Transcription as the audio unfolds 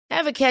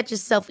Ever catch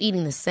yourself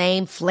eating the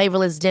same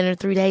flavorless dinner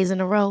 3 days in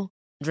a row?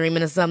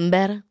 Dreaming of something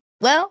better?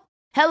 Well,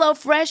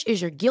 HelloFresh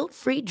is your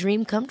guilt-free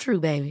dream come true,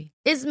 baby.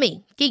 It's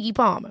me, Keke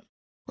Palmer.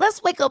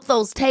 Let's wake up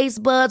those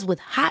taste buds with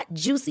hot,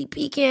 juicy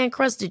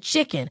pecan-crusted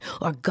chicken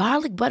or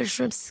garlic butter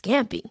shrimp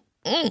scampi.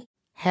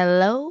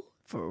 Hello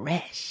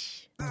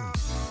Fresh.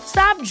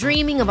 Stop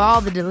dreaming of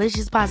all the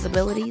delicious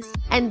possibilities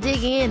and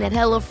dig in at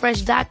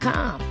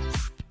HelloFresh.com.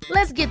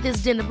 Let's get this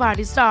dinner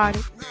party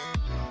started.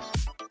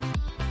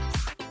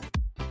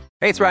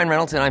 Hey, it's Ryan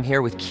Reynolds, and I'm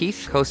here with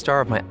Keith,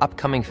 co-star of my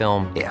upcoming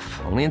film,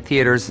 If, only in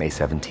theaters May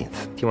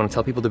 17th. Do you want to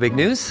tell people the big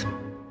news?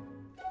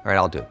 All right,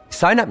 I'll do it.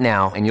 Sign up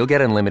now and you'll get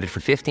unlimited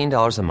for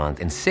 $15 a month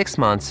and 6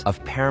 months of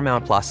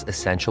Paramount Plus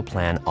Essential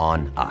Plan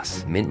on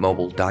us.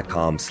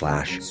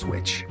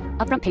 MintMobile.com/switch.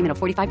 Upfront payment of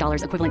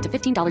 $45 equivalent to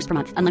 $15 per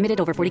month. Unlimited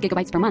over 40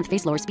 gigabytes per month.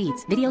 Face lower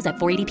speeds. Videos at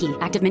 480p.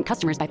 Active Mint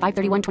customers by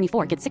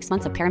 531.24 get 6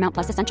 months of Paramount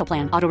Plus Essential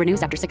Plan. Auto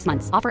renews after 6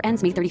 months. Offer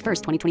ends May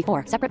 31st,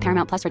 2024. Separate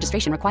Paramount Plus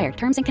registration required.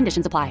 Terms and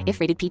conditions apply if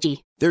rated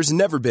PG. There's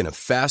never been a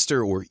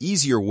faster or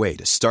easier way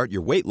to start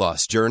your weight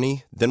loss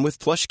journey than with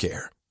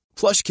PlushCare.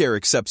 PlushCare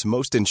accepts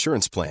most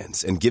insurance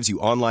plans and gives you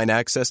online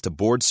access to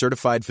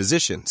board-certified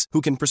physicians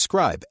who can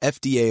prescribe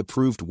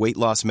FDA-approved weight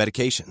loss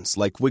medications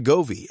like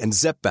Wegovy and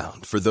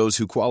Zepbound for those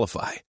who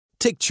qualify.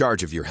 Take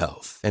charge of your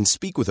health and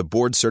speak with a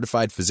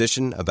board-certified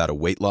physician about a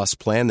weight loss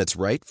plan that's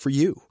right for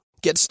you.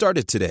 Get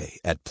started today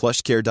at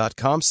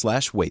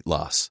plushcare.com/weight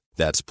loss.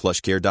 That's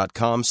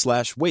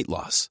plushcare.com/weight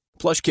loss.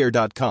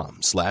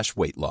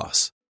 plushcare.com/weight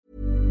loss.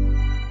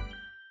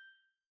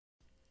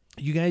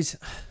 You guys,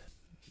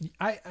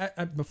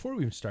 I before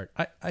we even start,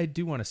 I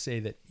do want to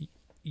say that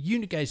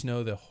you guys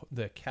know the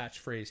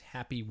catchphrase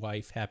 "Happy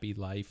wife, happy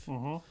life."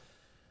 Mm-hmm.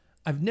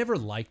 I've never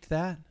liked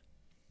that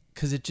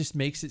because it just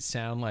makes it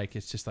sound like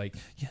it's just like,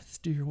 yes,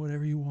 do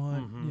whatever you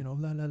want, you know,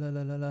 la la la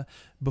la la la.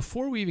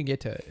 Before we even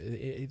get to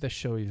the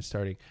show even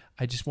starting,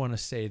 I just want to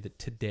say that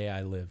today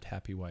I lived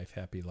happy wife,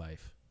 happy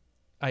life.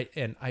 I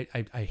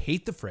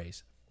hate the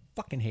phrase,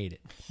 fucking hate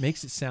it.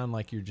 Makes it sound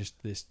like you're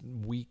just this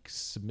weak,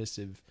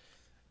 submissive,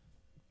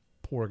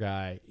 poor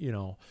guy, you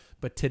know.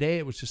 But today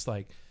it was just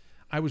like,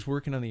 I was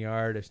working on the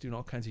yard. I was doing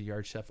all kinds of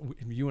yard stuff.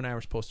 You and I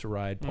were supposed to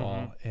ride,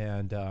 Paul,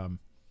 and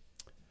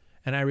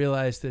I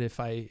realized that if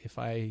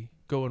I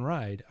go and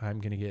ride,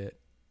 I'm gonna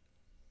get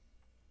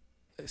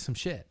some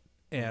shit.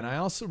 And I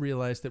also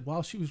realized that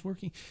while she was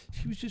working,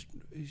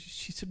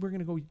 she said, we're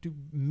going to go do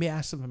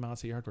massive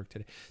amounts of yard work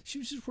today. She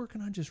was just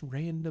working on just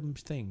random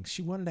things.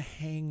 She wanted to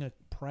hang a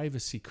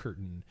privacy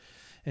curtain.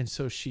 And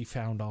so she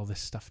found all this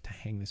stuff to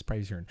hang this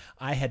privacy curtain.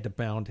 I had to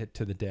mount it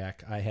to the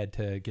deck. I had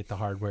to get the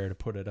hardware to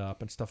put it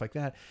up and stuff like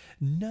that.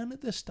 None of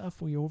the stuff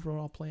we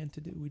overall planned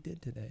to do, we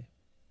did today.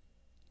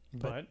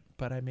 But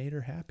I made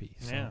her happy.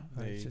 So yeah,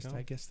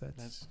 I guess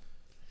that's...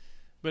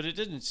 But it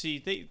didn't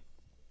see...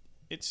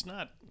 It's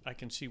not. I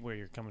can see where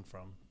you're coming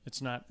from.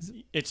 It's not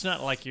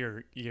like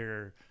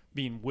you're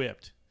being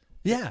whipped.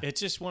 Yeah.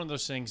 It's just one of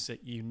those things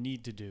that you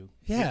need to do.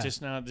 Yeah.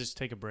 Just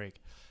take a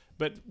break.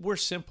 But we're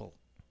simple.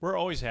 We're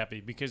always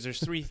happy because there's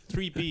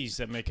three B's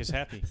that make us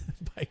happy: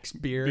 bikes,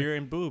 beer,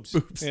 and boobs,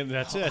 and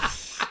that's it.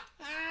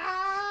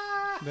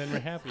 Then we're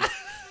happy.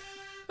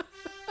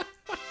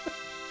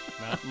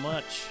 Not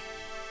much.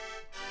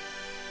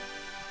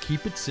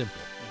 Keep it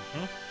simple.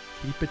 Mm-hmm.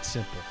 Keep it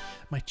simple.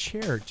 My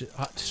chair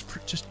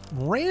just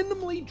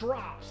randomly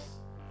drops.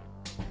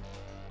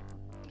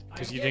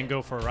 Because you didn't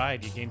go for a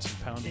ride, you gained some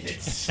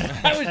poundage.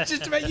 I was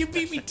just about, you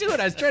beat me to it.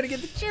 I was trying to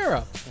get the chair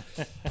up.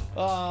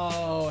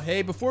 Oh,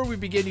 hey, before we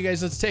begin, you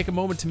guys, let's take a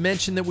moment to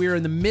mention that we are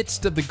in the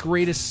midst of the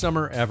greatest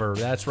summer ever.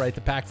 That's right, the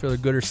Pack Filler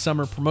Gooder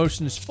summer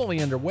promotion is fully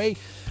underway.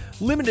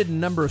 Limited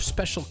number of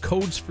special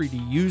codes for you to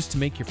use to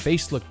make your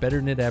face look better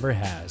than it ever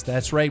has.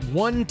 That's right,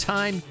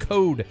 one-time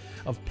code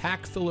of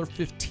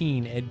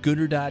PackFiller15 at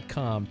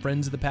Gooder.com.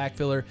 Friends of the Pack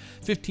Filler,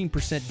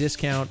 15%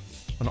 discount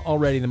on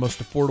already the most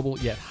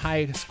affordable yet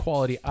highest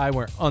quality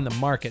eyewear on the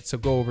market. So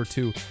go over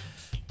to go to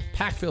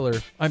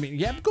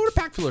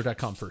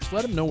PackFiller.com first.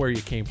 Let them know where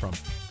you came from.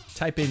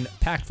 Type in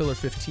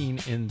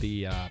PackFiller15 in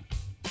the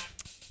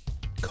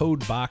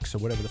code box or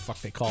whatever the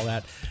fuck they call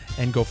that,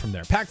 and go from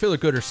there. Pack Filler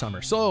Gooder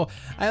summer. So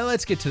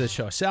let's get to the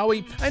show, shall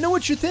we? I know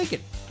what you're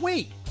thinking.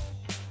 Wait,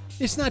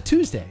 it's not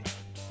Tuesday.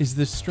 Is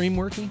the stream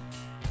working?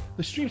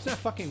 The stream's not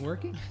fucking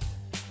working?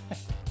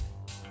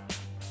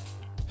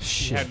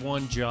 You had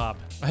one job.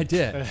 I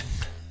did.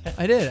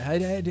 I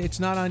did. It's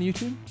not on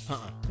YouTube?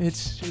 It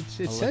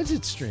says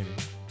it's streaming.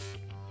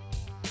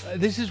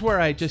 This is where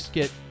I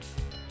get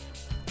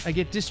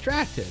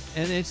distracted,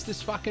 and it's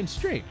this fucking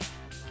stream.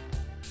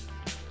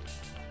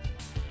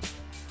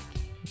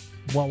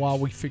 While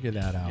we figure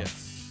that out.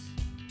 Yes.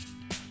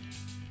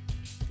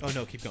 Oh,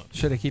 no, keep going.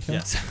 Should I keep going?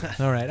 Yes.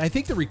 All right. I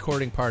think the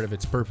recording part of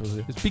its purpose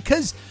is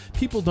because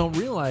people don't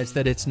realize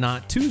that it's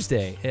not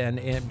Tuesday. And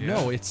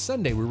no, it's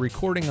Sunday. We're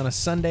recording on a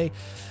Sunday.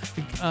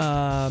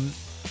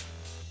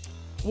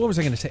 What was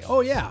I going to say?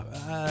 Oh,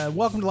 yeah.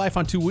 Welcome to Life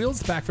on Two Wheels,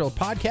 the Packfield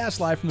podcast,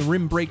 live from the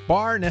Rim Break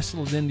Bar,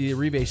 nestled in the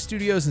Arrive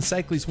Studios in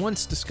Cycly's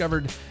once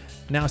discovered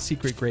now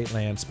Secret Great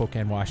Land,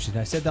 Spokane,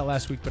 Washington. I said that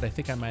last week, but I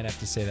think I might have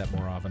to say that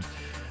more often.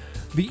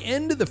 The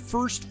end of the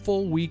first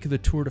full week of the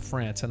Tour de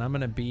France, and I'm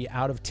going to be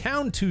out of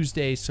town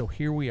Tuesday, so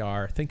here we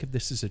are. Think of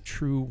this as a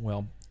true,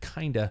 well,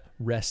 kind of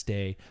rest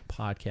day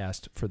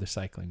podcast for the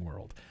cycling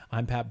world.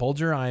 I'm Pat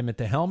Bulger. I'm at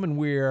the helm, and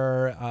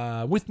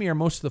we're with me are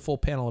most of the full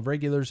panel of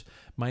regulars,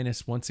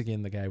 minus, once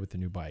again, the guy with the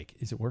new bike.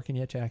 Is it working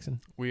yet,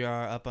 Jackson? We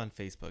are up on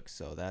Facebook,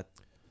 so that...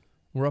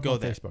 We're up Go on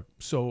there. Facebook.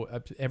 So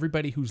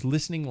everybody who's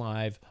listening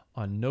live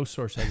on no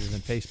source other than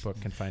Facebook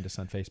can find us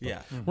on Facebook.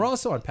 Yeah. Mm-hmm. We're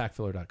also on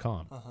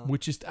packfiller.com,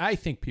 which is, I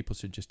think people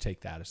should just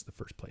take that as the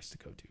first place to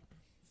go to.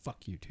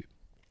 Fuck YouTube.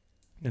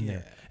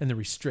 And the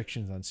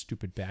restrictions on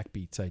stupid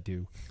backbeats I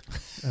do.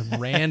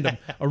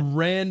 A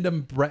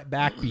random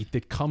backbeat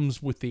that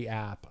comes with the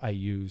app I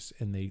use,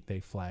 and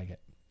they flag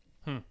it.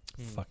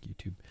 Fuck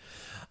YouTube.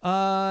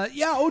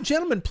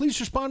 Gentlemen,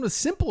 please respond with a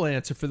simple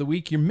answer for the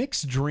week. Your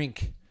mixed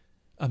drink.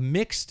 A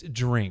mixed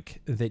drink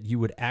that you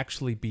would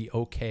actually be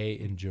okay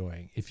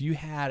enjoying. If you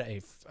had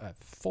a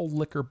full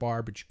liquor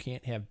bar, but you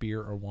can't have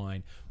beer or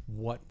wine,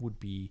 what would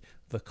be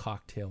the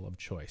cocktail of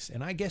choice?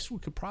 And I guess we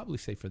could probably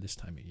say for this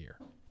time of year,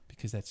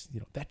 because that's,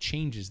 that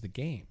changes the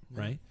game,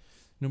 right?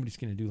 Nobody's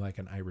going to do like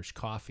an Irish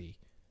coffee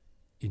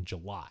in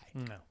July.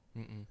 No.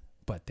 Mm-mm.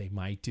 But they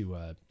might do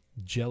a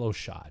Jell-O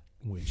shot,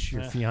 which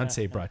your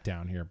fiance brought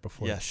down here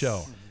before the Yes.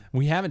 show.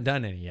 We haven't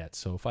done any yet,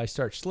 so if I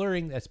start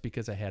slurring, that's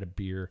because I had a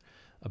beer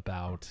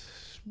about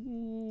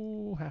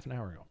half an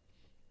hour ago,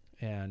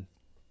 and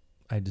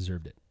I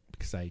deserved it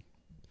because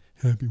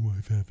happy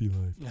wife, happy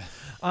life.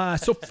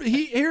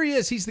 Here he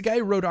is. He's the guy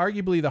who rode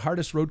arguably the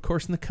hardest road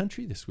course in the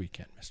country this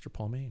weekend, Mr.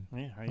 Paul Main.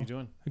 Yeah, how you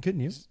doing? Good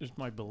news. It's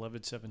my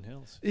beloved Seven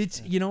Hills.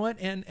 It's you know what,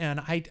 and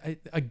I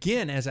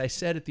again, as I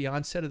said at the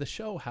onset of the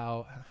show,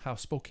 how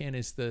Spokane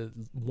is the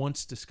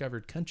once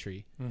discovered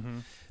country.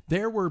 Mm-hmm.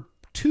 There were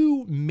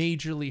two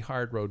majorly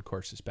hard road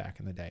courses back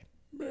in the day.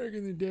 Back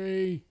in the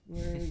day,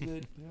 where is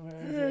it?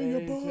 Hey, you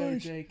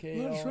boys,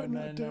 let's run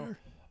out there.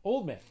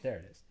 Old man, there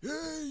it is.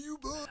 Hey, you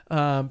boys.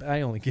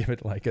 I only give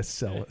it like a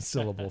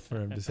syllable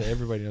for him to say.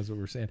 Everybody knows what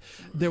we're saying.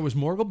 There was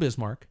Morgul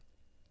Bismarck,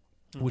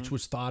 which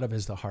was thought of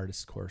as the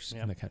hardest course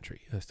in the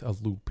country, a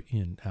loop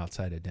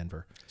outside of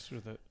Denver.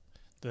 Sort of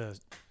the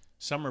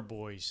Summer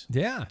Boys.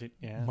 Yeah,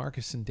 Yeah.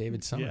 Marcus and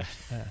David Summers.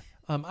 Yeah.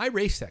 I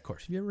raced that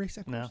course. Have you ever raced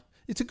that course? No.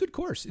 It's a good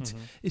course.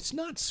 It's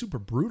not super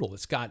brutal.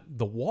 It's got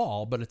the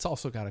wall, but it's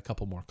also got a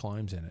couple more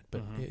climbs in it.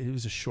 But it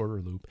was a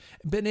shorter loop.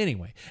 But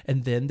anyway,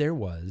 and then there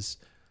was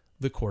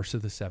the course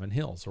of the Seven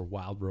Hills, or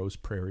Wild Rose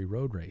Prairie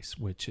Road Race,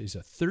 which is a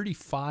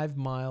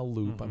 35-mile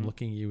loop. I'm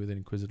looking at you with an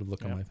inquisitive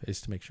look on my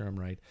face to make sure I'm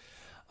right.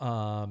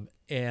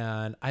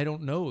 And I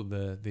don't know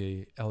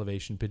the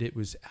elevation, but it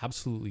was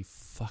absolutely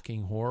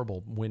fucking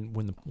horrible when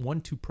the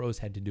 1-2 pros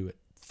had to do it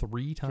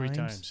three times. 3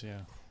 times,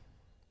 yeah.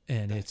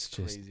 And That's it's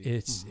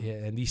just, crazy.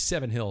 and these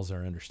Seven Hills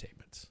are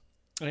understatements.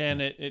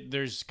 And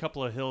there's a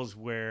couple of hills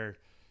where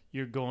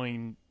you're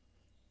going,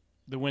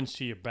 the wind's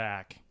to your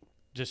back,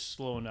 just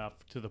slow enough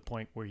to the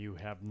point where you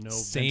have no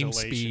Same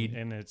ventilation. speed.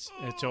 And it's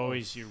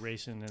always, you're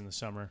racing in the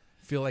summer.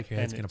 Feel like your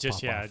head's going to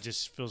pop off. It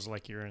just feels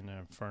like you're in an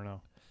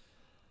inferno.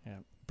 Yeah.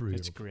 Brutal.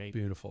 It's great.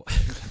 Beautiful.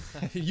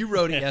 You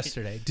rode it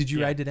yesterday. Did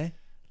you ride today?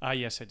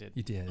 Yes, I did.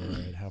 You did.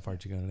 Right. How far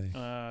did you go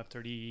today?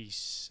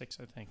 36,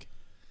 I think.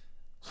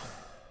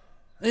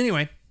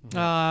 Anyway,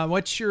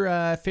 what's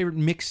your favorite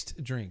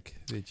mixed drink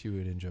that you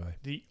would enjoy?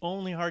 The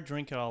only hard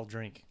drink I'll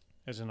drink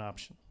as an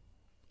option,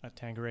 a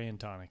Tanqueray and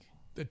tonic.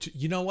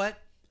 You know what?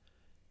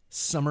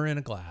 Summer in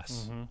a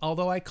glass.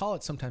 Although I call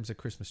it sometimes a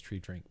Christmas tree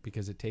drink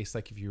because it tastes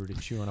like if you were to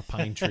chew on a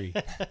pine tree.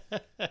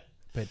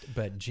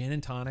 But gin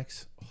and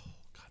tonics, oh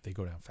God, they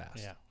go down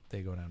fast. Yeah,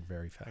 they go down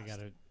very fast.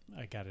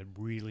 I gotta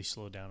really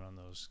slow down on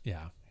those.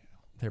 Yeah,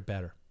 they're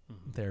better.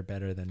 They're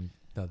better than.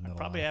 I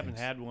probably haven't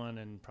had one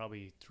in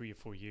probably 3 or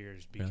 4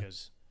 years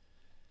because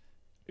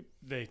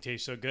they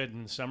taste so good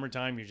in the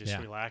summertime. You're just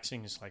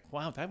relaxing. It's like,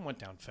 wow, that went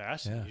down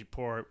fast. Yeah. And you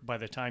pour. By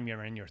the time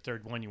you're in your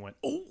third one, you went,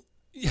 oh,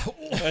 yeah,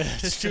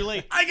 it's too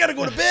late. I gotta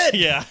go to bed.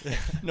 Yeah,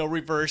 no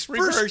reverse.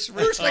 First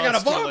I gotta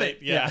it's too vomit. late.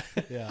 Yeah.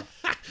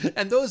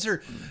 And those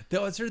are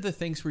the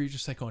things where you're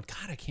just like going,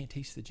 God, I can't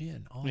taste the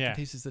gin. All I can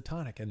taste is the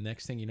tonic. And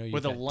next thing you know, you've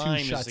With a got lime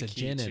 2 is shots the of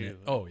key gin in too. it.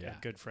 Oh yeah,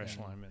 good fresh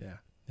lime in it. Yeah.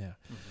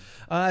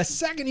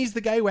 Second, he's the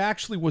guy who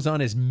actually was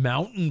on his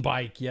mountain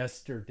bike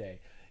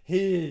yesterday.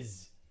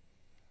 His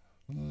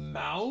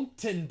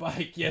mountain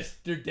bike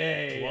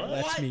yesterday.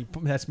 What?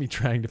 That's me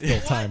trying to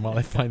fill time while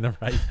I find the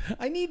right.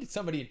 I need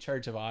somebody in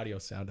charge of audio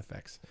sound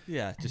effects.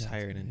 Yeah, just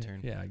hire an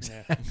intern. Yeah,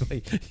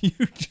 exactly. You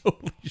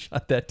totally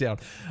shut that down.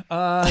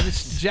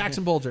 This is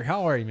Jackson Bulger.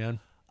 How are you, man?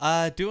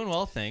 Doing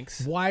well,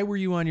 thanks. Why were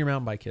you on your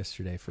mountain bike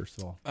yesterday, first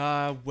of all?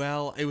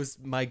 Well, it was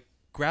my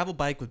gravel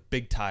bike with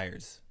big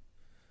tires.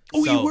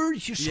 Oh, So, you were?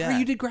 Sorry,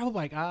 you did gravel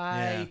bike.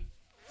 I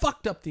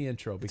fucked up the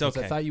intro because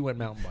I thought you went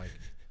mountain bike.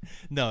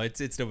 No,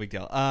 it's no big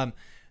deal.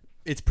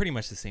 It's pretty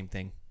much the same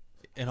thing,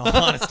 in all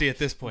honesty, at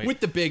this point. With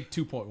the big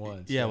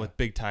 2.1s. Yeah, with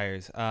big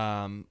tires.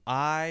 My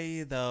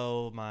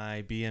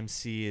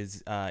BMC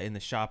is in the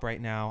shop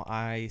right now.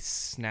 I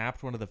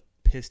snapped one of the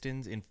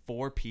pistons in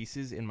 4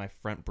 pieces in my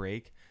front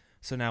brake,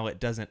 so now it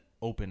doesn't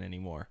open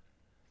anymore.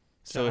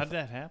 So how'd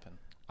that happen?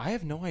 I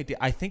have no idea.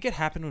 I think it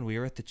happened when we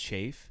were at the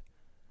Chafe,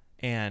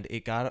 and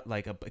it got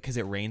because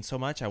it rained so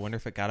much. I wonder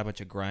if it got a bunch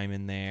of grime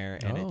in there,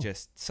 and it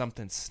just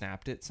something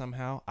snapped it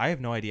somehow. I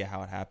have no idea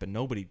how it happened.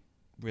 Nobody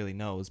really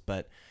knows,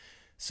 but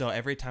so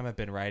every time I've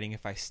been riding,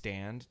 if I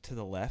stand to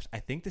the left, I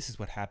think this is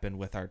what happened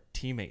with our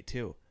teammate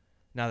too.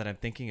 Now that I'm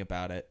thinking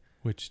about it,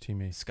 Which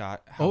teammate?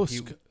 Scott.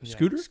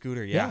 Scooter?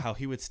 Scooter, yeah, how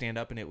he would stand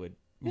up and it would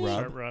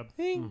rub.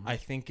 Mm-hmm. I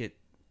think it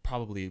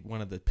probably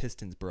one of the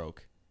pistons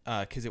broke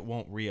because it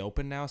won't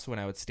reopen now. So when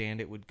I would stand,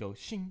 it would go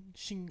shing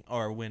shing.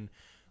 Or when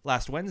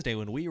last Wednesday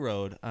when we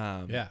rode,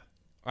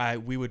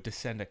 we would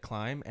descend a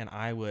climb and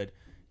I would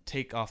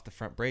take off the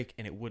front brake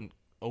and it wouldn't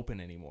open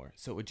anymore.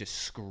 So it would just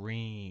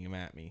scream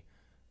at me,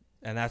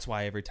 and that's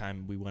why every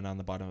time we went on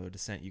the bottom of a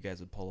descent, you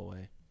guys would pull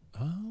away.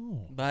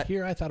 Oh, but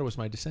here I thought it was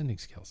my descending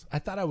skills. I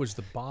thought I was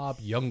the Bob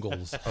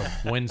Youngles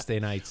of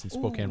Wednesday nights in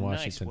Spokane,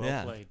 Washington. Nice,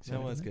 well played.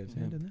 That was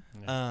good.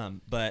 Yeah.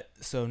 But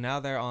so now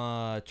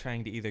they're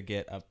trying to either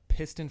get a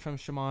piston from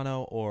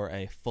Shimano or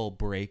a full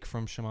brake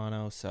from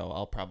Shimano. So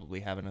I'll probably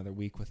have another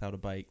week without a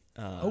bike.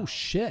 Oh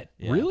shit!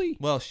 Yeah. Really?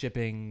 Well,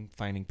 shipping,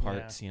 finding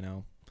parts,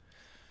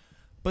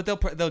 But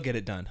they'll get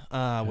it done,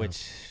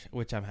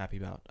 which I'm happy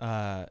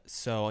about.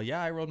 So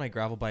yeah, I rode my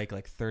gravel bike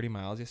like 30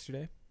 miles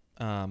yesterday.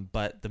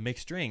 But the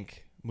mixed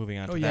drink, moving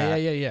on to that.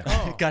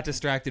 Yeah. Got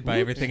distracted by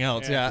everything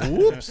else. Yeah.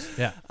 Whoops.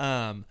 Yeah.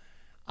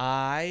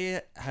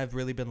 I have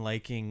really been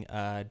liking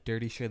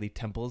Dirty Shirley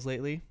Temples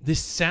lately. This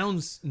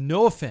sounds,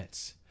 no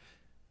offense,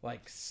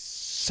 like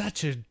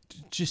such a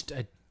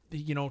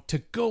to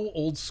go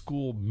old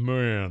school,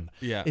 man.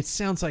 Yeah. It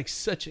sounds like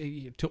such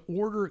to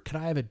order. Could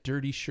I have a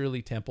Dirty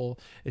Shirley Temple?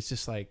 It's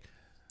just like,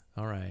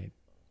 all right.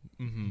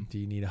 Mm-hmm. Do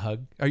you need a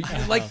hug? Are you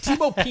like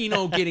Thibaut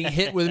Pinot getting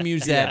hit with a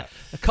musette?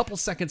 A couple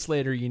seconds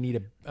later, you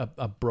need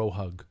a bro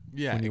hug.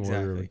 Yeah, when you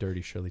exactly. order a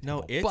Dirty Shirley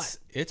Temple. No,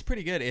 it's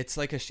pretty good. It's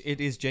like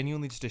it is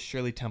genuinely just a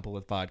Shirley Temple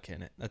with vodka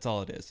in it. That's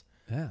all it is.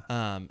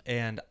 Yeah.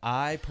 And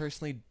I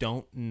personally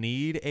don't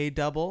need a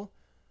double,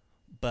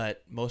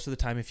 but most of the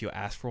time, if you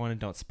ask for one and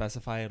don't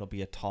specify, it'll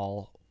be a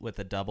tall with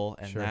a double,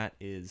 and that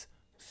is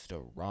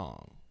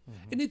strong.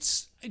 Mm-hmm.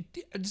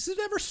 And does it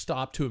ever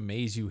stop to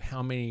amaze you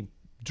how many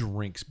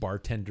drinks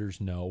bartenders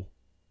know?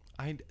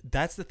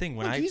 That's the thing.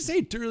 When you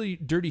say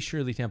Dirty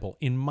Shirley Temple,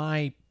 in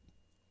my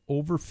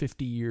over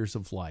 50 years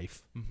of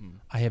life,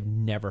 I have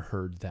never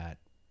heard that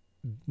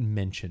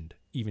mentioned.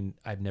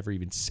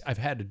 I've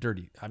had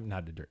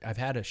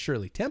a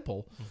Shirley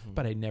Temple,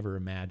 but I never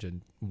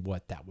imagined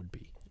what that would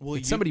be.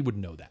 Well, somebody would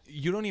know that.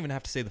 You don't even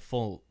have to say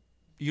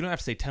you don't have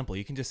to say Temple.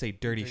 You can just say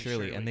Dirty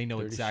Shirley, and they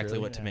know exactly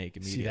what to make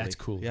immediately. See, that's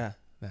cool. Yeah,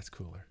 that's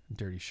cooler.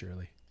 Dirty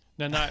Shirley.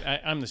 No,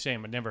 I'm the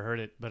same. I never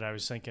heard it, but I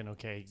was thinking,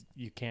 okay,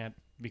 you can't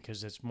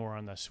because it's more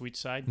on the sweet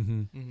side.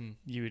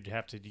 You would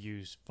have to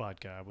use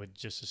vodka. I would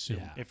just assume.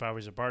 Yeah. If I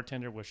was a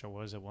bartender, which I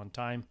was at one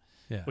time,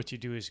 what you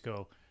do is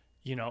go,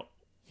 you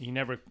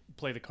never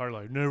play the card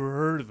like, never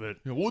heard of it.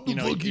 Yeah, what the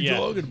fuck are you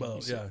talking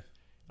about? Yeah.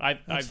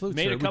 I've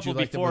made a couple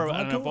before,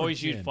 and I've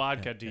always used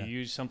vodka. Do you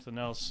use something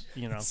else?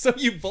 So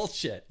you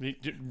bullshit.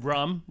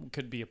 Rum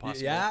could be a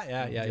possibility.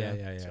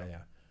 Yeah.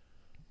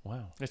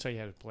 Wow. That's how you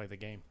have to play the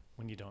game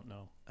when you don't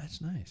know. That's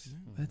nice.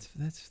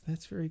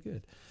 That's very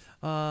good.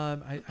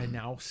 I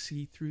now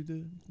see through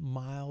the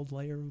mild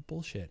layer of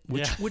bullshit,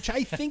 which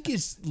I think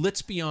is,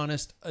 let's be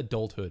honest,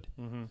 adulthood.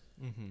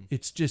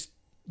 It's just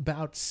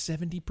about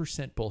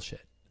 70%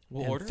 bullshit,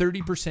 and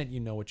 30%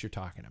 you know what you're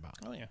talking about.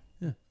 Oh yeah.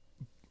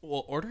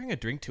 Well, ordering a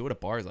drink too at a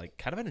bar is like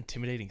kind of an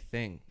intimidating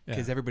thing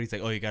because everybody's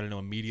like, "Oh, you got to know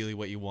immediately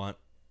what you want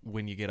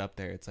when you get up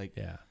there." It's like,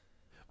 I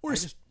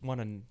just want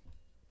to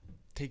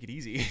take it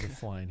easy. We're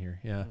flying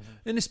here,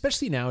 and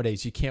especially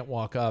nowadays, you can't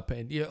walk up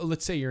and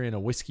let's say you're in a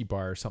whiskey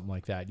bar or something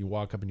like that. You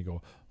walk up and you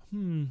go,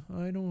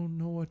 I don't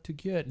know what to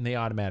get, and they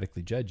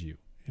automatically judge you.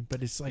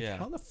 But it's like,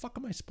 how the fuck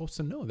am I supposed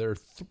to know? There are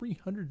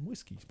 300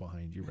 whiskeys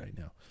behind you right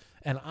now.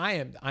 And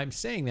I'm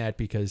saying that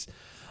because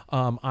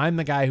I'm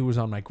the guy who was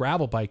on my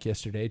gravel bike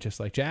yesterday, just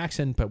like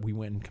Jackson, but we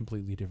went in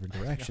completely different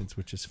directions,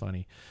 which is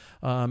funny.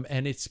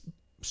 And it's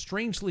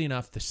strangely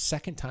enough the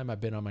second time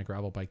I've been on my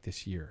gravel bike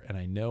this year. And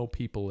I know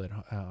people that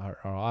are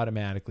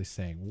automatically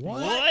saying,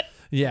 what?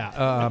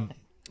 Yeah.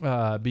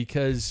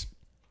 Because,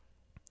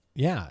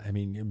 I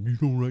mean, you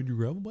don't ride your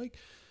gravel bike?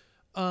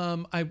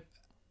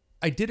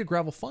 I did a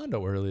gravel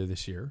fondo earlier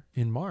this year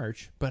in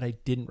March, but I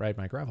didn't ride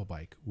my gravel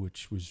bike,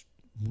 which was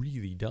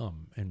really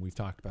dumb, and we've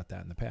talked about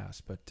that in the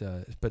past.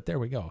 But there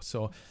we go.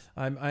 So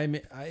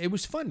it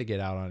was fun to get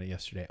out on it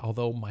yesterday,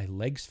 although my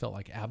legs felt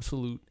like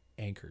absolute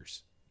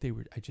anchors.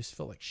 I just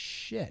felt like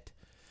shit,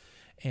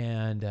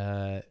 and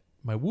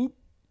my whoop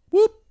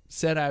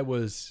said I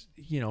was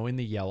in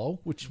the yellow,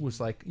 which was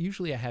like,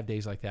 usually I have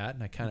days like that,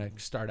 and I kind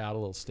of start out a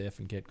little stiff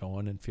and get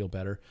going and feel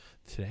better.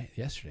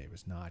 Yesterday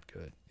was not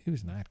good. It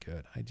was not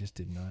good. I just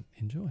did not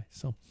enjoy.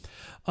 So,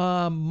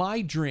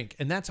 my drink,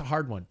 and that's a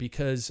hard one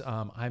because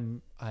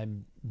I'm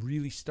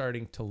really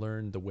starting to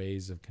learn the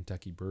ways of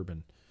Kentucky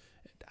bourbon.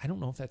 I don't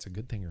know if that's a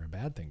good thing or a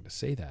bad thing to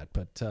say that,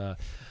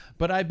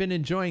 but I've been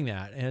enjoying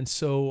that. And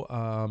so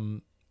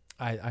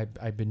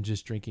I've been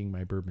just drinking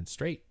my bourbon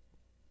straight,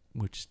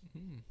 which,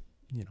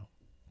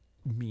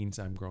 means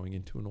I'm growing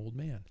into an old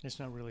man. It's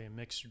not really a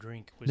mixed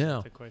drink, was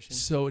that the question?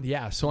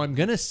 So I'm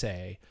going to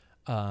say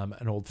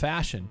an old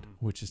fashioned,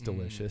 which is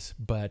delicious,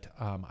 but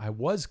I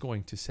was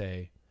going to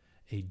say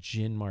a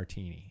gin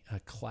martini, a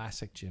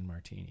classic gin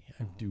martini.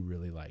 I do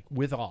really like,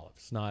 with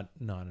olives, not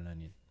an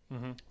onion.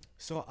 Mm-hmm.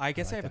 So I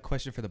guess I have a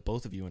question for the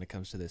both of you when it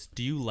comes to this.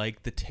 Do you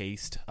like the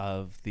taste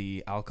of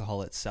the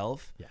alcohol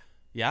itself? Yeah.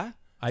 Yeah?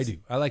 I do.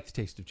 I like the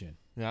taste of gin.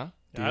 Yeah?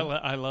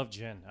 I love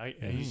gin. I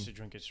used to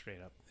drink it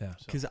straight up. Yeah.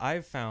 Because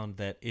I've found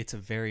that it's a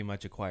very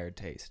much acquired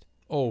taste.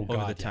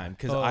 Over the time.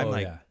 Because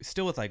I'm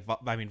still with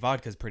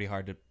vodka is pretty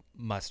hard to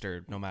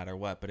muster no matter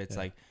what, but it's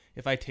like,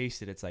 if I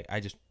taste it, it's like, I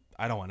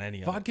don't want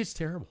any of it. Vodka's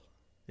terrible.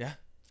 Yeah.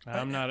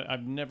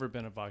 I've never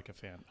been a vodka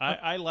fan.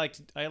 I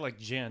like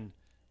gin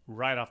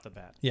right off the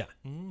bat. Yeah.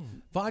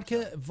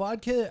 Vodka.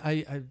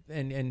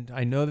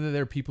 I know that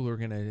there are people who are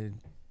gonna.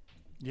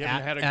 You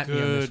haven't had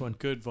a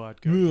good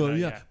vodka.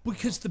 Yeah.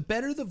 Because the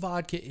better the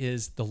vodka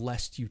is, the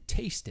less you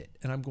taste it.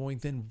 And I'm going,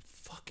 then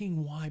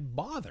fucking why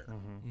bother?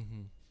 Mm-hmm.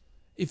 Mm-hmm.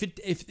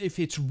 If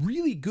it's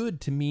really good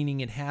to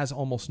meaning it has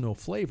almost no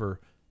flavor,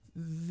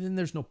 then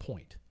there's no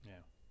point. Yeah.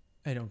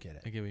 I don't get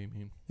it. I get what you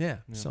mean. Yeah.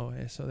 So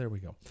there we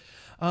go.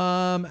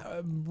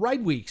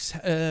 Ride weeks.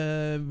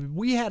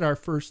 We had our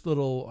first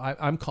little,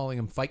 I'm calling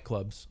them fight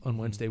clubs on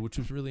Wednesday, which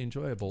was really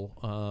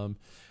enjoyable.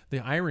 The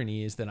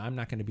irony is that I'm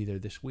not going to be there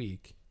this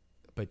week,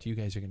 but you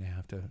guys are going to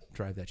have to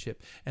drive that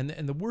ship. And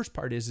the worst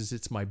part is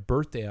it's my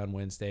birthday on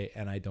Wednesday,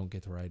 and I don't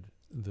get to ride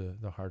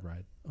the hard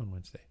ride on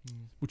Wednesday,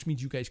 which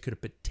means you guys could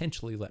have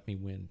potentially let me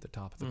win the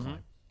top of the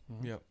climb.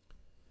 Mm-hmm. Yep.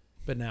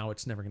 But now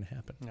it's never going to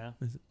happen. Yeah.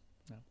 Is it?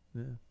 No.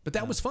 Yeah. But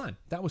that was fun.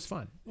 That was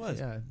fun. It was.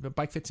 Yeah. But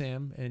Bike Fit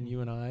Sam and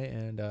you and I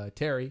and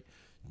Terry,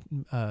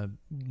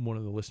 one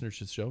of the listeners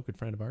to the show, good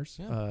friend of ours,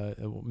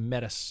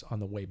 met us on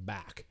the way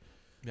back.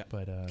 Yeah.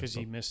 But because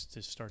he missed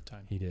his start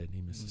time. He did.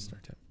 He missed his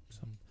start time.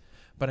 So,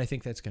 but I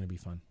think that's going to be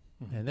fun.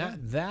 Mm-hmm.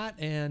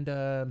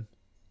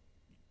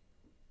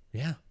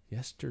 And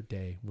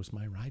yesterday was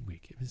my ride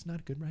week. It was not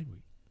a good ride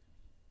week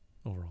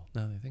overall,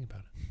 now that I think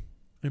about it.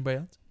 Anybody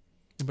else?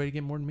 Anybody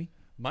get more than me?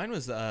 Mine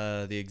was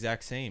the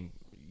exact same.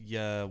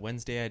 Yeah,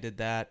 Wednesday I did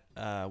that,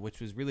 which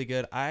was really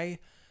good. I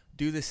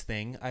do this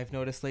thing I've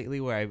noticed lately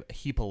where I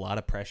heap a lot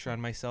of pressure on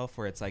myself,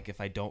 where it's like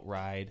if I don't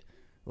ride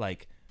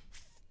like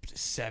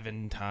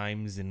 7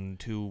 times in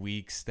 2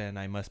 weeks, then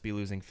I must be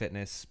losing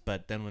fitness.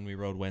 But then when we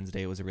rode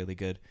Wednesday, it was a really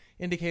good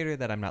indicator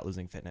that I'm not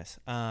losing fitness.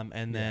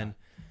 And then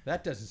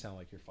that doesn't sound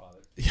like your father.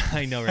 Yeah,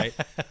 I know, right?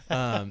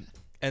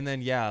 And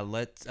then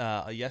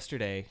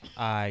yesterday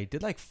I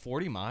did like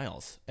 40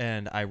 miles,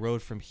 and I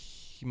rode from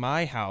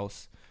my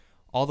house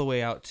all the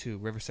way out to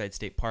Riverside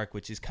State Park,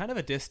 which is kind of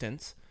a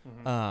distance.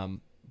 Mm-hmm.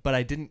 But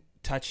I didn't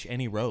touch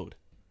any road.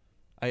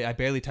 I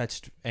barely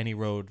touched any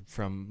road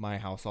from my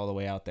house all the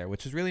way out there,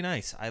 which is really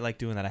nice. I like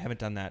doing that. I haven't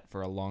done that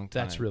for a long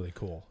time. That's really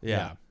cool.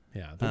 Yeah.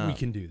 We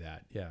can do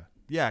that. Yeah.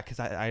 Yeah, because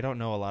I don't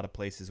know a lot of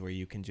places where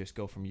you can just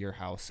go from your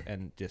house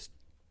and just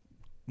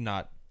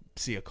not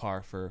see a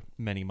car for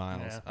many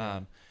miles.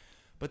 Yeah.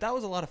 But that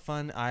was a lot of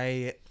fun.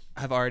 I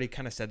have already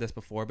kind of said this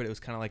before, but it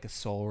was kind of like a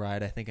soul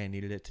ride. I think I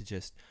needed it to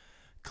just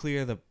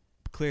clear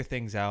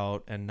things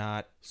out and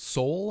not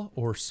soul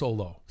or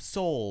solo.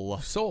 Soul.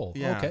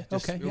 Yeah.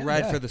 Okay. Yeah,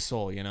 ride for the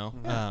soul, you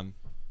know.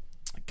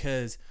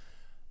 Because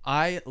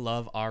I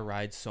love our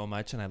ride so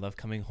much, and I love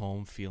coming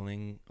home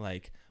feeling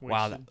like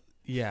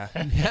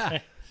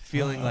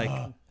feeling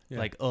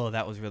like oh,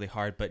 that was really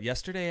hard. But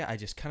yesterday I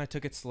just kind of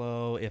took it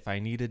slow. If I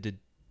needed to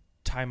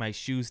tie my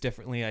shoes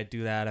differently, I'd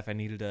do that. If I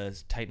needed to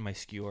tighten my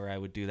skewer, I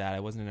would do that. I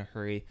wasn't in a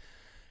hurry,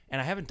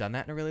 and I haven't done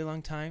that in a really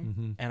long time.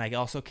 Mm-hmm. And I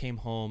also came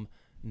home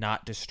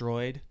not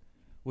destroyed,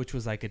 which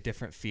was like a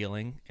different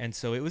feeling, and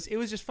so it was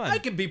just fun. I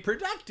can be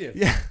productive.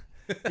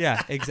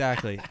 Yeah,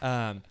 exactly.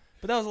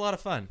 But that was a lot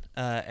of fun,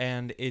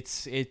 and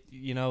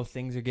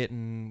things are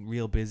getting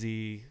real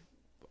busy.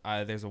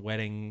 There's a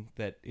wedding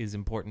that is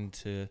important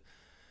to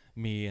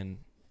me, and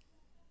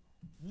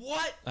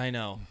what I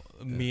know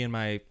me and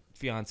my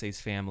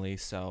fiance's family,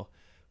 so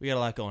we got a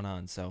lot going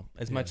on. So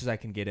as much as I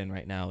can get in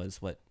right now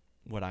is what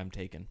I'm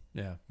taking.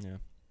 Yeah.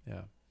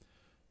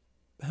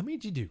 How many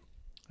did you do?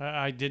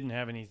 I didn't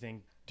have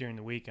anything during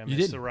the week. I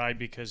missed the ride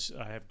because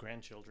I have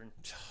grandchildren.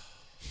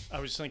 I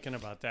was thinking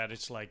about that.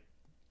 It's like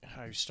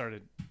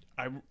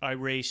I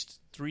raced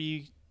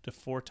 3 to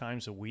 4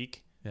 times a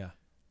week. Yeah.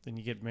 Then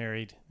you get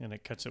married and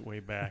it cuts it way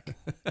back.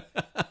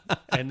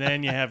 And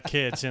then you have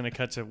kids and it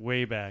cuts it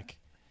way back.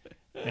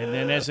 And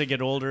then as they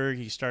get older,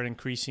 you start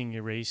increasing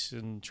your race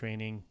and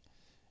training.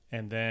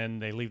 And then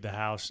they leave the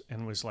house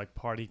and it was like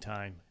party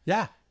time.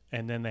 Yeah.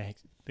 And then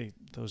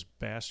those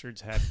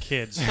bastards had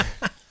kids.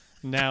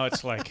 Now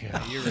it's like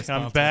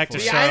I'm back to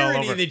the start irony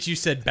all over. that you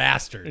said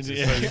bastards.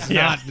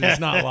 It's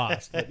not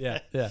lost. But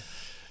yeah.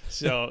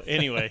 So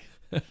anyway,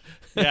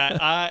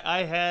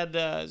 I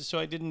had so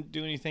I didn't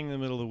do anything in the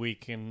middle of the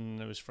week,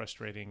 and it was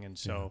frustrating. And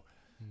so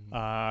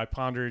I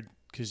pondered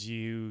because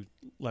you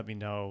let me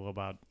know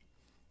about,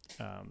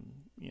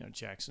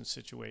 Jackson's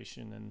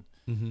situation,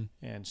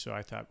 and so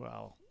I thought,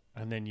 well,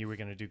 and then you were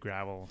going to do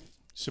gravel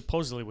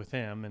supposedly with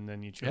him, and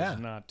then you chose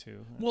not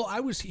to. Well,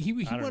 he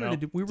wanted to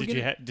do. We were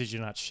Did you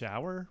not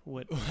shower?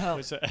 What?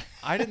 Well,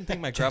 I didn't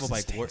think my gravel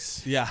bike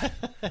worked. Yeah,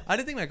 I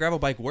didn't think my gravel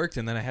bike worked,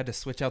 and then I had to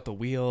switch out the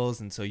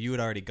wheels, and so you had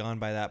already gone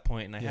by that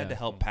point, and I had to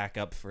help pack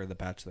up for the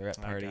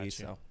bachelorette party.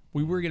 So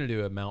we were going to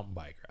do a mountain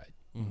bike ride,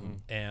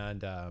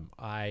 and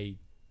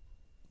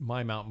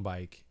my mountain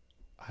bike.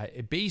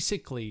 It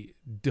basically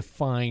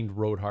defined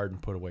rode hard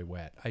and put away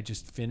wet. I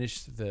just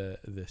finished the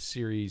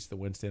series, the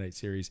Wednesday night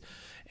series,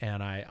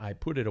 and I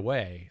put it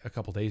away a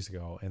couple days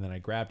ago, and then I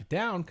grabbed it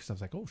down because I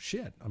was like, oh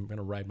shit, I'm going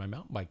to ride my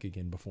mountain bike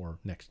again before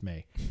next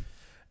May.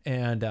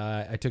 And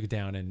I took it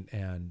down,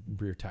 and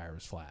rear tire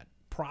was flat.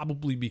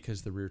 Probably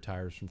because the rear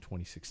tire is from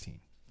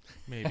 2016.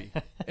 Maybe.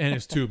 And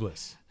it's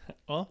tubeless.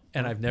 Oh.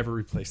 And I've never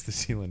replaced the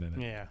sealant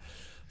in it. Yeah.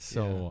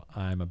 So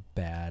I'm a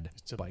bad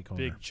bike owner.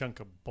 Big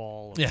chunk of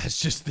ball. Yeah, it's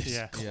just this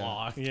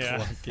clunk.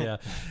 Yeah.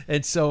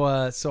 And so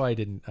I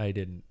didn't. I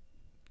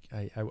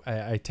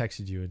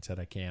texted you and said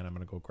I can. I'm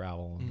gonna go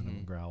gravel, and then I'm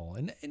gonna gravel,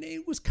 and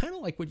it was kind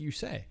of like what you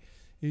say.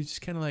 It was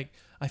just kind of like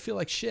I feel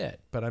like shit,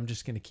 but I'm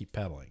just gonna keep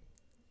pedaling.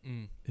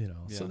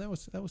 So that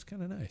was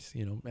kind of nice.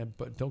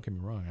 But don't get me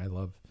wrong, I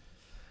love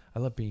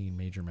being in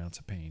major amounts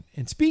of pain.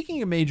 And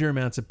speaking of major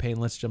amounts of pain,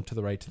 let's jump to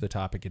the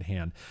topic at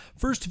hand.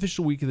 First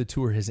official week of the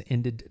tour has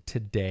ended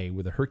today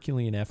with a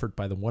Herculean effort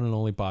by the one and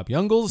only Bob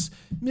Jungels.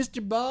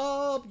 Mr.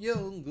 Bob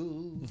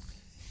Jungels.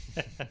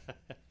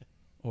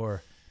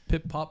 Or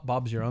Pip Pop,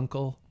 Bob's your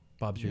uncle.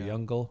 Bob's your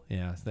Jungle.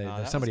 Yeah,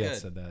 somebody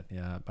else said that.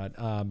 Yeah, but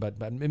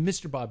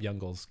Mr. Bob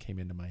Jungels came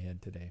into my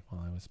head today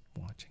while I was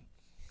watching.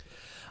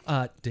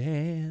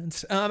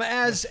 Dance.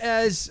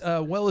 As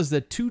well as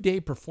the 2-day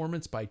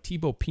performance by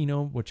Thibaut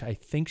Pinot, which I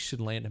think should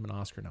land him an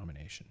Oscar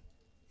nomination.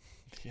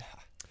 Yeah.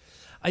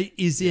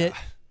 Is it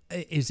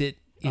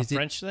a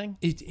French thing?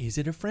 Is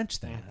it a French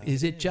thing?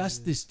 Is it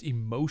just this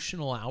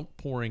emotional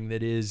outpouring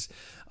that is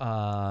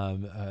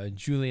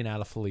Julien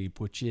Alaphilippe,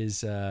 which is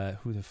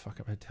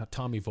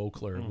Tommy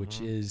Vogler,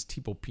 which is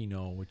Thibaut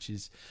Pinot, which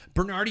is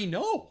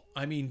Bernardino?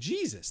 I mean,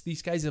 Jesus,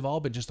 these guys have all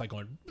been just like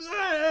going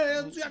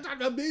the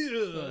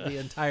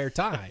entire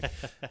time.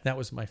 That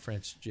was my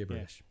French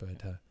gibberish, but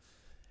it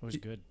was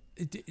good.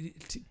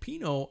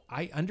 Pinot,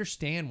 I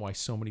understand why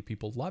so many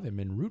people love him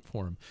and root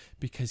for him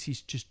because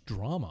he's just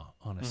drama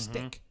on a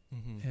stick.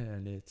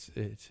 And it's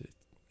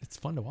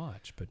fun to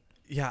watch, but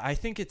yeah, I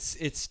think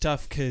it's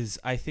tough because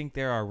I think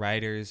there are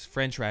riders,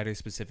 French riders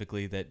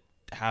specifically, that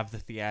have the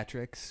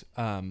theatrics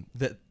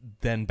that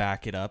then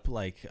back it up.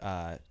 Like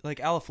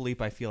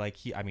Alaphilippe, I feel like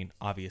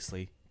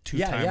obviously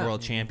two-time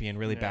world champion,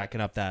 really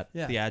backing up that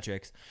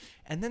theatrics.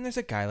 And then there's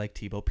a guy like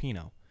Thibaut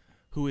Pinot,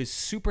 who is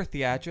super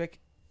theatric,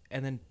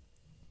 and then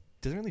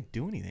doesn't really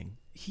do anything.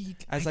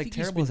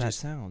 Terrible as that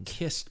sounds,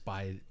 kissed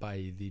by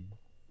the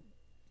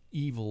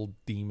evil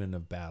demon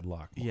of bad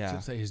luck.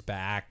 His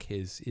back,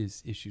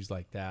 his issues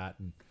like that.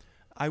 And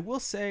I will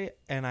say,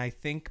 and I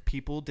think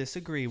people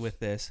disagree with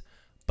this,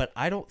 but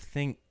I don't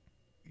think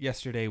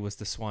yesterday was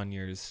the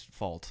Swaniers'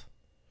 fault.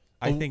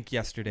 I think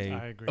yesterday.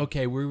 I agree.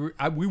 Okay, we were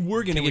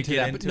going to get to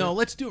that, but no,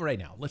 let's do it right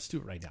now.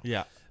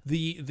 Yeah.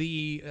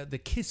 The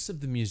kiss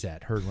of the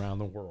musette heard around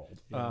the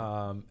world.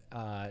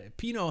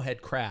 Pinot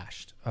had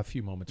crashed a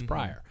few moments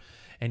prior,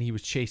 and he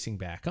was chasing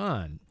back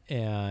on.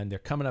 And they're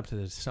coming up to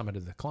the summit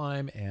of the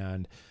climb,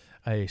 and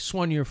a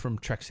Swanier from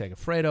Trek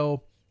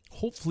Segafredo,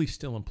 hopefully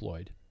still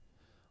employed,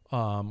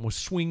 was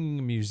swinging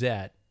a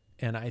musette.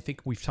 And I think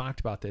we've talked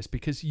about this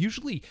because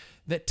usually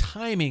the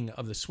timing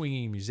of the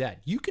swinging musette,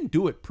 you can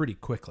do it pretty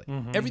quickly.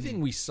 Everything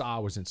we saw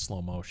was in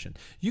slow motion.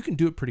 You can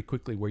do it pretty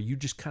quickly where you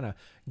just kind of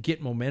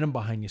get momentum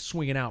behind you,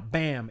 swing it out,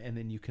 bam, and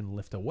then you can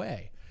lift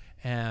away.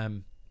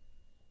 And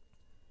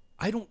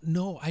I don't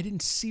know. I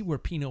didn't see where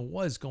Pinot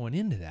was going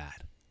into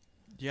that.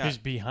 Yeah. He's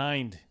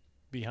behind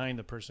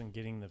the person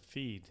getting the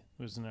feed.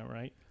 Wasn't that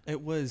right?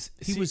 It was.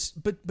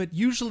 But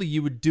usually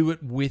you would do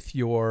it with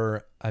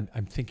your.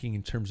 I'm thinking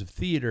in terms of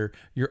theater,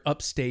 your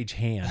upstage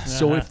hand.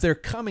 So if they're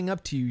coming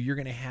up to you, you're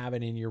going to have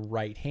it in your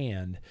right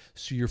hand,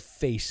 so you're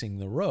facing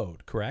the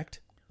road. Correct?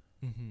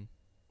 Mm-hmm.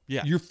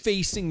 Yeah. You're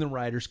facing the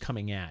riders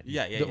coming at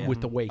you. Yeah.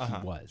 With the way he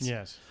was.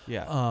 Yes.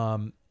 Yeah.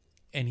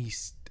 And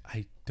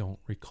I don't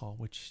recall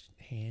which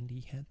hand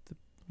he had the.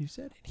 You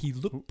said it. He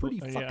looked pretty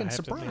fucking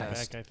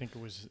surprised. I think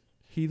it was.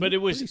 But it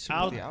was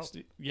out.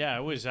 Yeah,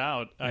 it was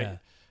out. Yeah.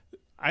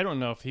 I don't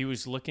know if he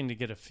was looking to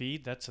get a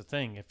feed. That's the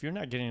thing. If you're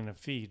not getting a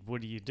feed,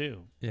 what do you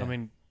do? Yeah. I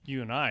mean,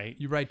 you and I.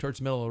 You ride towards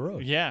the middle of the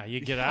road. Yeah, you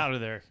get out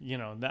of there.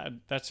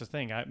 That's the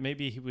thing.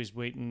 Maybe he was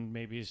waiting.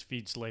 Maybe his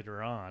feed's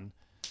later on.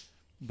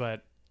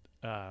 But,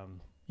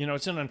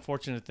 it's an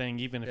unfortunate thing,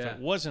 even if it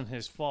wasn't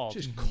his fault.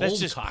 That is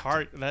just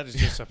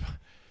a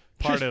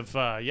part of,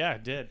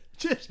 it did.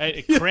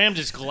 It crammed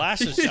his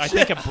glasses. I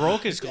think it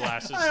broke his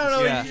glasses. I don't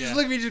know. Yeah. He just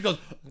looked at me and just goes,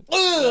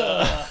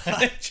 ugh.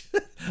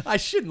 I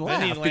shouldn't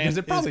laugh because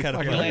it probably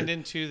fucking he hurt. landed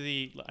into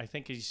the. I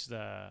think he's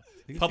the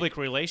public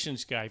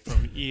relations guy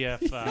from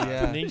EF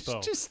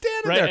Ningbo. Just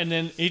standing right, there, and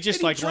then he just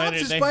and like he drops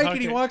landed. his and bike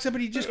and he walks up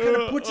and he just kind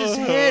of puts his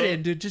head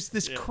into just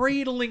this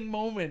cradling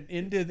moment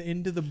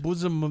into the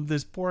bosom of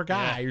this poor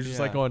guy. You're just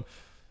like going,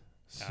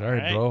 "Sorry,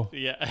 right. bro.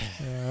 Yeah,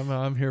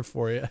 I'm here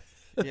for you."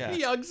 Yeah.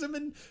 He hugs him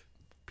and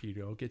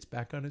Peter gets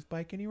back on his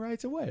bike and he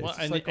rides away. well,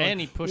 It's just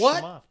and he pushed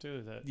him off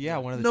too.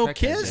 One of the no Trek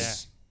kiss.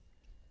 guys.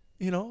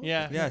 You know.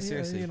 Yeah,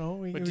 seriously. You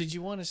know. But did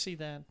you want to see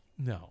that?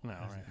 No. No,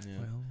 right. Yeah.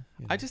 Well,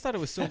 you know. I just thought it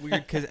was so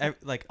weird because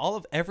like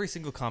every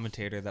single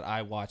commentator that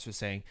I watched was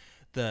saying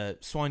the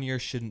Soigneur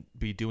shouldn't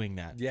be doing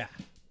that. Yeah.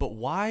 But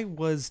why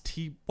was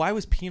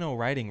Pinot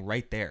riding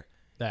right there?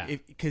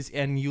 Because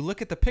and you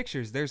look at the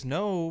pictures, there's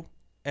no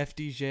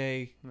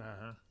FDJ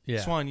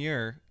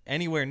Soigneur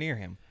anywhere near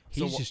him.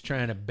 He's just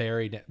trying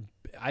to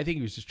I think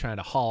he was just trying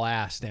to haul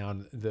ass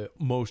down the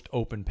most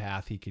open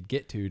path he could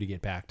get to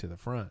get back to the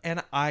front.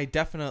 And I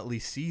definitely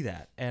see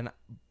that. And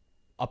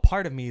a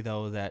part of me,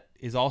 though, that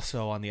is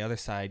also on the other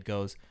side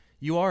goes,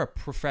 you are a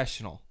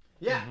professional.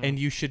 Yeah. And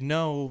you should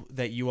know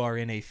that you are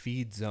in a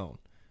feed zone.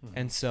 Mm-hmm.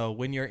 And so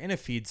when you're in a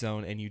feed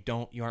zone and you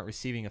aren't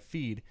receiving a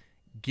feed,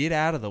 get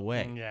out of the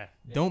way. Yeah.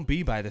 Don't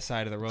be by the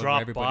side of the road Drop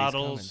where everybody's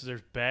bottles. coming.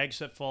 There's bags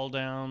that fall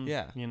down.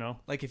 Yeah. You know?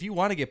 Like if you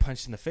want to get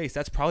punched in the face,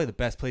 that's probably the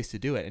best place to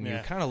do it. And you're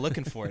kind of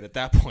looking for it at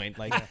that point.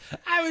 Like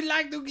I would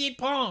like to get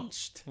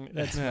punched.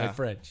 That's my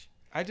French.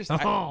 I just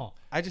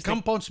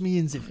come punch me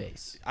in the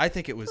face. I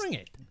think it was Bring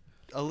it.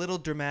 a little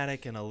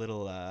dramatic and a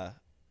little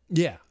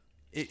yeah.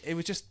 It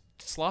was just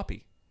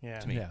sloppy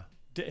to me. Yeah.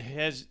 Do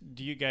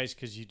you guys,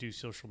 because you do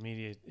social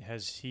media,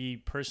 has he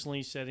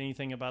personally said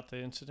anything about the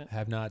incident?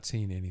 Have not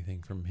seen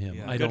anything from him.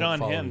 Yeah. I Good don't on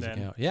follow him his then.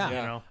 account. Yeah. You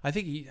know? I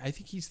think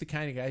he's the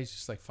kind of guy who's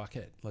just like, fuck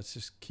it, let's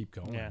just keep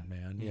going, man.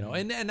 Mm-hmm. You know,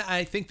 and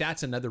I think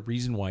that's another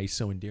reason why he's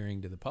so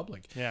endearing to the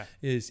public. Yeah.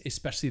 Is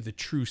especially the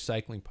true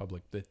cycling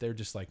public, that they're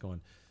just like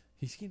going,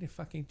 he's gonna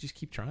fucking just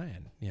keep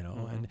trying, you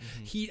know. And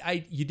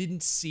you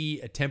didn't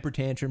see a temper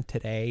tantrum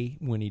today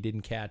when he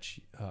didn't catch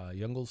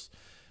Youngles.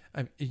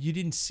 You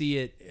didn't see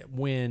it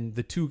when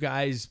the two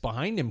guys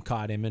behind him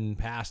caught him and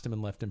passed him and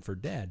left him for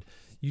dead.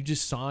 You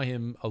just saw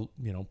him,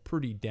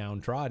 pretty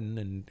downtrodden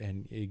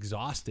and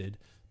exhausted.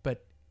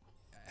 But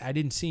I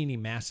didn't see any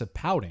massive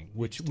pouting,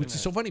 which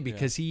is so funny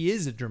because he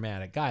is a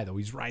dramatic guy. Though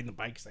he's riding the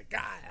bike, he's like,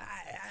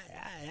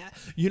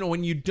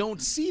 and you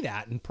don't see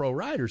that in pro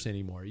riders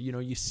anymore. You know,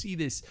 you see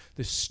this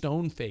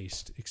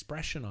stone-faced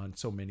expression on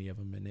so many of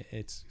them, and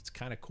it's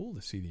kind of cool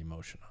to see the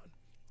emotion on.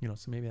 You know,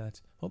 so maybe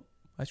that's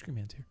ice cream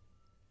man's here.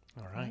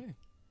 All right.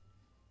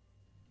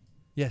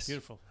 Yes.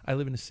 Beautiful. I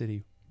live in a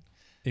city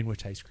in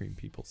which ice cream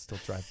people still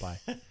drive by.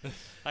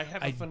 I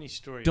have a funny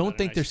story. Don't about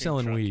think an they're ice cream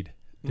selling truck. weed.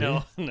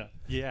 No.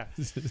 Yeah.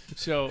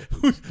 So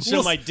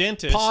We'll my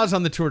dentist. Pause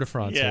on the Tour de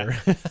France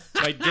here.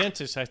 My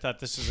dentist, I thought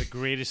this is the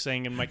greatest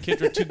thing, and my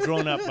kids were too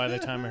grown up by the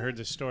time I heard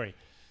this story.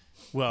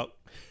 Well,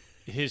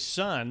 his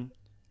son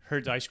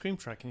heard the ice cream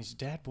truck, and he said,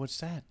 "Dad, what's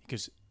that?" He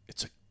goes,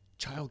 "It's a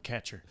child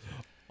catcher.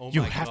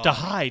 You have to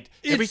hide.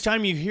 Every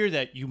time you hear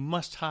that, you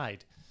must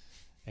hide."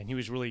 And he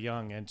was really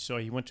young, and so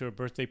he went to a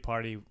birthday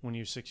party when he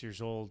was 6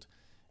 years old,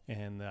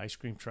 and the ice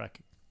cream truck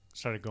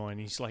started going.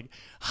 He's like,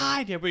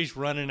 "Hide!" Everybody's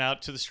running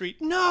out to the street.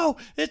 No,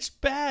 it's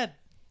bad.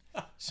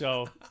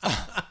 So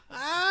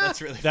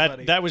That's really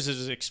funny. That was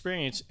his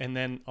experience, and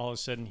then all of a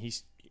sudden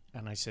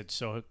and I said,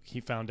 so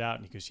he found out,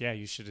 and he goes, "Yeah,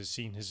 you should have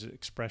seen his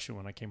expression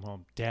when I came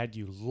home. Dad,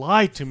 you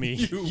lied to me.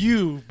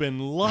 You've been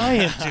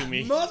lying to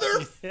me,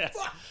 Motherfucker."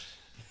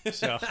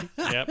 So,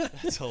 yep.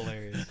 That's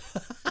hilarious.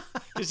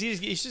 Because he's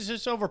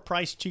just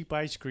overpriced cheap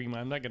ice cream.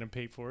 I'm not going to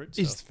pay for it.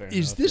 So.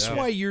 Is this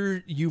why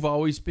you've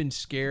always been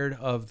scared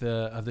of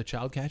the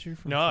child catcher?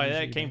 No,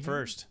 that came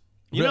first.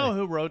 You know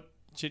who wrote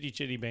Chitty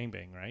Chitty Bang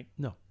Bang, right?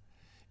 No.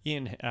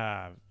 Ian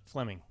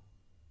Fleming.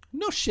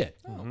 No shit.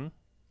 Mm-hmm.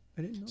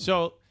 I didn't know.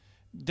 So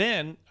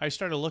then I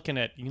started looking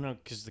at,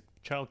 because the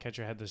child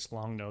catcher had this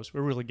long nose.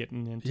 We're really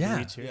getting into the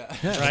weeds here. Yeah,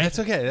 right? That's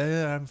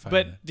okay. I'm fine.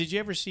 But did you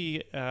ever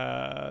see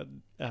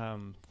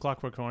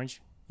Clockwork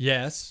Orange?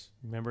 Yes.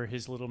 Remember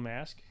his little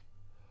mask?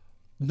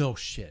 No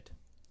shit.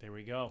 There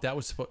we go. That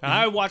was supposed.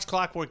 I watched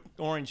Clockwork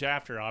Orange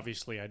after.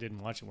 Obviously, I didn't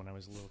watch it when I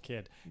was a little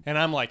kid. And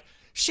I'm like,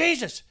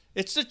 Jesus,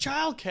 it's the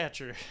child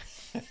catcher.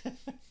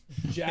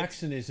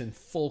 Jackson is in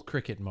full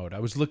cricket mode. I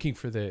was looking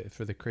for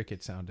the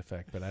cricket sound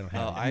effect, but I don't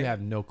have. I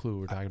have no clue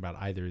we're talking about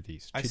either of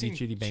these. I've seen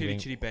Chitty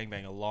Chitty Bang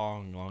Bang a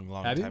long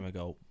time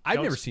ago.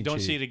 I've never seen. Don't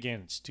see it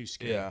again. It's too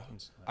scary. Yeah,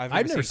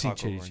 I've never seen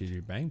Chitty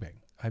Chitty Bang Bang.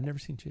 I've never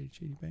seen Chitty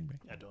Chitty Bang Bang.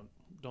 Yeah,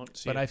 don't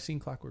see. But it. I've seen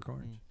Clockwork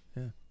Orange.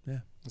 Yeah.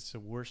 It's the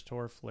worst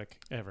horror flick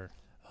ever.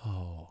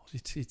 Oh,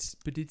 is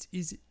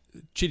it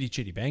Chitty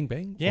Chitty Bang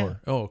Bang? Yeah.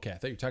 Okay. I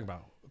thought you were talking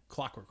about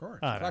Clockwork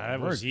Orange.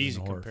 That was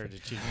easy compared to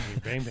Chitty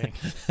Chitty Bang Bang.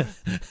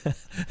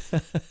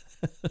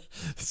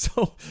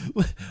 So,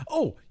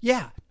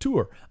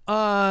 tour.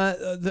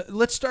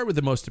 Let's start with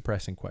the most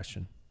depressing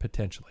question,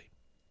 potentially.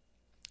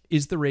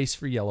 Is the race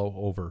for yellow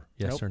over?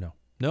 Yes or no?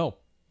 No.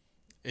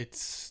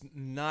 It's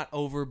not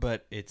over,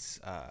 but it's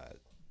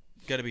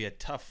got to be a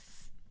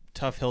tough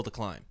tough hill to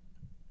climb.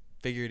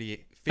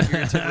 Figuratively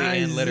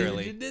and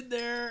literally. You did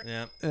there.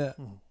 Yeah.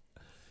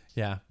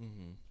 Yeah.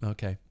 Mm-hmm.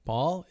 Okay.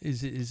 Paul,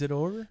 is it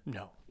over?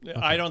 No, okay.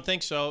 I don't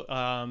think so.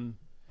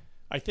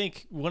 I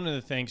think one of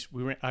the things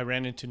I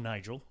ran into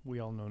Nigel. We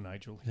all know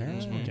Nigel here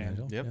in Spokane.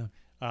 Nigel. Yep.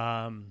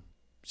 Yeah.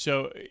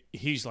 So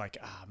he's like,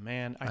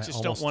 man, I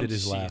just don't want to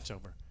see it's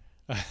over.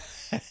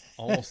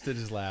 Almost did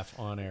his laugh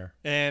on air.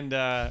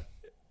 And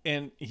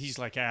he's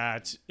like,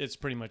 it's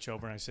pretty much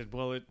over. And I said,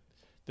 well,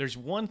 there's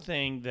one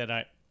thing that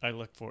I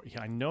look for.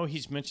 I know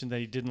he's mentioned that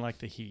he didn't like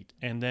the heat.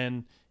 And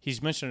then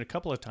he's mentioned it a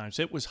couple of times.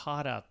 It was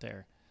hot out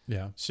there.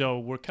 Yeah. So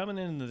we're coming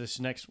into this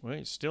next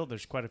way. Still,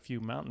 there's quite a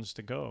few mountains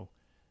to go.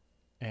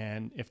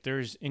 And if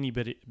there's any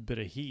bit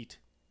of heat,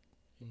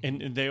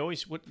 and they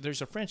always,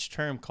 there's a French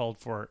term called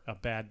for a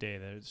bad day.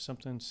 There's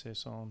something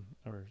saison,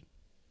 or,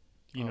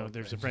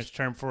 there's a French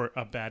term for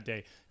a bad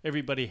day.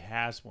 Everybody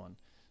has one.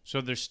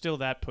 So there's still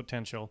that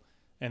potential,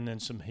 and then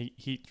some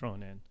heat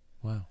thrown in.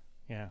 Wow.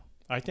 Yeah.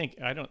 I think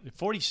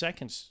 40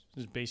 seconds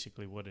is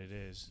basically what it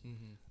is. To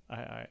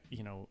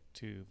Vinogod.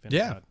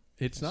 Yeah.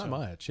 It's not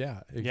much.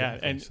 Yeah.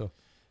 Exactly.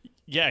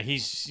 Yeah. And he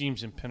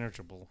seems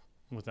impenetrable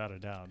without a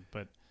doubt,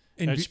 but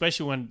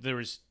especially when there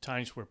was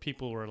times where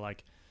people were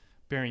like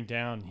bearing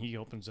down, he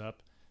opens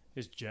up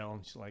his gel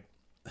and he's like,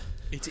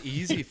 it's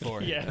easy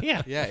for him.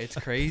 Yeah, it's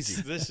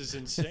crazy. This is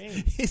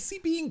insane. Is he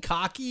being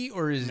cocky,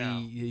 or is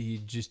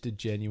he just a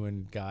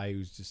genuine guy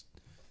who's just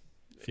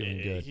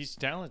feeling good? He's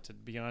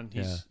talented beyond.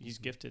 He's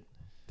gifted.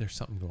 There's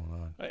something going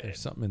on. There's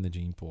something in the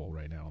gene pool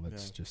right now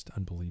that's just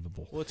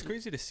unbelievable. Well, it's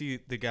crazy to see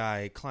the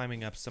guy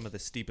climbing up some of the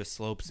steepest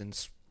slopes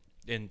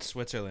in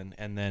Switzerland,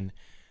 and then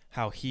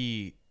how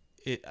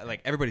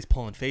everybody's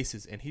pulling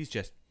faces, and he's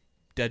just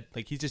dead.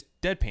 Like, he's just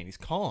deadpan. He's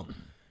calm.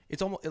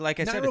 It's almost like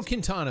I said. Nairo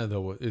Quintana,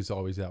 though, is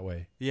always that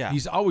way. Yeah,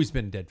 he's always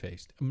been dead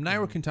faced.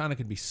 Nairo Quintana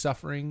could be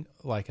suffering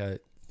like a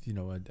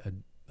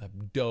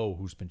doe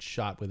who's been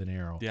shot with an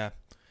arrow. Yeah,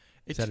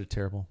 is that a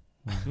terrible?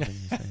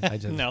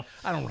 No,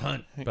 I don't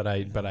hunt, but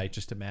I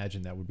just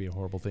imagine that would be a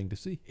horrible thing to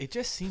see. It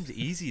just seems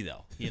easy,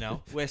 though,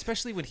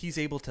 especially when he's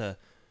able to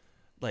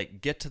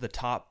like get to the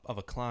top of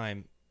a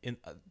climb. In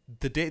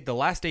the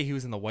last day he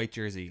was in the white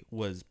jersey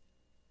was,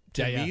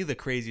 to me, the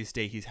craziest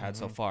day he's had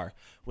so far.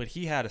 When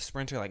he had a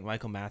sprinter like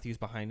Michael Matthews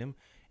behind him,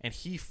 and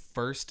he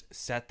first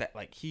set that,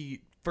 like,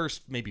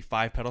 maybe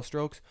 5 pedal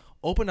strokes,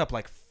 opened up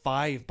like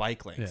 5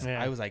 bike lengths.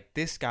 Yeah. I was like,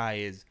 this guy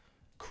is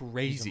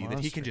crazy that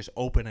he can just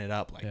open it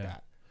up like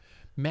that.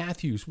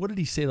 Matthews, what did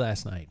he say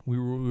last night? We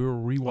were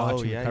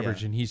rewatching the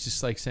coverage, and he's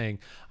just like saying,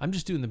 I'm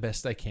just doing the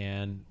best I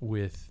can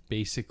with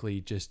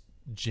basically just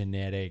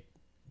genetic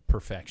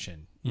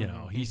perfection.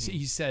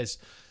 He says,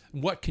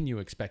 what can you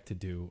expect to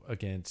do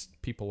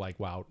against people like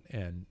Wout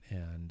and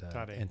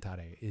Tade?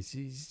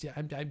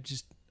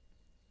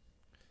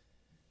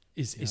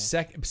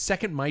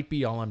 Second might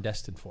be all I'm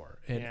destined for.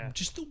 And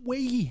just the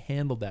way he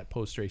handled that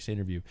post-race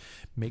interview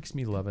makes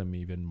me love him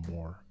even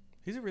more.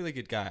 He's a really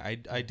good guy.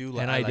 I do like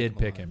him. And I did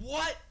pick him.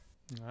 What?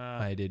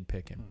 I did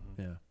pick him.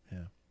 Yeah.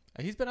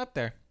 He's been up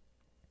there.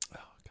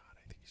 Oh, God,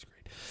 I think he's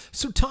great.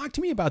 So talk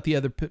to me about the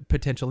other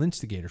potential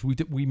instigators.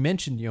 We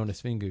mentioned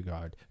Jonas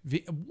Vingegaard.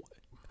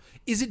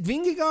 Is it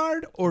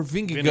Vingegaard or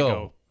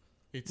Vingegaard?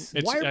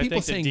 Why are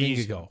people saying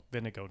Vingegaard?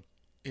 Vingegaard.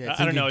 Yeah,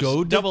 I don't know.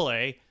 It's double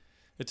A.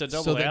 It's a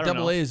double A. So that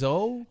double A is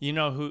O? You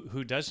know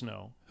who does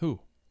know? Who?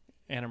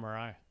 Anna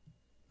Mariah.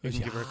 You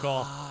can give her a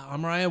call.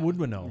 Mariah would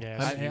know.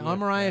 Yeah,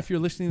 Mariah, if you're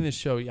listening to this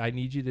show, I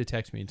need you to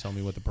text me and tell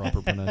me what the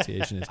proper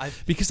pronunciation is.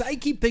 Because I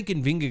keep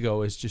thinking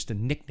Vingegaard is just a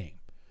nickname.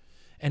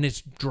 And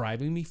it's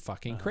driving me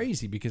fucking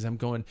crazy because I'm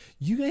going,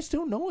 you guys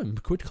don't know him.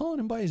 Quit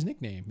calling him by his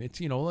nickname. It's,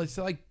 it's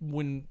like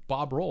when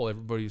Bob Roll,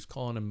 everybody was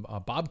calling him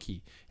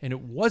Bobkey. And it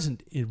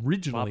wasn't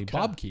originally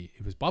Bobkey.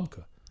 It was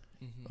Bobka.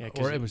 Yeah,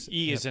 or it was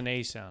E is an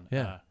A sound.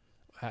 Yeah.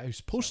 It was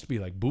supposed to be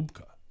like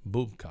Bubka.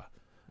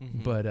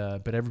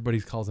 But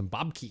everybody calls him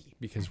Bobkey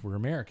because we're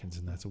Americans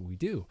and that's what we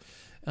do.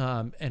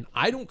 And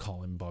I don't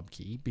call him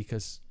Bobkey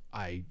because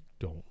I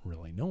don't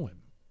really know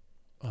him.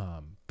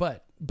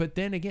 But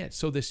then again,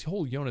 so this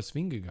whole Jonas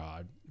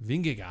Vingegaard.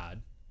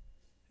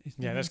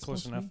 Yeah, that's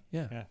close enough.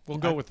 Yeah. We'll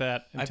go with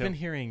that. I've been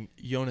hearing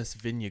Jonas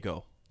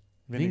Vingegaard.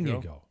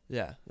 Vingegaard.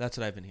 Yeah, that's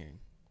what I've been hearing.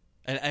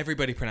 And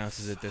everybody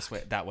pronounces it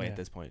that way at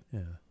this point.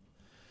 Yeah.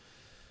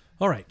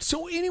 All right.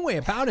 So anyway,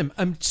 about him,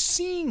 I'm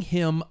seeing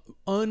him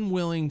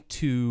unwilling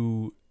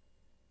to.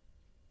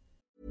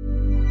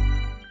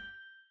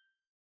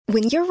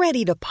 When you're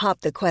ready to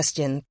pop the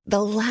question,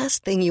 the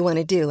last thing you want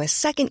to do is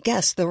second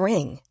guess the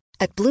ring.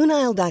 At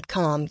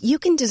BlueNile.com, you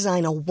can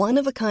design a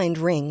one-of-a-kind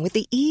ring with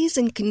the ease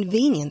and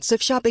convenience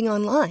of shopping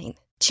online.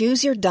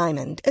 Choose your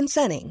diamond and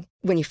setting.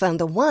 When you find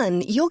the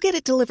one, you'll get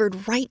it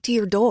delivered right to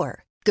your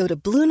door. Go to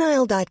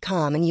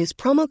BlueNile.com and use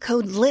promo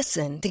code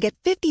LISTEN to get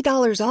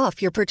 $50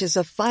 off your purchase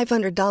of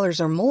 $500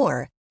 or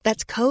more.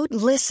 That's code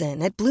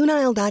LISTEN at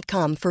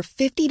BlueNile.com for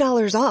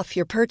 $50 off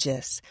your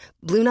purchase.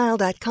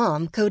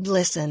 BlueNile.com, code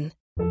LISTEN.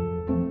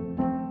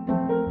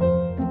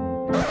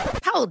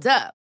 Hold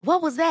up.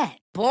 What was that?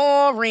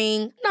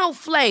 Boring. No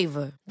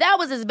flavor. That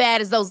was as bad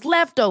as those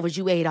leftovers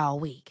you ate all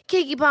week.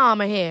 Keke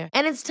Palmer here,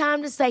 and it's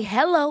time to say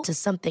hello to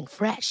something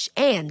fresh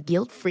and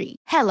guilt-free.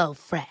 Hello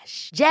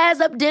Fresh. Jazz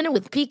up dinner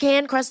with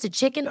pecan-crusted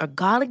chicken or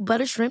garlic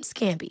butter shrimp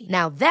scampi.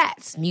 Now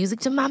that's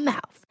music to my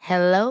mouth.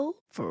 Hello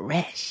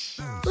Fresh.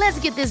 Let's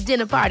get this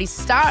dinner party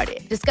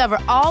started. Discover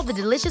all the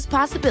delicious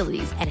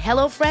possibilities at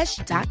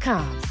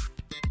hellofresh.com.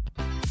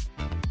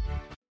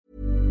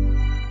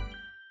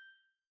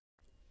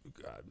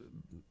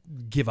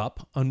 Give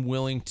up,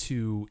 unwilling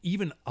to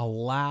even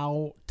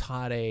allow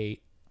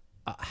Tade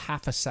a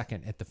half a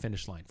second at the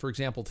finish line. For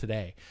example,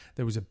 today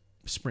there was a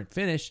sprint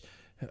finish.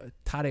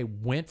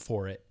 Tade went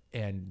for it,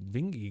 and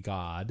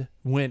Vingegaard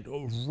went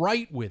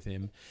right with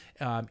him.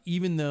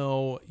 Even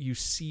though you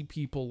see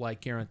people like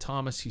Geraint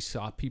Thomas, you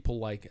saw people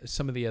like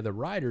some of the other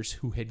riders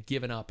who had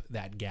given up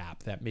that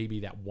gap, that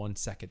maybe that 1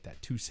 second,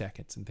 that 2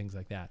 seconds, and things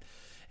like that.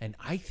 And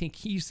I think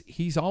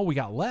he's all we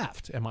got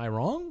left. Am I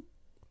wrong?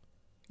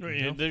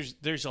 Yeah,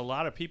 there's a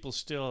lot of people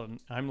still.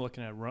 I'm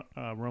looking at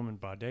Romain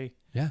Bardet.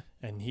 Yeah,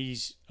 and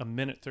he's a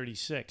minute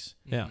 36.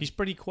 Yeah, he's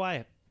pretty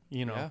quiet.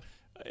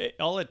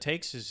 All it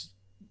takes is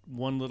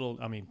one little.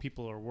 I mean,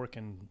 people are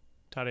working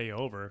Tade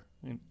over,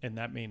 and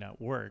that may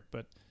not work.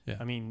 But yeah.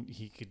 I mean,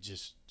 he could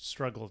just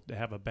struggle to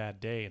have a bad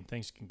day, and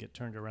things can get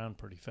turned around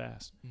pretty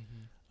fast.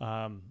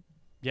 Mm-hmm.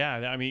 Yeah,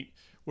 I mean,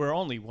 we're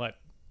only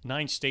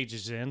 9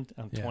 stages in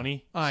on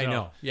 20. I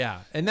know.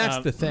 Yeah, and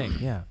that's the thing.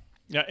 Yeah.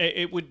 Yeah,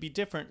 it would be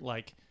different.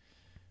 Like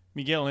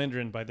Miguel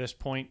Indurain, by this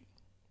point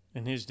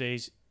in his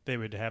days, they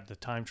would have the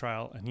time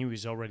trial, and he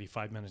was already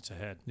 5 minutes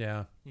ahead.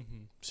 Yeah.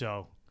 Mm-hmm.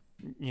 So,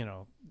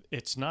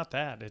 it's not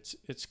that.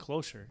 It's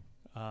closer.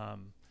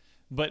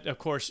 But, of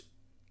course,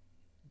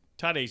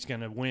 Tade's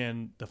going to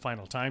win the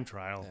final time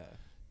trial.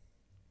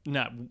 Yeah.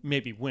 Not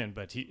maybe win,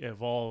 but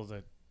of all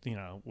the,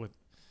 with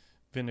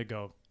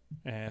Vingegaard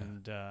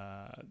and,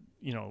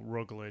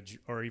 Roglic,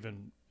 or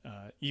even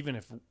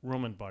if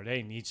Romain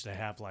Bardet needs to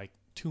have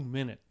 2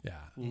 minute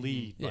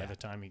lead by the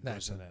time he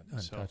goes in that.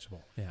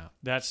 Untouchable. So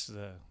that's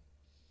the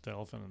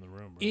elephant in the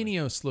room. Really.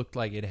 Ineos looked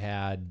like it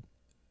had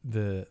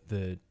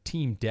the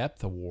team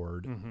depth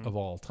award of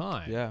all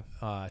time.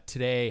 Yeah.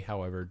 Today,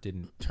 however,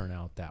 didn't turn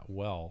out that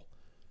well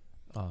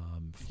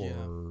for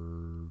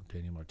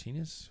Daniel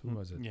Martinez. Who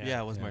was it?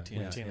 Yeah, it was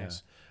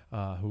Martinez.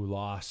 Who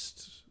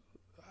lost?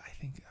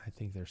 I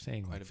think they're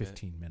saying quite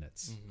 15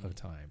 minutes of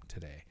time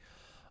today.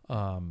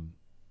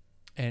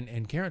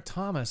 And Geraint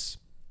Thomas,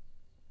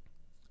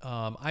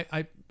 I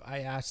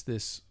asked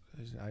this.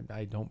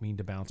 I don't mean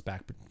to bounce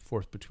back and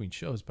forth between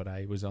shows, but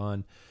I was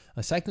on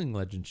a Cycling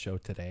Legends show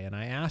today, and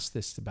I asked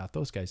this about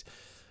those guys.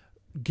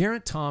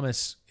 Geraint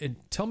Thomas, and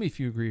tell me if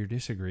you agree or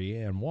disagree,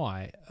 and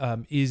why,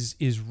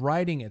 is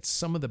riding at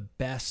some of the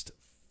best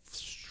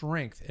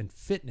strength and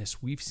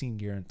fitness we've seen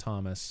Geraint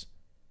Thomas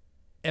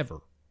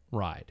ever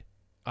ride.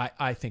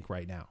 I think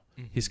right now.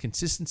 Mm-hmm. His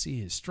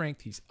consistency, his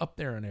strength, he's up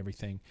there on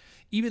everything.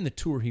 Even the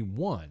Tour he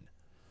won.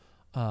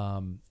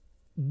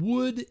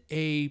 Would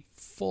a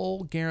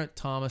full Geraint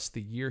Thomas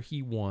the year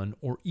he won,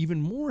 or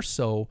even more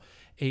so,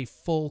 a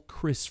full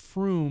Chris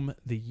Froome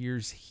the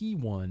years he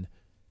won,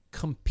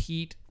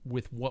 compete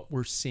with what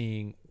we're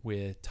seeing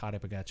with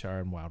Tadej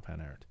Pogačar and Wout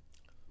van Aert?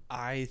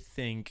 I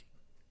think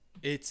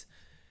it's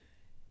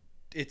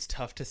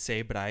tough to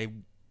say, but I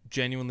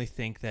genuinely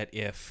think that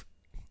if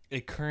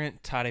a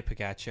current Tadej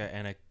Pogačar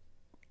and a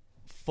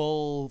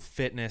full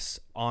fitness,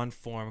 on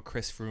form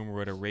Chris Froome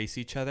were to race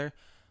each other,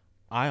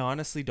 I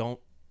honestly don't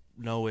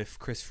know if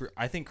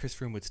I think Chris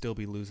Froome would still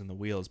be losing the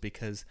wheels,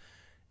 because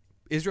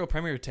Israel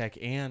Premier Tech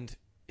and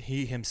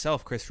he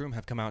himself, Chris Froome,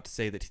 have come out to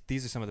say that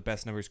these are some of the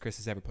best numbers Chris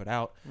has ever put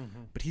out,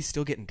 but he's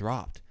still getting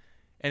dropped.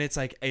 And it's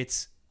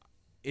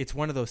it's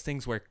one of those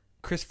things where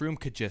Chris Froome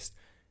could just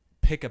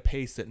pick a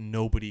pace that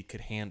nobody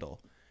could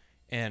handle.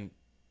 And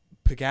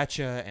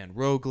Pogačar and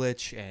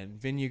Roglic and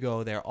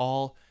Vingegaard, they're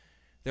all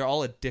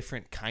a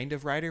different kind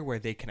of rider where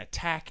they can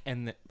attack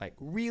and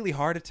really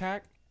hard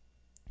attack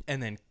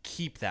and then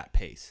keep that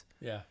pace.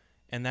 Yeah.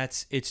 And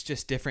it's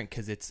just different,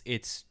 because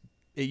it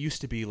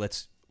used to be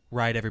let's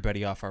ride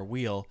everybody off our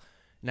wheel.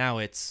 Now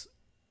it's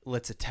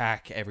let's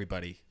attack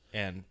everybody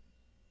and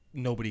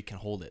nobody can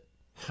hold it.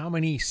 How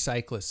many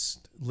cyclists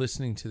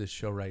listening to this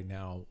show right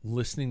now,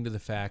 listening to the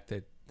fact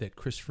that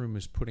Chris Froome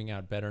is putting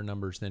out better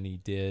numbers than he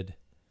did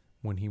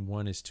when he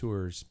won his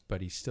tours,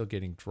 but he's still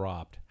getting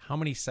dropped? How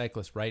many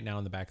cyclists right now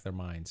in the back of their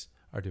minds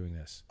are doing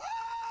this?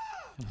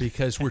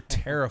 Because we're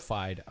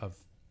terrified of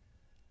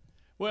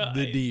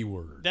the D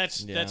word.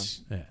 That's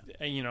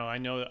I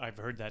know I've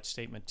heard that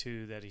statement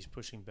too, that he's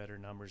pushing better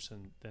numbers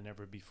than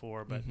ever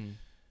before. But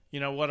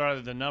what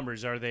are the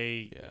numbers? Are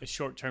they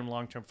short-term,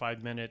 long-term,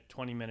 5-minute,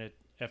 20-minute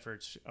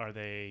efforts? Are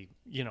they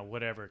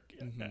whatever?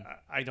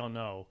 I don't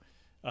know.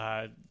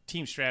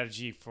 Team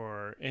strategy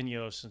for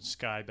Ineos and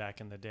Sky back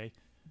in the day.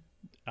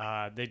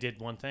 They did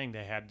one thing.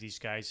 They had these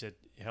guys that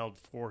held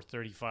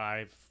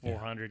 435,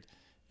 400.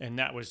 And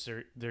that was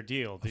their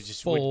deal. They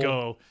just would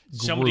go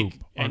somebody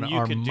and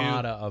you could do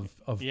of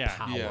power.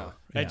 Yeah.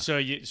 And so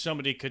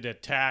somebody could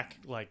attack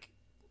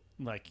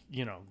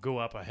go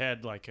up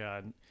ahead like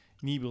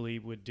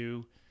Nibali would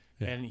do.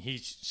 Yeah. And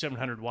he's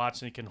 700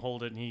 watts and he can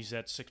hold it, and he's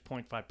at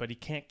 6.5, but he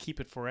can't keep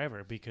it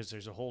forever because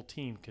there's a whole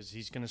team, because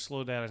he's going to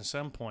slow down at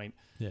some point.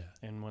 Yeah.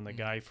 And when the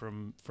guy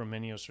from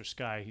Ineos or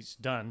Sky, he's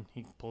done,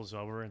 he pulls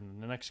over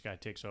and the next guy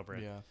takes over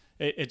it. Yeah.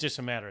 It's just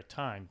a matter of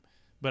time.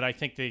 But I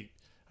think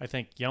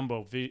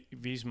Jumbo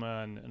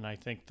Visma and I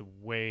think the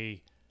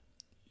way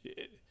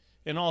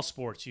in all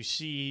sports you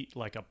see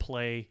like a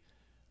play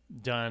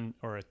done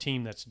or a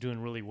team that's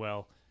doing really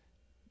well,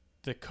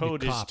 the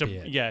code is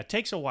it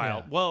takes a while.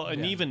 Yeah. Well,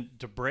 and even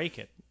to break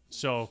it.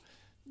 So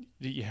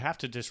you have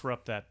to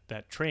disrupt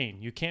that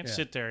train. You can't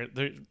sit there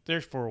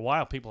for a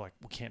while. People are like,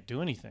 we can't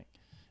do anything.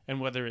 And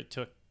whether it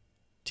took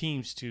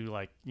teams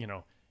to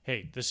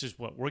hey, this is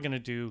what we're going to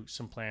do,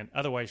 some plan.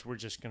 Otherwise, we're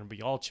just going to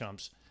be all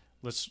chumps.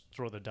 Let's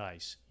throw the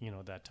dice,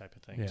 that type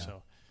of thing. Yeah.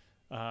 So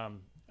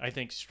I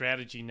think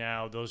strategy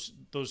now, those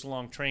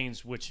long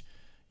trains, which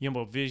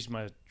Jumbo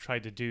Visma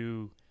tried to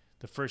do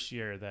the first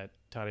year that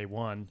Tadej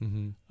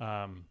won,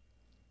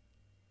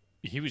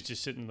 he was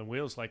just sitting in the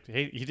wheels like,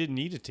 hey, he didn't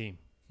need a team.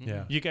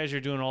 Yeah, you guys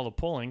are doing all the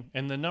pulling,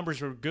 and the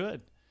numbers were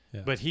good.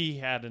 Yeah. But he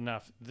had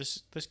enough.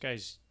 This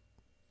guy's,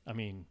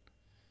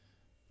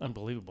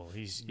 unbelievable.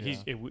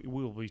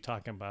 We'll be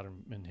talking about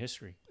him in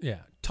history. Yeah,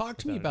 talk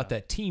to me about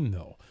that team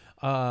though,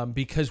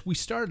 because we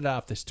started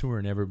off this tour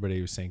and everybody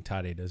was saying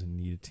Tadej doesn't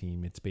need a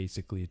team. It's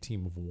basically a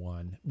team of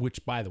one.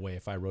 Which, by the way,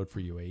 if I rode for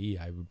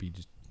UAE, I would be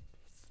just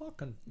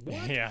fucking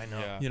what? Yeah, I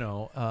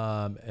know.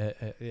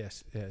 Yeah.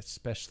 Yes,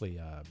 especially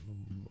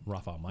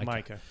Rafael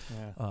Micah.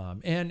 Yeah.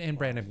 And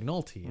Brandon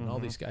McNulty and all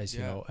these guys.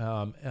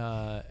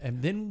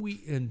 And then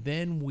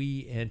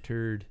we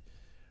entered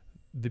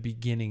the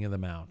beginning of the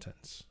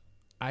mountains.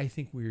 I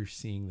think we're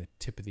seeing the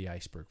tip of the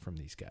iceberg from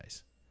these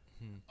guys.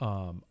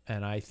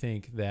 And I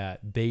think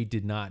that they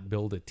did not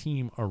build a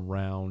team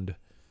around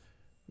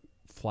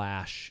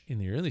Flash in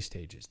the early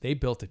stages. They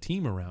built a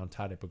team around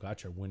Tadej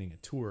Pogačar winning a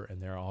tour,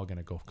 and they're all going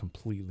to go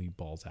completely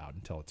balls out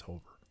until it's over.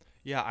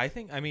 Yeah,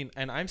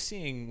 and I'm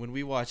seeing, when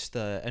we watched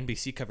the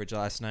NBC coverage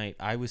last night,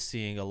 I was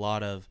seeing a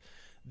lot of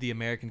the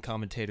American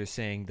commentators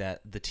saying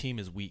that the team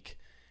is weak.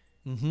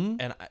 Mm-hmm.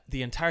 And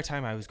the entire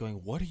time I was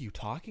going, what are you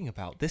talking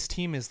about? This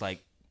team is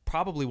like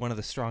probably one of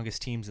the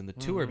strongest teams in the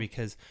tour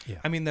because,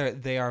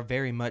 they are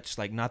very much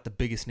like not the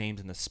biggest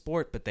names in the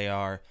sport, but they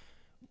are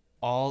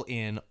all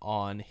in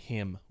on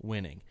him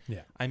winning.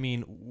 Yeah.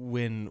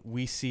 When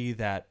we see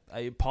that,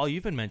 Paul,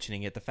 you've been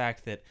mentioning it, the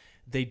fact that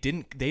they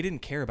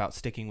didn't care about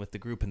sticking with the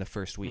group in the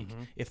first week.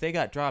 Mm-hmm. If they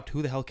got dropped,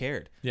 who the hell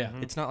cared? Yeah.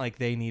 Mm-hmm. It's not like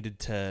they needed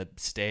to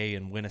stay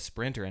and win a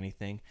sprint or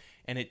anything.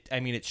 And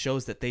it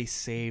shows that they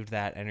saved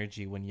that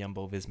energy when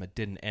Jumbo Visma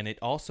didn't. And it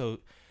also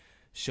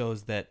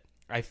shows that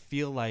I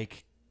feel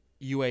like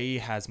UAE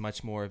has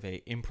much more of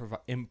a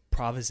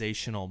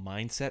improvisational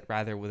mindset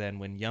rather than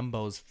when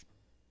Jumbo's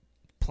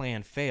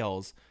plan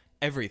fails,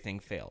 everything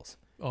fails.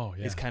 Oh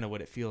yeah, is kind of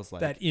what it feels like.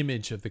 That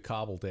image of the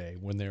cobble day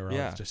when they were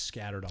all just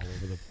scattered all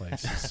over the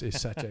place is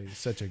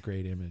such a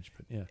great image.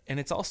 But yeah, and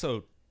it's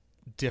also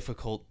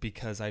difficult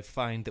because I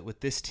find that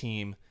with this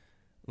team,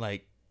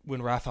 like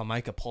when Rafael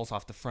Micah pulls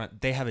off the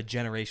front, they have a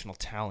generational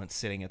talent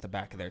sitting at the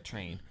back of their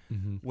train.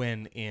 Mm-hmm.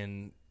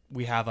 When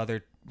we have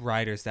other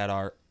riders that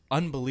are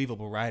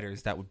unbelievable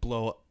riders that would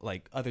blow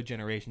like other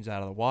generations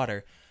out of the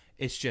water.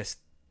 It's just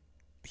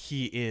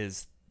he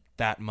is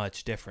that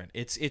much different.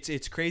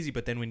 It's crazy.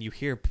 But then when you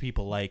hear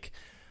people like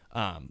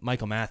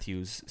Michael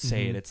Matthews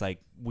say it, it's like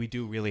we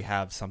do really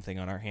have something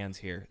on our hands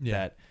here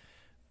that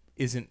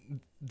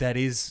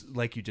is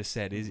like you just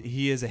said,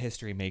 he is a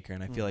history maker,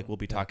 and I feel like we'll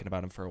be talking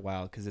about him for a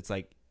while because it's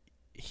like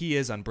he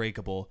is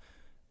unbreakable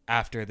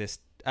after this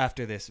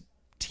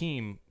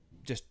team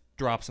just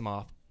drops him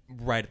off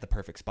right at the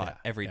perfect spot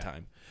every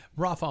time.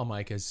 Rafael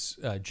Micah's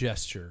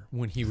gesture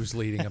when he was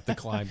leading up the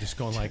climb, just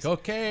going like,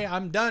 "Okay,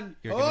 I'm done.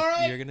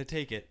 You're gonna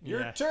take it.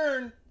 Your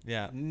turn.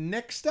 Yeah.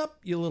 Next up,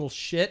 you little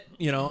shit.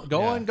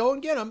 Go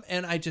and get him."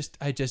 And I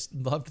just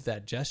loved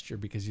that gesture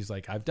because he's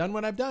like, "I've done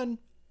what I've done.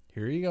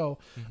 Here you go."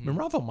 Mm-hmm. I mean,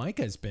 Rafael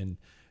Micah has been,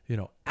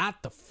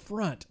 at the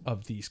front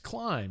of these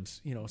climbs,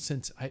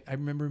 since I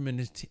remember him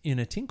in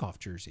a Tinkoff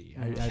jersey.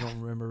 I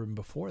don't remember him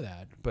before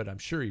that, but I'm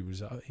sure he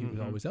was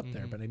always up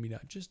there. But I mean,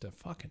 just a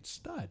fucking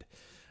stud.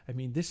 I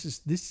mean, this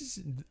is,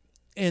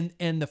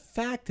 and the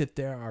fact that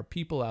there are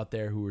people out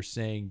there who are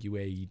saying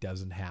UAE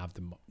doesn't have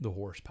the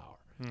horsepower.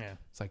 Yeah,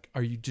 it's like,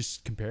 are you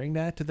just comparing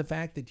that to the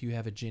fact that you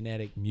have a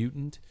genetic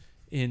mutant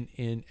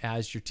in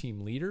as your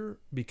team leader?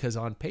 Because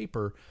on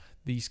paper,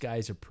 these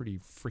guys are pretty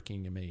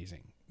freaking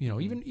amazing.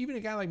 Even a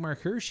guy like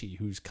Mark Hirschi,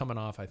 who's coming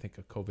off, I think,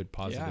 a COVID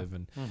positive,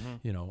 and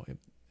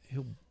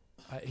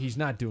he's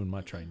not doing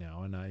much right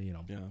now, and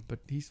but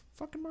he's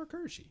fucking Mark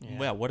Hirschi. Yeah.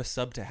 Well, what a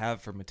sub to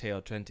have for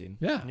Matteo Trentin.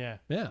 Yeah.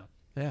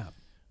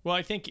 Well,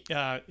 I think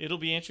it'll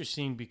be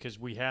interesting because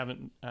we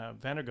haven't.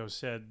 Vandergo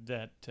said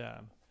that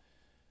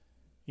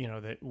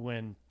that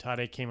when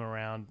Tadej came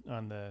around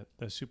on the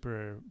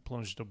Super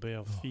Plonge de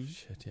Belfi,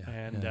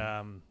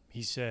 and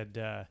he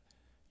said.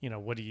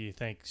 What do you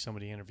think?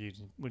 Somebody interviewed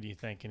him. What do you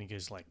think? And he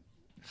goes like,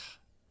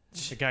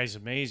 The guy's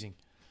amazing.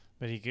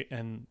 But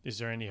and is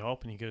there any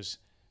hope? And he goes,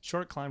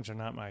 short climbs are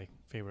not my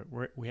favorite.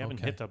 We haven't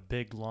hit the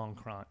big, long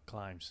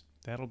climbs.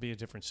 That'll be a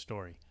different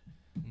story.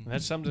 And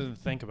that's something to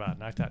think about.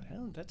 And I thought,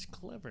 that's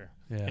clever.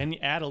 Yeah. And you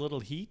add a little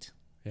heat.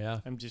 Yeah.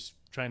 I'm just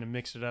trying to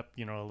mix it up,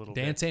 a little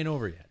bit. Dance ain't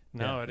over yet.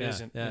 No, it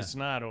isn't. Yeah. It's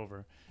not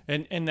over.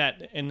 And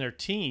their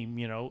team,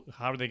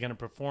 how are they going to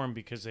perform?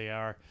 Because they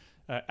are.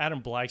 Adam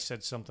Blythe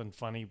said something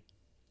funny,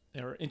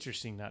 or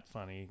interesting, not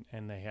funny.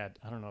 And they had,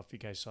 I don't know if you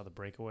guys saw the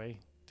breakaway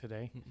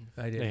today.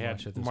 I didn't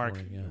watch it this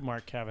morning. Yeah.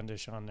 Mark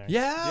Cavendish on there.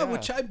 Yeah,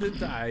 which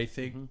I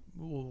think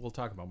we'll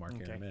talk about Mark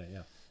here in a minute.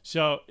 Yeah.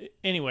 So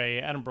anyway,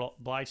 Adam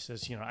Blythe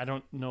says, I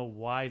don't know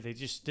why they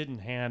just didn't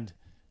hand.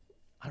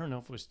 I don't know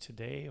if it was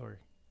today or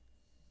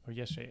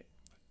yesterday.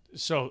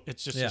 So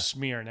it's just a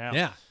smear now.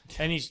 Yeah.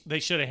 And they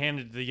should have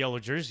handed the yellow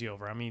jersey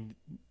over. I mean,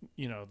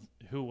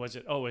 who was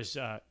it? Oh, it was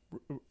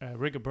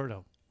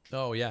Rigoberto.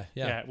 Oh, yeah.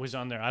 Yeah, it was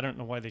on there. I don't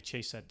know why they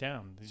chased that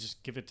down. They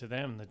just give it to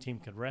them and the team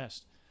could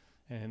rest.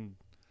 And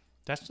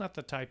that's not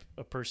the type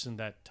of person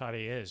that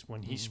Tade is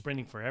when he's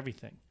sprinting for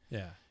everything.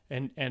 Yeah.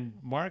 And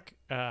Mark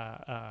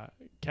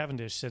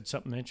Cavendish said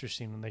something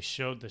interesting when they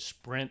showed the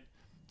sprint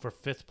for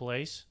 5th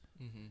place,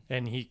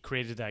 and he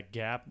created that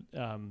gap,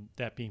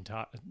 that being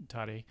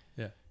Tade.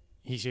 Yeah.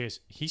 He says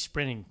he's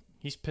sprinting.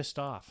 He's pissed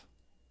off.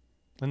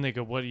 And they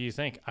go, "What do you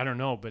think?" I don't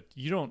know, but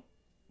you don't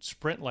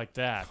sprint like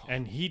that.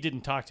 And he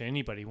didn't talk to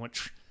anybody.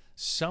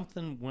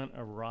 Something went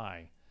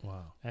awry.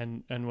 Wow.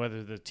 And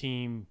whether the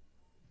team,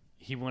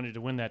 he wanted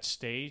to win that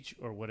stage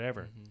or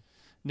whatever.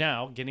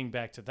 Now, getting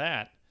back to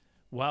that,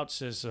 Wout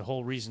says the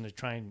whole reason to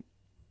try and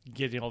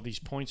get all these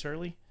points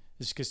early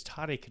is because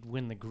Tade could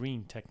win the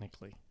green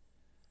technically.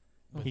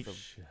 He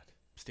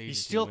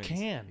still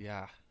can.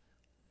 Yeah.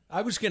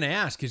 I was going to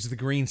ask, is the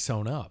green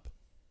sewn up?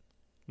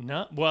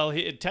 No. Well,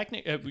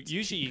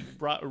 usually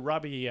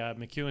Robbie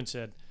McEwen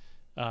said,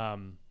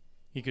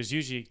 he goes,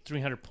 usually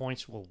 300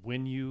 points will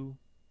win you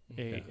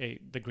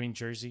the green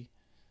jersey.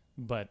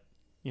 But,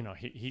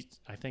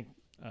 I think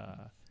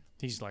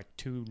he's like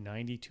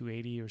 290,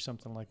 280 or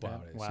something like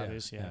that. Wout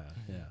is, yeah.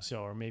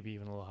 So, or maybe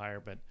even a little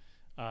higher. But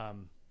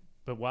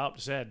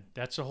Wout said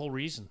that's the whole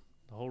reason.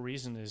 The whole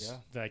reason is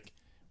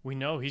we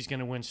know he's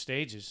going to win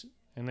stages,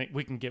 and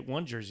we can get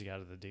one jersey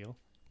out of the deal.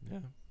 Yeah.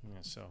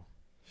 So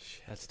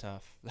that's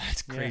tough.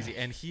 That's crazy.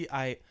 And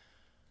I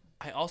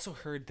also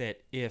heard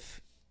that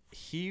if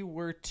he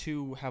were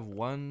to have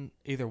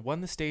either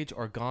won the stage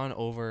or gone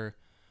over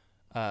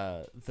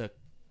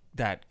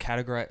that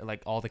category,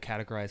 like all the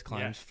categorized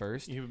climbs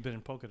first, he would have been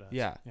in polka dots.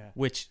 Yeah.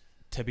 Which,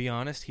 to be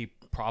honest, he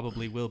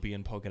probably will be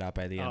in polka dot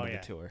by the end of the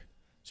tour.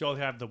 So I'll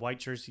have the white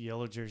jersey,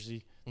 yellow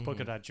jersey,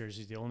 polka dot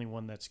jersey. The only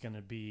one that's going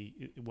to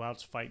be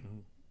Wout's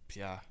fighting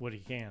what he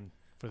can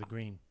for the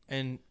green.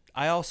 And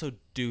I also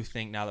do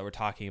think, now that we're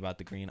talking about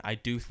the green, I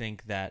do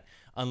think that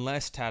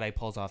unless Tadej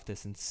pulls off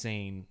this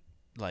insane,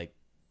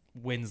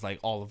 wins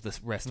all of the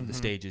rest of the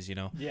stages,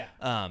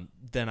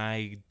 then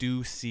I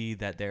do see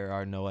that there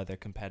are no other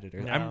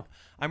competitors. No.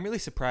 I'm really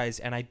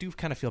surprised, and I do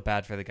kind of feel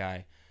bad for the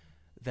guy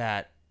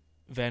that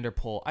Van der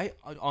Poel.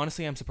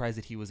 I'm surprised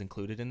that he was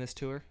included in this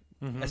tour.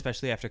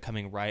 Especially after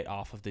coming right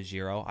off of the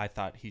Giro. I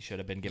thought he should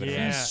have been given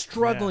a He's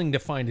struggling to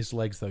find his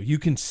legs, though. You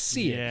can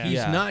see it. He's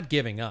not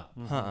giving up.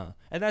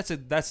 And that's the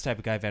type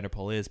of guy Van der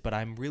Poel is, but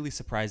I'm really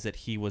surprised that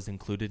he was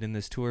included in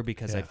this tour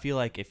because I feel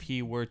like if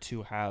he were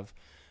to have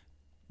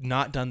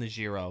not done the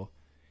Giro,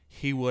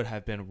 he would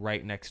have been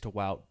right next to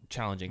Wout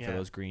challenging for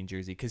those green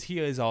jersey because he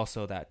is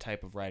also that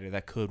type of rider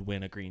that could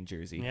win a green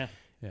jersey.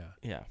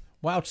 Yeah.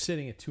 Wout's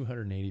sitting at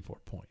 284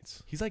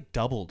 points. He's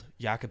doubled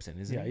Jakobsen,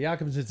 isn't he? Yeah,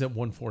 Jakobsen's at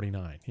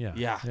 149. Yeah.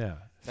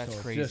 That's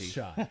so crazy. Just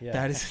shy. Yeah.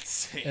 That is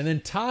insane. And then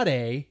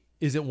Tade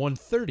is at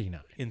 139.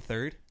 In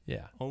third?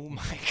 Yeah. Oh,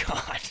 my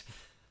God.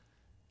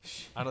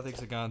 I don't think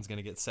Sagan's going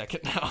to get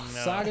second now.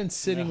 No, Sagan's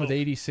sitting with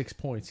 86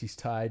 points. He's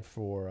tied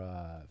for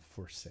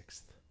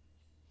sixth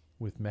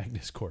with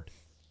Magnus Kort.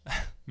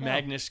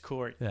 Magnus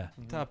Kort. Yeah.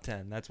 Top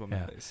 10. That's what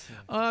matters.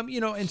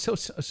 And so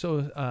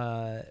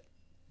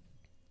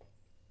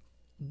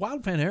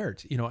Wout van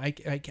Aert, I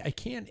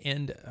can't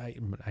end.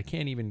 I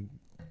can't even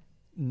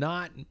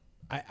not.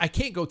 I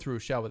can't go through a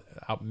show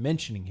without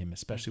mentioning him,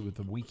 especially with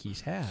the week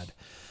he's had.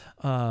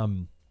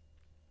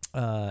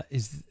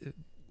 Is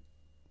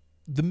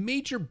the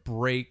major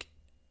break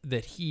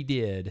that he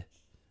did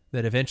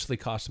that eventually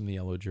cost him the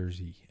yellow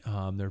jersey?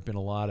 There have been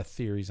a lot of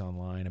theories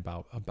online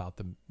about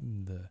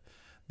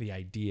the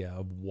idea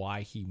of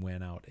why he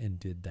went out and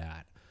did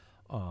that.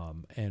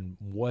 And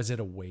was it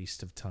a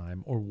waste of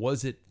time, or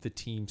was it the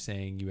team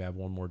saying you have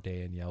one more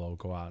day in yellow,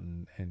 go out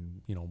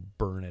and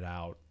burn it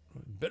out,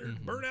 better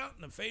burn out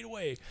and fade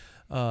away?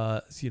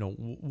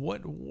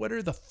 What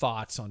are the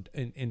thoughts on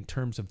in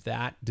terms of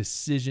that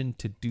decision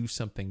to do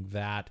something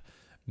that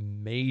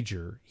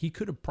major? He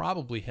could have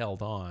probably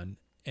held on,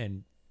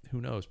 and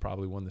who knows,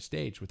 probably won the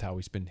stage with how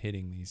he's been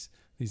hitting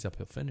these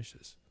uphill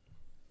finishes.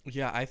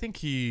 Yeah, I think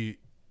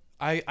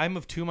I'm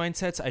of two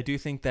mindsets. I do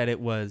think that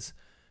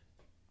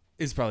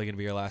it's probably going to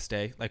be your last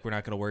day. We're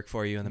not going to work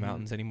for you in the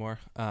mountains anymore.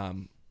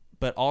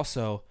 But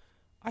also,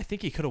 I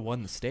think he could have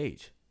won the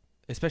stage,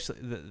 especially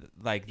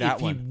like that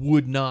if one. If he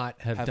would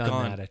not have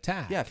done that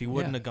attack. Yeah, if he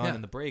wouldn't have gone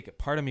in the break.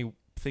 Part of me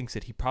thinks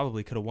that he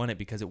probably could have won it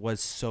because it was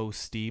so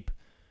steep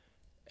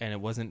and it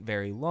wasn't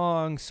very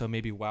long, so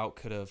maybe Wout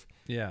could have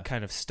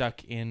kind of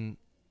stuck in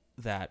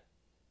that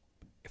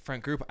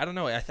front group. I don't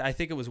know. I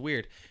think it was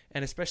weird,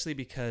 and especially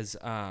because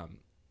I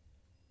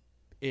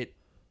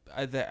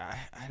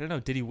don't know.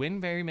 Did he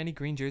win very many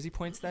green jersey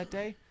points that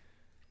day?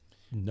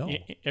 No.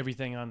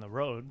 Everything on the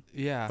road.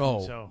 Yeah.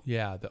 Oh, so.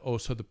 yeah.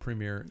 The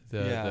premier,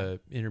 the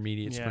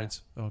intermediate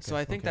sprints. Okay. So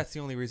I think that's the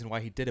only reason why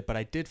he did it. But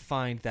I did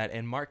find that,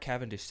 and Mark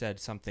Cavendish said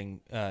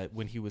something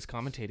when he was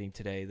commentating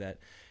today, that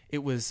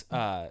it was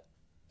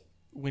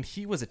when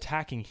he was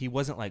attacking, he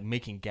wasn't like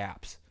making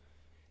gaps.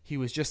 He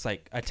was just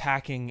like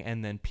attacking,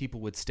 and then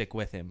people would stick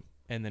with him,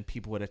 and then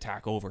people would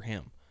attack over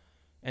him.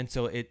 And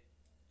so it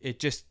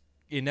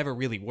never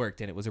really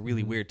worked, and it was a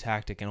really weird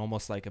tactic and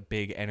almost like a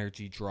big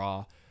energy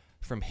draw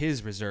from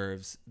his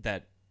reserves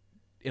that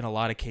in a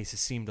lot of cases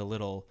seemed a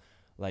little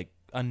like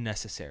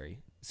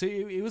unnecessary. So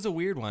it was a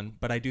weird one,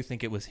 but I do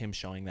think it was him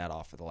showing that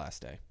off for the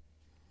last day.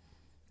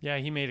 Yeah,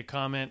 he made a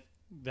comment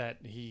that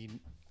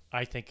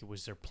I think it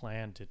was their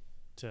plan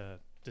to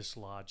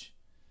dislodge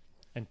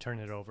and turn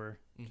it over.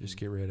 Just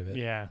get rid of it.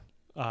 Yeah,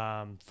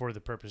 for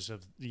the purpose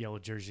of the yellow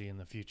jersey in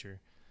the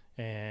future.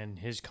 And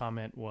his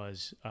comment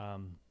was,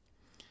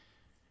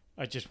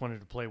 I just wanted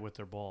to play with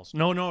their balls.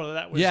 No,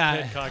 that was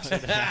Pidcock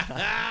said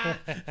that.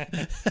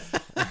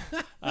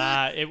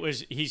 It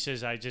was. He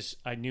says,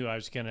 I knew I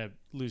was going to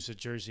lose a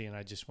jersey, and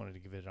I just wanted to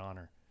give it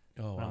honor.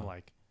 Oh, and I'm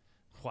like,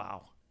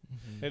 wow,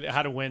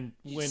 how to win,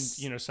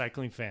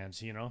 cycling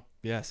fans,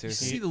 Yeah,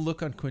 seriously. You see the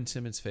look on Quinn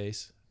Simmons'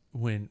 face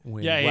when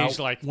Wout, he's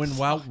like, when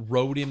Wout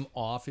rode him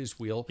off his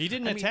wheel. He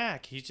didn't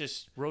attack; he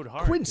just rode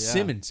hard. Quinn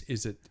Simmons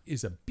is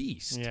a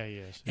beast. Yeah, he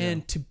is.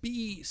 And to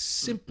be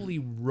simply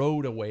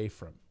ridden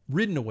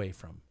away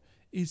from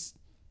is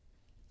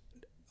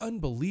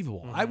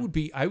unbelievable. I would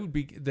be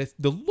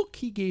the look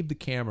he gave the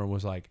camera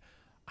was like,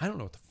 I don't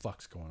know what the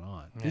fuck's going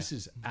on. Yeah. This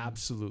is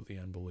absolutely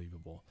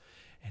unbelievable.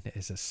 And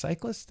as a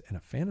cyclist and a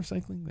fan of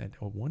cycling, that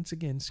once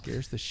again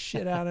scares the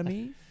shit out of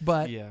me.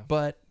 But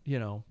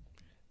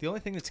the only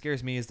thing that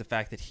scares me is the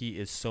fact that he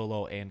is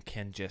solo and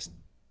can just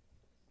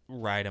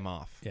ride him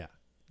off. Yeah.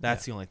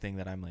 That's the only thing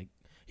that I'm like,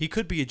 he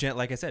could be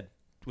like I said,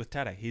 with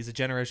Tadej, he's a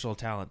generational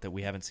talent that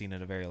we haven't seen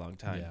in a very long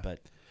time. Yeah.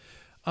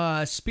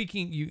 But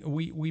speaking,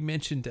 we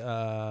mentioned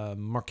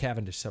Mark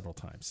Cavendish several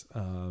times.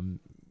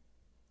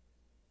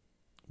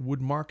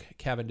 Would Mark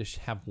Cavendish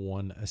have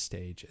won a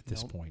stage at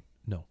this point?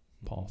 No.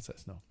 Paul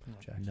says no.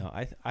 Jackson.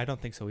 No, I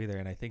don't think so either,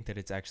 and I think that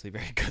it's actually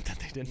very good that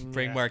they didn't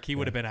bring Mark. He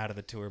would have been out of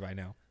the tour by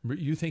now.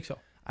 You think so?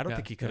 I don't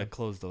think he could have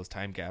closed those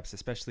time gaps,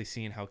 especially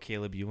seeing how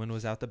Caleb Ewan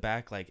was out the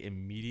back like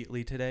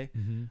immediately today.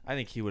 Mm-hmm. I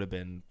think he would have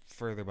been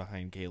further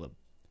behind Caleb.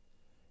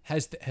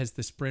 Has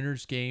the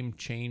sprinters game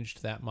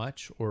changed that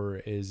much, or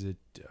is it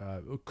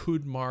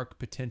could Mark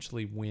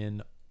potentially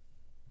win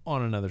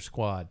on another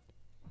squad?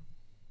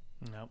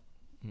 No.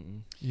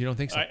 You don't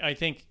think so? I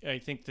think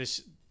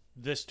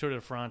this Tour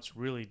de France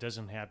really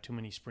doesn't have too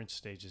many sprint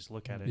stages.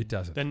 Look at it. It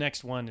doesn't. The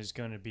next one is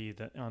going to be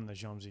on the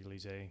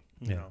Champs-Élysées.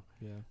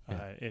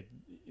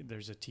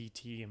 There's a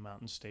TT and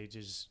mountain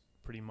stages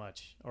pretty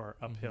much, or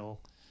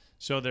uphill.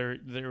 So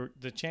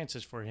the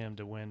chances for him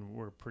to win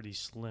were pretty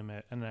slim.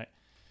 And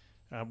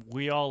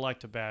we all like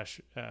to bash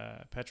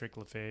Patrick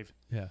Lefevre.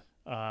 Yeah.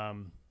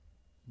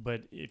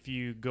 But if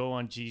you go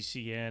on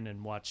GCN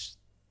and watch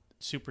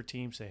super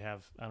teams, they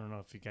have, I don't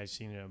know if you guys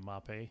seen it at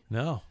Mape.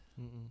 No.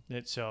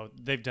 So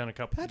they've done a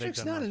couple.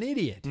 Patrick's not an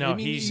idiot. No, I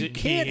mean, you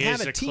can't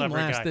have a team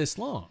last guy. This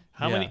long.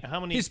 How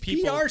many his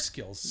people? PR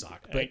skills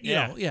suck, but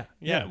yeah.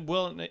 Yeah.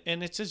 Well,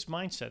 and it's his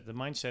mindset. The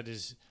mindset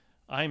is,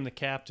 I'm the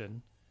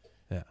captain.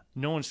 Yeah.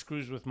 No one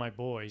screws with my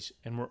boys,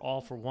 and we're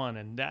all for one.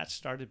 And that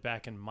started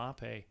back in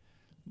Mape.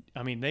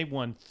 I mean, they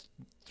won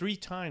 3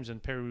 times in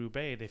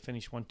Paris-Roubaix. They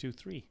finished 1, 2,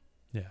 3.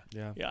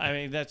 Yeah. I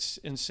mean, that's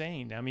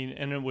insane. I mean,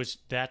 and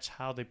that's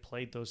how they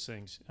played those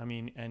things. I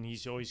mean, and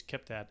he's always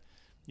kept that.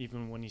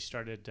 Even when he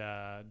started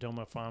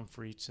Doma Farm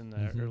Frites in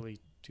the early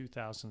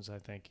 2000s, I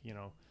think,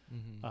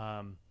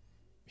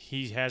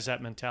 he has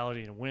that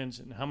mentality and wins.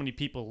 And how many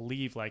people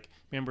leave? Like,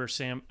 remember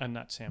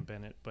not Sam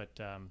Bennett, but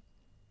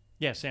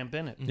Sam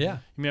Bennett. Yeah.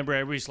 Remember,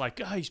 everybody's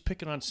like, oh, he's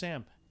picking on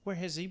Sam. Where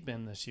has he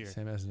been this year?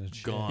 Sam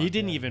hasn't gone. He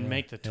didn't even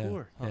make the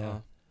tour.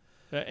 Yeah.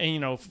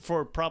 And,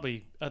 for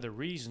probably other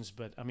reasons,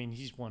 but, I mean,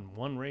 he's won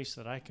one race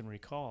that I can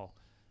recall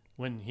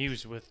when he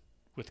was with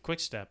Quick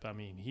Step. I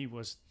mean, he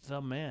was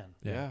the man.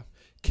 Yeah.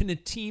 Can a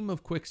team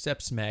of Quick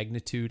Step's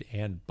magnitude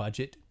and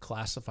budget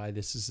classify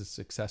this as a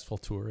successful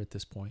tour at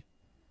this point?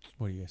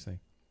 What do you guys think?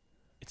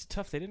 It's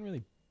tough. They didn't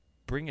really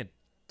bring a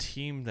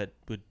team that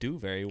would do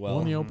very well.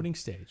 Won the opening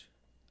stage.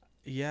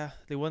 Yeah,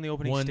 they won the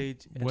opening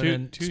stage.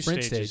 Two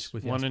sprint stages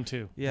with 1 and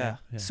 2. Yeah.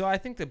 So I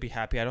think they'd be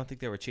happy. I don't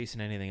think they were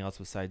chasing anything else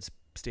besides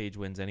stage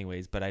wins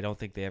anyways, but I don't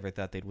think they ever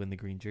thought they'd win the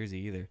green jersey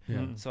either.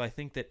 Yeah. So I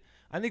think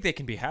they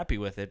can be happy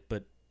with it,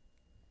 but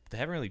they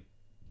haven't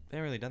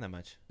really done that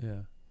much.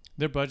 Yeah.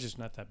 Their budget's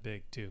not that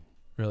big, too.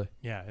 Really?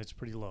 Yeah, it's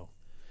pretty low.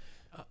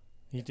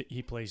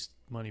 He plays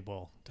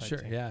Moneyball type Sure.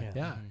 thing.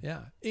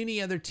 Yeah. Any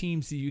other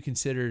teams that you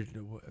consider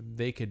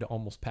they could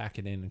almost pack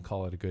it in and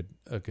call it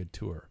a good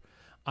tour?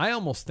 I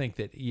almost think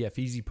that EF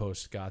Easy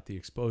Post got the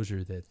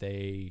exposure that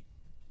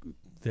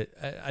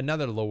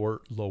another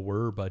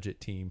lower budget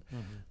team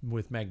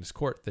with Magnus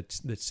Court that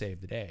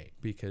saved the day,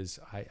 because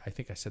I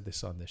think I said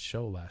this on this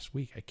show last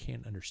week. I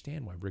can't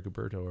understand why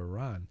Rigoberto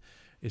Urán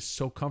is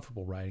so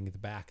comfortable riding at the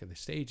back of the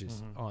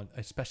stages on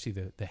especially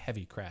the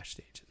heavy crash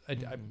stages.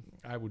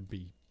 I would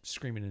be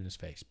screaming in his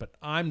face, but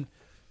I'm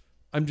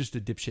just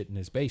a dipshit in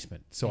his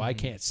basement, so I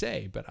can't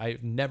say, but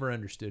I've never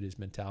understood his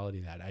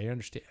mentality. That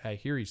I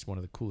hear he's one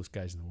of the coolest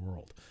guys in the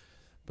world,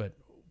 but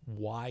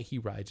why he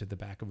rides at the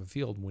back of a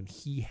field when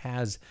he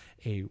has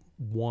a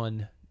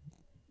one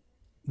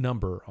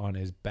number on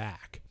his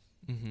back,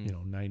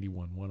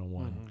 91,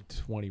 101,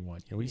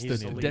 21. He's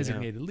the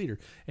designated leader,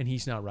 and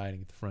he's not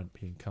riding at the front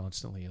being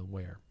constantly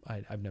aware.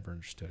 I've never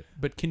understood it.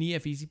 But can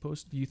EF Easy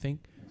Post, do you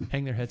think,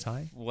 hang their heads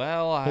high?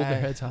 Well, hold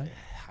their heads high?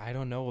 I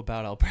don't know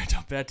about Alberto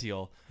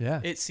Bettiol. Yeah.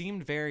 It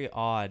seemed very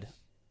odd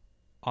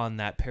on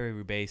that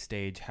Paris-Roubaix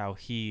stage how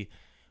he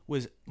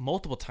was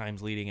multiple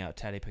times leading out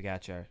Tadej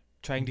Pogačar,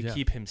 trying to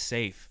keep him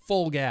safe.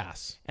 Full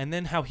gas. And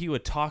then how he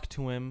would talk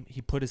to him.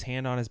 He put his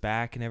hand on his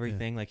back and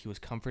everything, like he was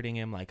comforting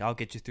him, like, I'll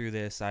get you through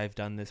this. I've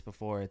done this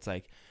before. It's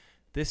like,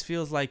 this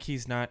feels like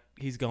he's going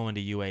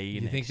to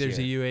UAE You think there's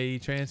year. a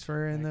UAE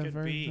transfer in the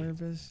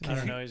purpose? I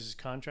don't know. Is his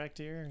contract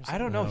here? I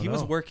don't know. He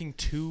was working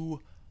too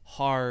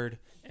hard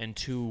and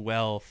too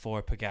well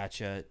for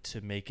Pogačar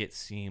to make it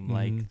seem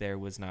like there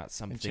was not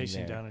something and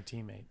chasing there. down a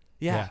teammate.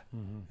 Yeah.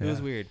 It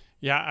was weird.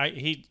 Yeah,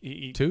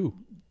 he two.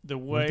 The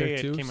way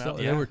it came out,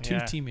 there were two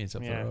teammates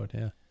up the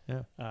road.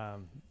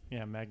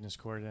 Yeah, Magnus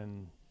Court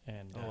and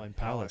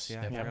Palace.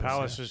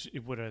 Palace was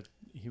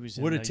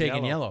would have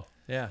taken yellow.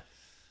 Yeah.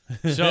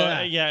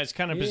 So it's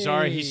kind of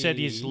bizarre. He said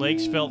his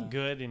legs felt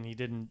good and he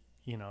didn't.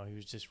 He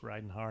was just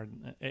riding hard.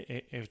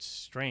 It's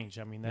strange.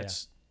 I mean,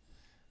 that's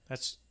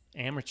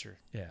amateur.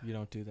 Yeah, you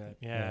don't do that.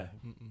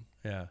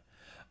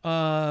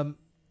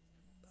 Yeah.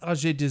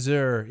 AG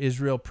Desert,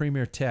 Israel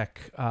Premier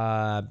Tech.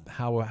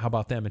 How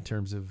about them in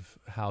terms of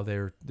how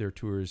their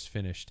tour is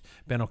finished?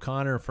 Ben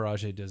O'Connor for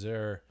AG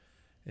Desert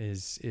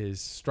is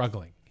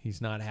struggling.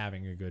 He's not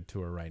having a good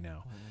tour right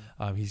now.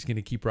 He's going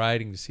to keep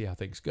riding to see how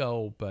things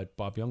go. But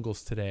Bob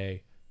Jungels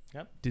today,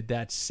 did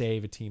that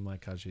save a team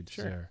like AG Desert?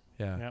 Sure.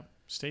 Yeah. Yep.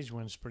 Stage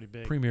win is pretty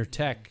big. Premier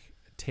Tech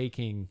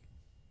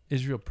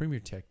Israel Premier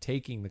Tech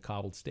taking the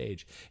cobbled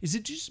stage. Is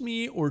it just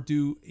me, or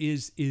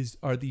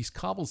are these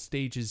cobbled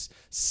stages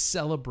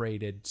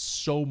celebrated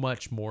so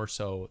much more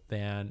so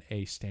than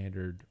a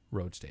standard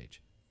road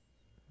stage?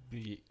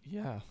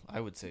 Yeah,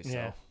 I would say so.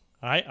 Yeah.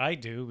 I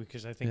do,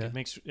 because I think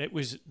it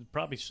was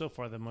probably so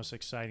far the most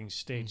exciting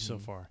stage so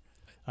far.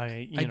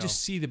 I just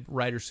see the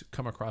riders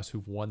come across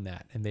who've won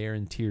that, and they are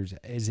in tears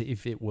as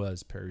if it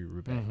was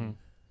Paris-Roubaix.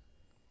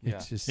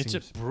 It's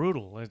a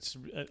brutal. It's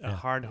a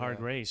hard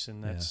race,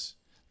 and that's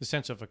the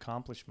sense of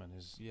accomplishment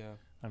is. Yeah,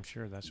 I'm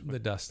sure that's what, the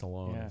dust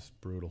alone is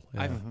brutal.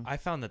 Yeah. I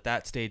found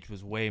that stage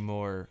was way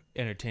more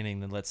entertaining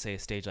than, let's say, a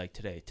stage like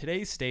today.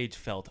 Today's stage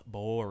felt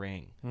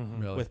boring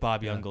Really? with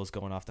Bob Jungels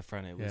going off the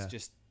front. It was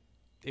just,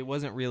 it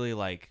wasn't really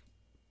like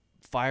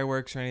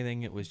fireworks or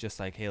anything. It was just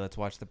like, hey, let's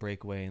watch the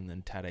breakaway and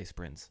then Tadej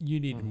sprints. You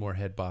needed more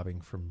head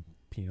bobbing from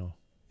Pino.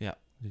 Yeah.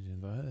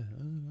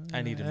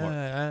 I needed more.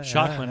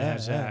 Shockman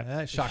has that.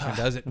 Shockman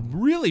does it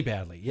really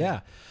badly. Yeah.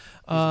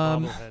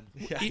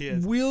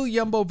 Will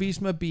Jumbo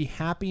Visma be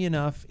happy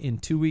enough in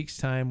 2 weeks'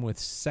 time with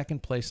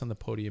second place on the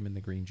podium in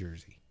the green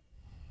jersey?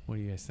 What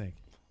do you guys think?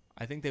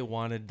 I think they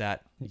wanted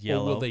that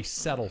yellow. Or will they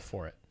settle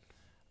for it?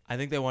 I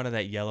think they wanted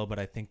that yellow, but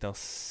I think they'll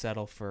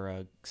settle for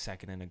a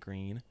second and a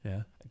green.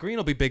 Yeah. A green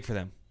will be big for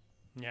them.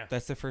 Yeah.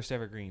 That's their first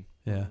ever green.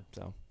 Yeah.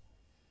 So.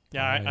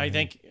 Yeah, I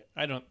think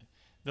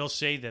they'll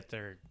say that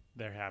they're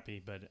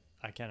happy, but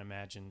I can't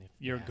imagine if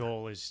your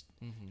goal is,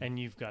 and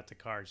you've got the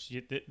cars.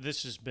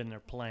 This has been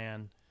their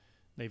plan.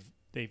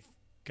 They've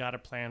got a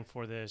plan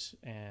for this,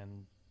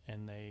 and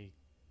if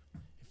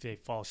they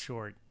fall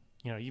short,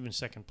 even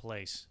second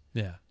place.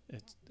 Yeah.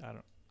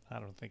 I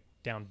don't think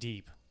down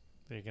deep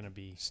they're going to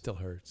be. Still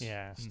hurts.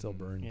 Yeah. Still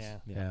burns.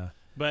 Yeah.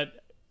 But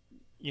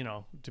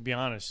to be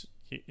honest,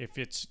 if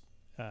it's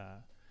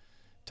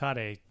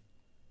Tadej,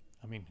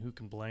 I mean, who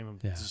can blame him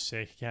to just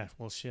say,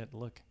 well, shit,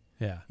 look.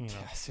 Yeah.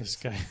 This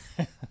guy.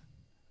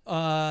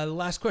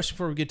 Last question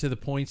before we get to the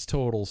points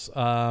totals.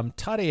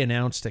 Tadej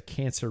announced a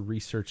cancer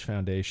research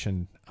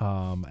foundation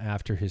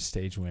after his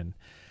stage win,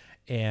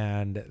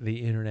 and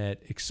the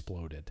internet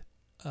exploded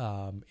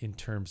in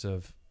terms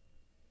of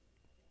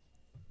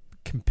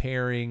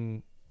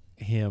comparing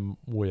him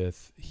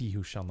with He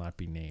Who Shall Not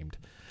Be Named.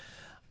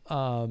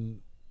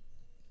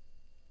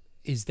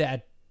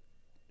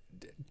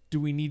 Do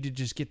we need to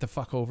just get the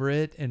fuck over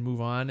it and move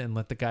on and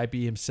let the guy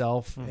be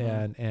himself?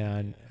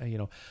 And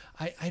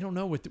I don't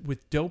know,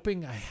 with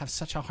doping, I have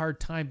such a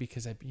hard time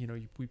because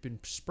we've been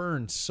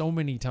spurned so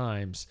many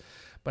times,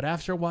 but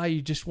after a while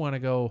you just want to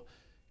go,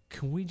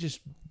 can we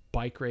just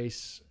bike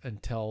race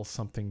until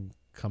something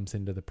comes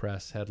into the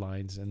press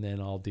headlines, and then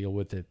I'll deal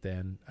with it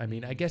then. I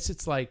mean, I guess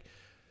it's like,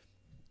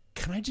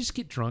 can I just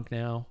get drunk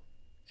now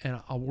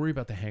and I'll worry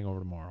about the hangover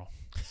tomorrow?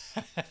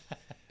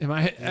 Am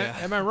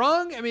I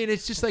wrong? I mean,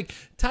 it's just like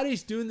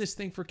Tade's doing this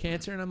thing for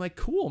cancer, and I'm like,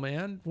 cool,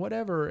 man,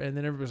 whatever. And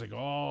then everybody's like,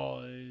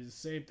 oh,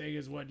 same thing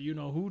as what you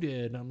know who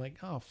did. And I'm like,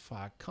 oh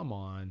fuck, come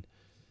on,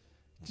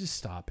 just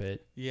stop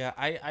it. Yeah,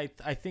 I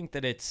think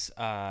that it's.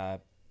 I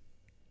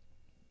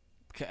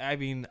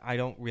mean, I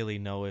don't really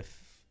know if.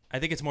 I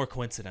think it's more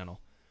coincidental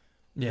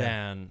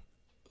than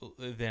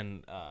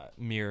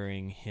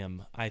mirroring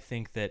him. I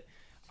think that,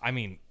 I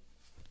mean,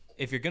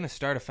 if you're gonna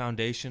start a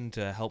foundation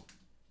to help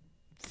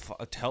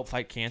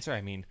fight cancer,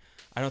 I mean,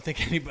 I don't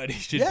think anybody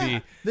should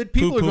be. That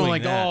people are going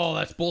like, that. oh,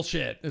 that's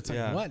bullshit. It's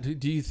like, what?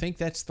 Do you think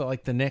that's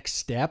the next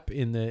step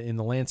in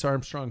the Lance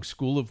Armstrong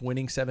school of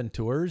winning 7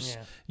 tours?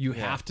 Yeah. You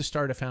have to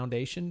start a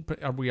foundation.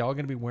 But are we all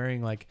going to be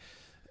wearing like,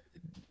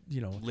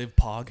 Live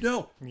Pog?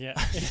 No. Yeah.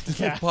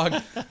 Live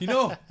Pog.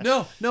 No.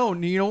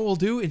 You know what we'll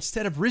do?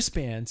 Instead of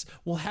wristbands,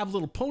 we'll have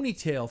little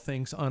ponytail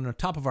things on the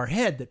top of our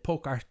head that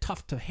poke our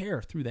tuft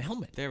hair through the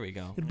helmet. There we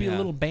go. It'll be a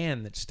little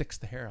band that sticks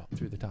the hair out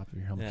through the top of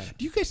your helmet. Yeah.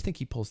 Do you guys think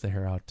he pulls the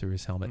hair out through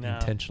his helmet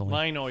intentionally?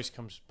 Mine always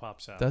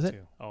pops out. Does it?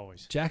 Too.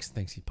 Always. Jackson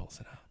thinks he pulls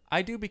it out.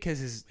 I do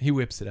because he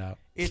whips it out.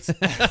 It's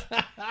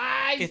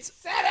I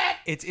said it.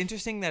 It's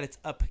interesting that it's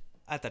up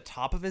at the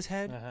top of his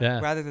head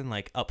rather than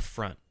like up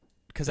front,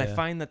 because I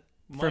find that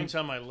mine's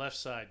on my left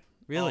side.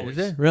 Really? Always.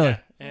 Is it? Really? Yeah.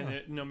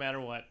 And no matter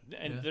what.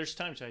 And there's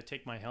times I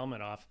take my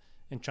helmet off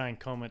and try and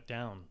comb it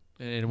down.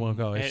 And it won't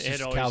go. It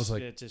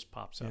just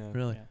pops up. Yeah.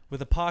 Really? Yeah.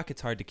 With a POC,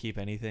 it's hard to keep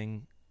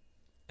anything,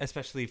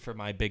 especially for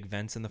my big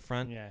vents in the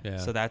front. Yeah.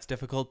 So that's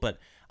difficult. But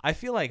I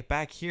feel like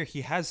back here,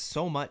 he has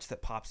so much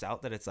that pops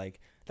out that it's like,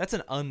 that's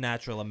an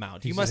unnatural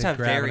amount. He must have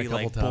very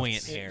like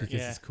buoyant hair.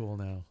 Because it's cool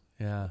now.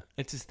 Yeah.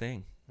 It's his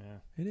thing.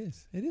 Yeah. It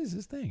is. It is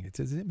his thing. It's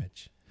his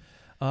image.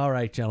 All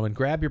right, gentlemen,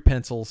 grab your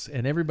pencils,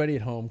 and everybody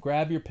at home,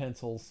 grab your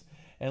pencils,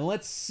 and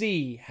let's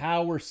see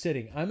how we're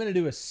sitting. I'm going to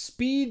do a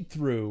speed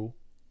through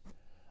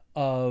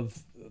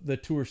of the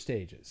tour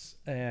stages,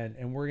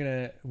 and we're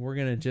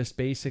gonna just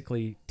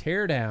basically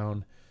tear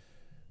down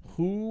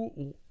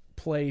who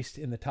placed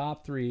in the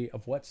top 3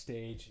 of what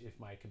stage. If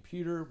my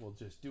computer will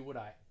just do what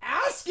I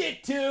ask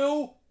it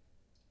to.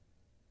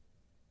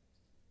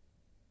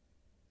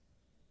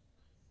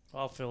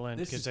 I'll fill in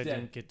because I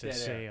didn't get to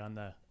say on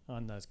the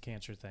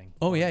cancer thing.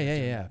 Oh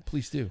yeah.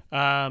 Please do.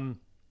 Tade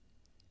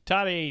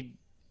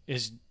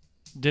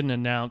didn't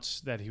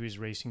announce that he was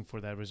racing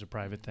for that. It was a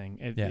private thing.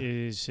 It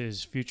is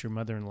his future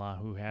mother-in-law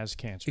who has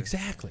cancer.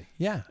 Exactly.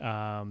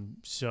 Yeah.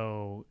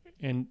 So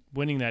in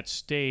winning that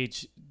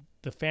stage,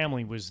 the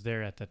family was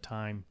there at the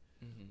time,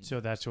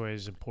 so that's why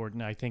it's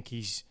important. I think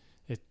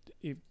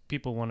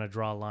people want to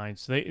draw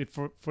lines.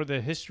 For the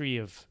history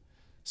of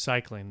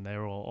cycling,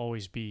 there will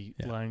always be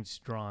lines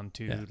drawn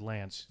to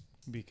Lance,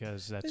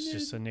 because that's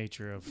just the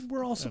nature of.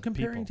 We're also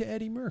comparing people to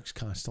Eddie Merckx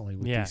constantly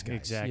with these guys,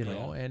 exactly.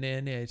 And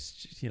then it's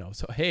just,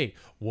 so hey,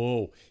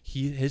 whoa,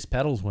 his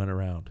pedals went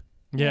around.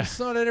 Yeah, well,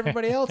 so did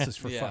everybody else's,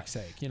 for fuck's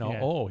sake.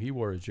 Oh, he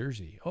wore a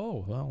jersey.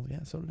 Oh, well,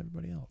 yeah, so did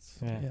everybody else.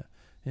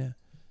 Yeah.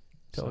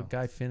 Till a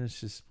guy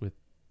finishes with,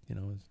 his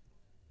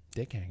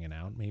dick hanging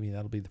out. Maybe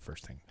that'll be the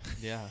first thing.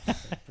 Yeah.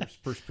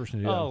 First person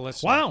to do that.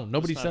 Let's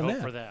nobody's done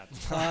that. For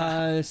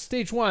that.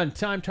 Stage 1,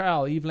 time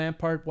trial. Yves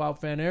Lampaert, Wout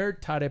van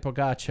Aert, Tadej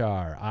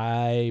Pogacar.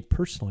 I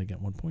personally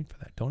get 1 point for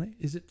that, don't I?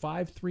 Is it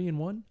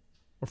 5-3-1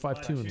 or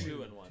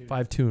 5-2-1?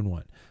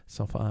 5-2-1.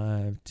 So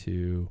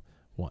 5-2-1.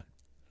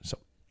 So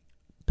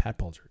Pat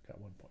Bulger got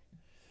 1 point.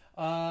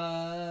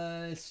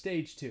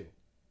 Stage 2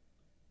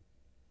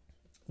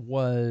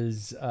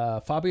 was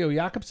Fabio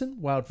Jakobsen,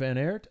 Wout van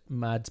Aert,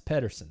 Mads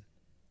Pedersen.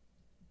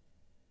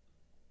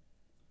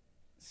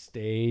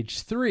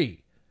 Stage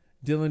 3,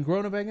 Dylan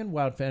Groenewegen,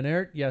 Wout van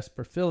Aert,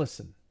 Jesper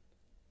Philipsen.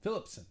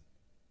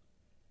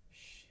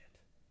 Shit.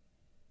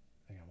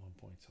 I got 1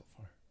 point so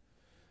far.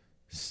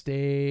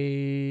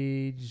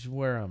 Stage,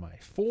 where am I?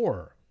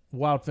 4,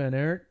 Wout van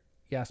Aert,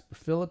 Jesper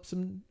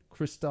Philipsen,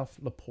 Christophe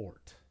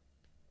Laporte.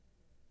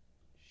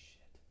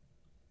 Shit.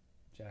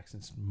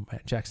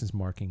 Jackson's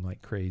marking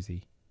like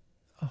crazy.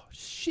 Oh,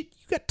 shit.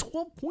 You got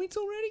 12 points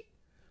already?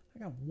 I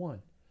got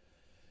 1.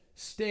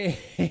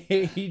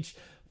 Stage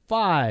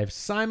 5,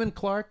 Simon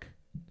Clark,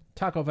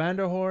 Taco van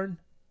der Hoorn,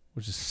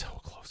 which is so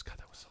close. God,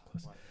 that was so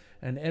close.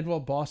 And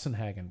Edvald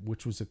Boasson-Hagen,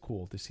 which was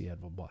cool to see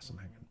Edvald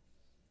Boasson-Hagen.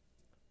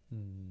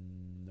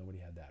 Nobody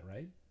had that,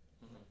 right?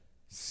 Mm-hmm.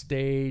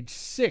 Stage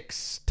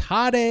 6,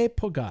 Tadej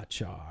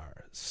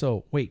Pogacar.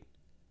 So, wait.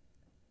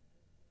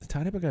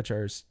 Tadej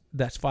Pogacar,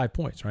 that's 5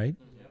 points, right?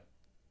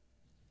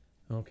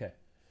 Mm-hmm. Okay.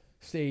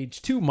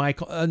 Stage 2,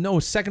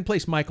 second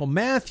place, Michael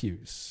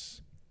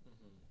Matthews.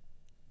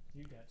 Mm-hmm.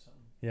 You got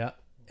something. Yeah.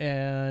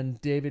 And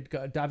David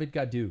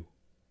Gaudu.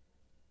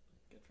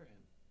 Good for him.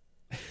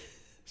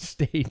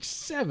 Stage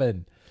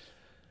 7,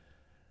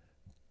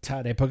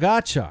 Tadej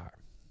Pogacar.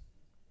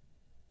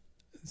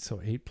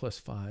 So 8 plus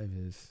 5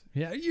 is...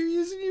 Yeah, you're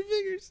using your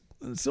fingers.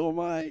 So am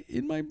I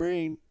in my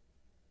brain.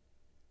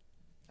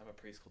 I'm a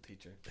preschool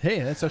teacher. Hey,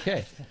 that's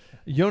okay.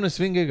 Jonas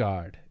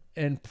Vingegaard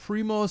and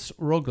Primoz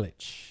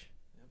Roglic.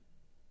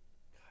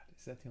 God,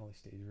 is that the only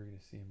stage we're going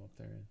to see him up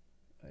there in?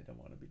 I don't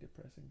want to be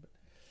depressing, but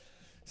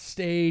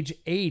stage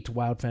 8,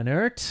 Wout van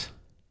Aert,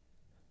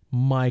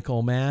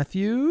 Michael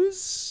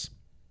Matthews,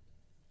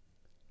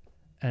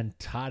 and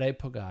Tadej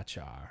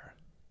Pogačar.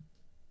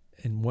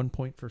 And 1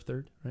 point for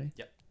third, right?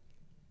 Yep.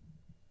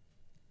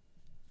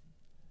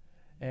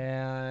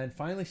 And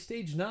finally,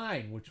 stage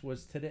 9, which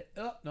was today.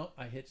 Oh, no,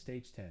 I hit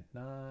stage 10.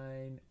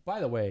 9. By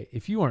the way,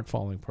 if you aren't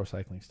following Pro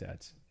Cycling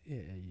Stats,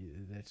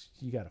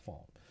 you got to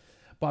follow them.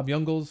 Bob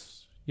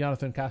Jungels,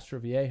 Jonathan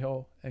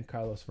Castroviejo, and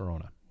Carlos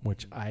Verona,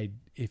 which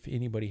if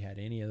anybody had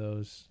any of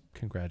those,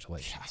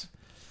 congratulations.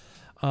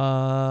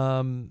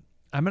 I'm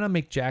going to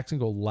make Jackson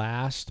go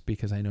last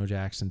because I know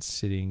Jackson's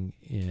sitting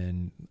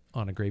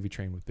on a gravy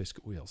train with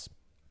biscuit wheels.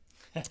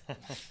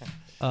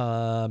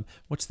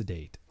 What's the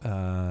date?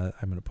 I'm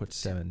going to put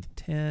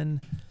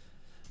 7-10.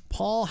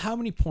 Paul, how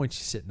many points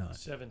you sitting on?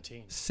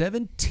 17.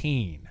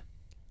 17.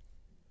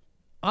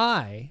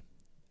 I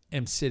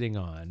am sitting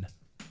on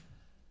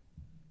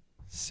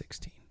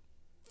 16.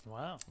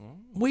 Wow.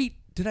 Wait,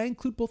 did I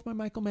include both my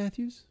Michael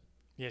Matthews?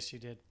 Yes, you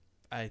did.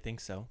 I think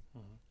so.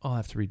 I'll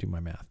have to redo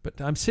my math,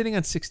 but I'm sitting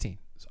on 16.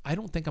 So I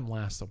don't think I'm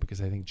last though because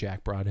I think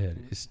Jack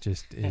Broadhead is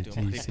just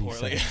he's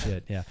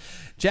shit. Yeah,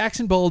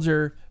 Jackson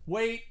Bulger.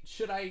 Wait,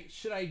 should I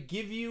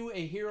give you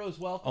a hero's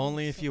welcome?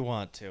 Only if you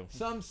want to.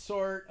 Some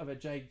sort of a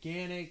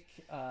gigantic.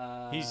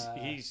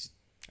 He's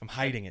I'm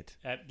hiding it.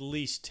 At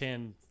least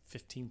 10,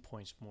 15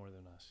 points more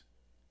than us.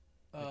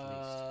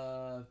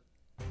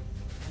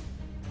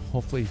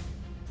 Hopefully,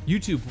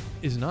 YouTube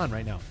isn't on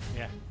right now.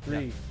 Yeah.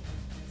 3,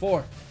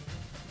 4,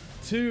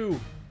 2,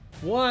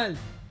 1.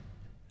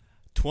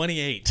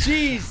 28.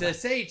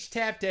 Jesus H.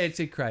 Tap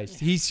dancing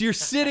Christ. You're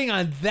sitting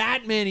on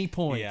that many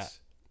points. Yeah.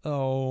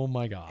 Oh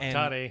my God.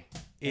 Tade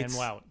and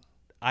Wout.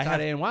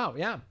 Tade and Wout,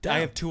 yeah. I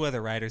have 2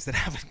 other riders that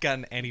haven't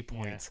gotten any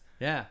points.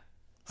 Yeah.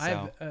 So. I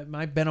have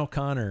my Ben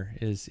O'Connor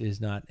is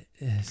not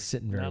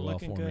sitting very Not well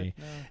looking for good, me.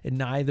 no. And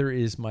neither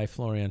is my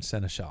Florian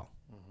Seneschal.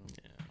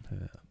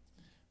 Mm-hmm.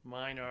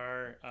 Mine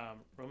are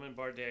Roman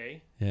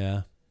Bardet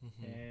Yeah.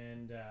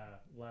 and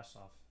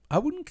Vlasov. I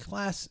wouldn't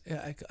class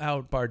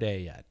out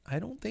Bardet yet. I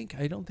don't think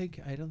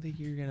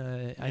you're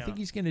gonna. I think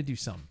he's gonna do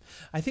something.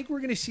 I think we're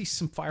gonna see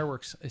some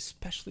fireworks,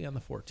 especially on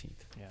the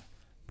 14th. Yeah,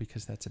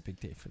 because that's a big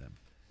day for them.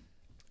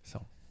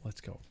 So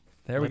let's go.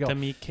 There we go. Let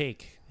them eat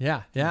cake.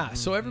 Yeah. Mm-hmm.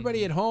 So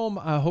everybody at home,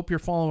 I hope you're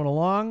following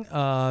along.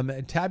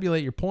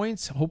 Tabulate your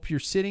points. Hope you're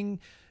sitting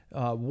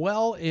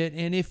well.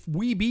 And if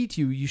we beat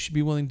you, you should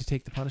be willing to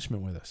take the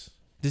punishment with us.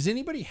 Does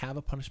anybody have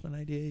a punishment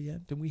idea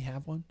yet? Do we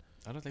have one?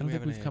 I don't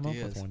think we've come up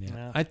with one yet.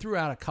 No. I threw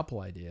out a couple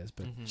ideas,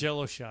 but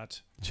Jello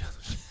shots.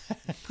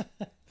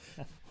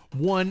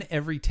 one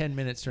every 10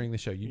 minutes during the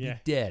show. You'd be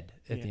dead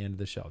at the end of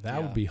the show.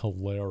 That would be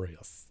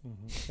hilarious.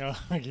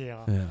 Mm-hmm. Oh,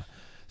 yeah. Yeah.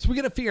 So we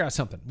got to figure out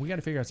something.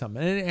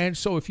 And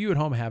so if you at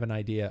home have an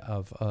idea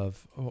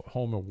of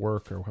home or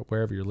work or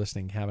wherever you're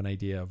listening, have an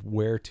idea of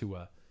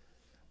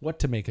what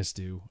to make us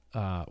do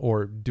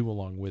or do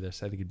along with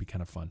us, I think it'd be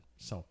kind of fun.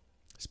 So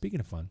speaking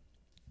of fun,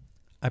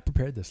 I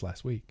prepared this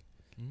last week.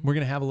 We're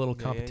going to have a little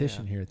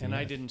competition here at the end. And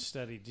I didn't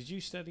study. Did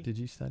you study? Did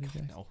you study,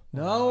 guys? No.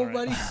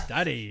 Nobody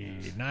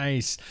studied.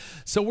 Nice.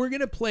 So we're going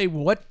to play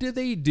What Do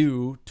They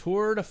Do?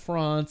 Tour de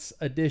France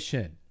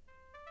edition.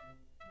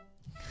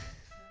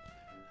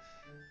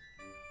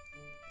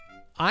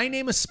 I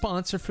name a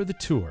sponsor for the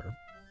tour.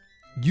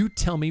 You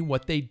tell me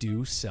what they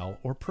do, sell,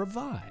 or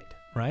provide,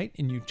 right?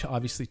 And you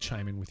obviously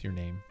chime in with your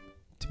name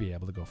to be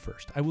able to go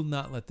first. I will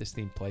not let this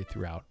theme play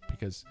throughout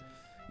because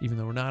even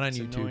though we're not on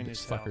YouTube,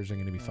 these fuckers are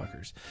going to be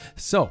fuckers.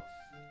 So,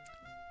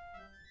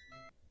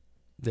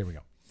 there we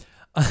go.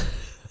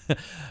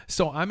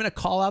 So, I'm going to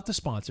call out the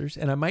sponsors,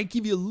 and I might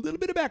give you a little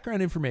bit of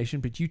background information,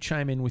 but you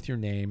chime in with your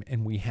name,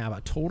 and we have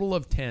a total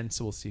of 10,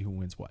 so we'll see who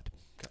wins what.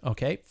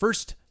 Okay?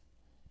 First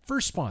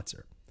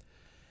sponsor.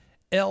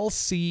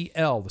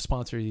 LCL, the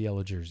sponsor of the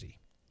yellow jersey.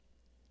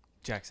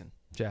 Jackson.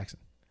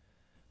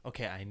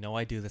 Okay, I know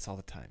I do this all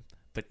the time,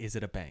 but is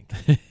it a bank?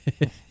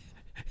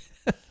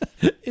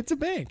 It's a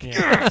bank.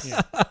 Yeah.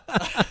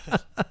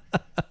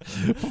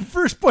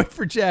 First point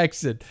for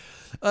Jackson.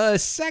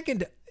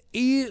 Second,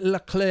 E.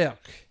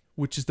 Leclerc,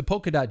 which is the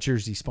polka dot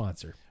jersey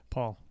sponsor.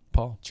 Paul.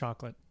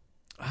 Chocolate.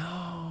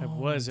 Oh, It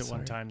was at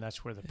one time.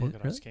 That's where the polka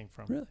dots came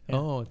from. Really? Yeah.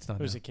 Oh, it's not.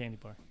 It was now. a candy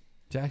bar.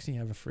 Jackson, you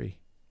have a free.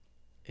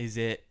 Is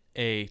it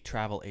a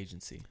travel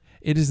agency?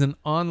 It is an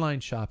online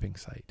shopping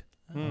site.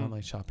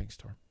 Online shopping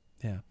store.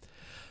 Yeah.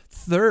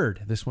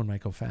 Third, this one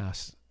might go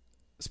fast.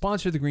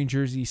 Sponsor of the green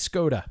jersey,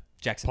 Skoda.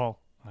 Jackson.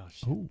 Paul. Oh,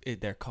 shit. Ooh.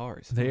 They're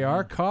cars. They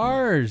are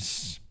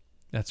cars.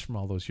 That's from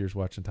all those years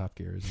watching Top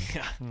Gear, isn't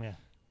it?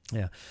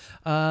 Yeah.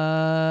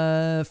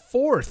 Yeah.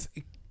 Fourth,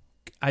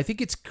 I think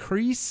it's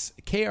Krys,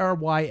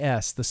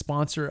 Krys, the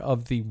sponsor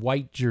of the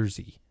white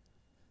jersey.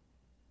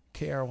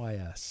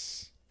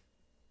 Krys.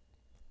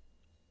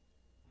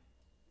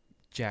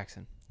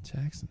 Jackson.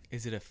 Jackson.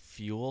 Is it a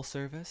fuel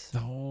service?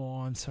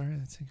 Oh, I'm sorry.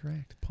 That's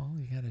incorrect. Paul,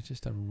 you got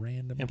just a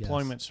random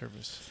Employment guess.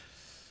 service.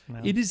 No.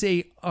 It is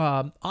a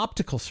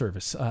optical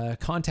service,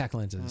 contact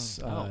lenses,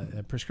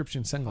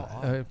 prescription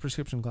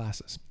prescription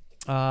glasses.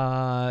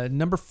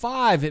 Number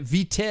 5,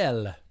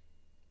 Vitel.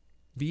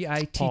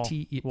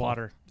 VITTE.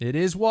 Water. It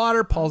is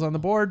water. Paul's on the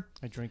board.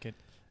 I drink it.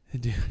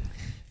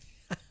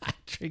 I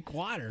drink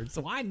water,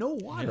 so I know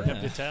water. You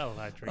have to tell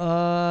I drink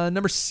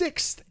Number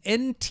 6,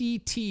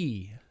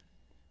 NTT.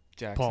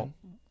 Jackson. Paul.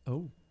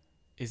 Oh,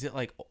 Is it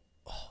like?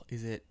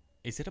 Is it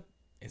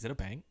a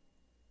bank?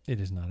 it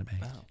is not a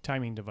bank. Oh.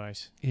 timing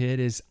device. It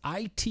is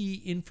IT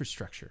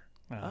infrastructure,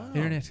 Oh.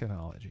 internet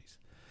technologies.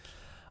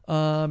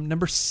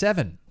 Number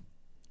 7.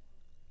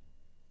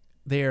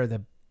 They are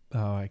the.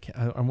 Oh,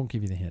 I won't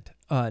give you the hint.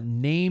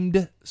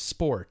 Named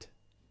Sport.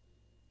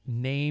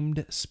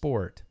 Named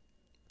Sport.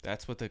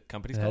 That's what the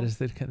company's That called? is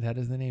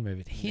the name of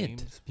it.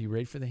 Hint. Names. You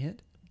ready for the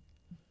hint?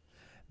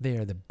 They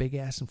are the big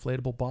ass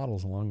inflatable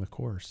bottles along the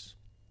course.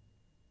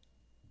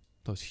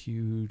 Those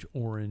huge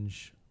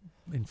orange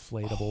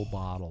inflatable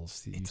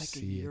bottles that you it's like a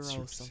see Euro at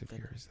Specific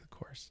something. areas of the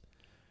course.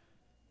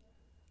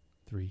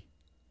 3,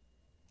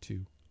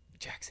 2.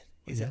 Jackson.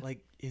 What Is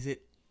is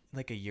it that?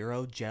 like a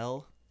Euro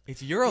gel?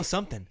 It's Euro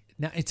something.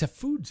 Now it's a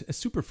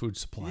superfood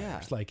supplier. Yeah.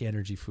 It's like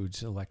energy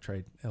foods,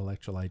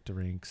 electrolyte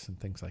drinks, and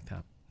things like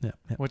that. Yeah.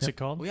 What's it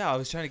called? Well, yeah, I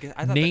was trying to get.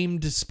 I thought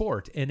Named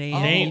Sport.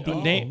 Named.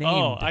 Named.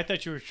 Oh, I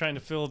thought you were trying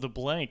to fill the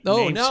blank. Oh,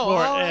 Named no.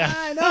 sport. Oh,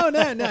 Yeah. no.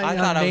 I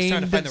thought I was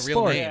trying to find the real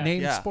sport. name.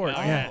 Named Yeah. Sport.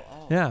 Oh, Yeah.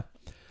 oh. Yeah.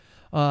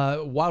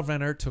 Wild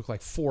Van Aert took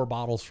like 4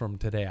 bottles from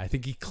today. I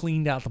think he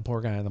cleaned out the poor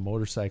guy on the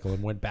motorcycle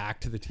and went back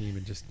to the team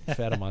and just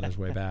fed him on his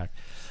way back.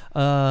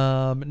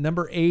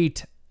 Number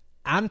 8,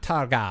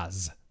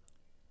 Antargaz.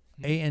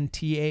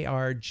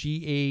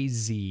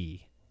 Antargaz.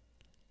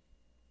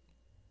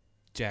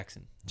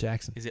 Jackson.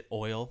 Jackson. Is it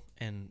oil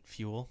and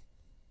fuel?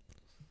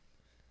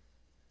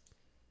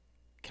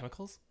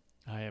 Chemicals?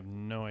 I have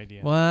no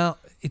idea. Well,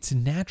 it's a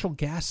natural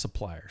gas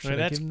supplier. Should I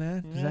That's- give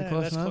him that? Is yeah, that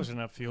close that's enough? close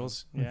enough.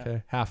 Fuels. Yeah.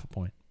 Okay, half a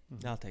point.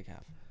 I'll take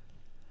half.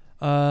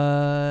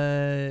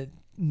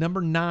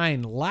 Number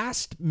 9,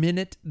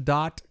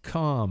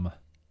 lastminute.com.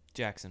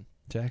 Jackson.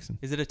 Jackson.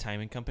 Is it a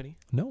timing company?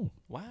 No.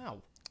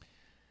 Wow.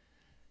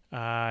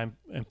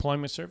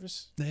 Employment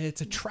service.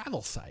 It's a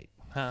travel site.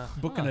 Huh.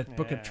 Booking a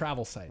Yeah.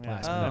 travel site. Yeah,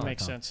 lastminute.com. that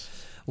makes sense.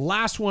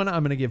 Last one,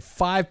 I'm going to give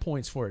 5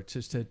 points for it,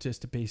 just to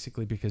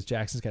basically because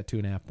Jackson's got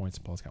 2.5 points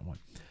and Paul's got 1.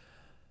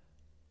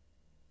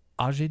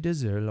 AG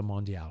Desert Le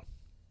Mondial.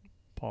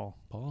 Paul.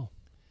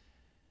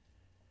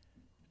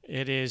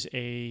 It is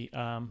a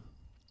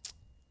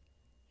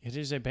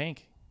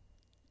bank.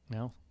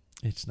 No.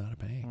 It's not a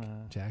bank.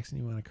 Jackson,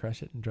 you want to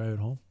crush it and drive it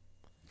home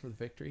for the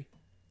victory?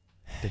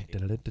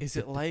 Is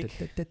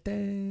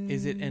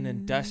it an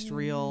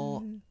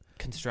industrial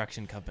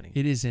construction company?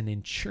 It is an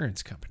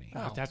insurance company.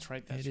 Oh, that's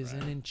right. It is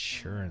an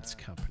insurance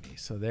company.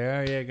 So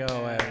there you go,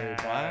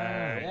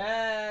 everybody.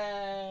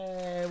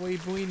 Yay!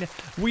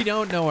 We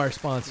don't know our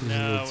sponsors No,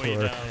 of the we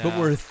tour, don't. but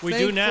we're We thankful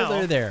do now.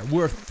 they're there.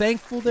 We're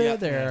thankful they're Yeah,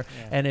 there.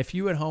 yeah. And if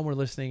you at home are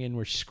listening and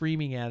we're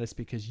screaming at us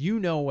because you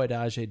know what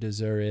AG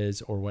Desert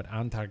is or what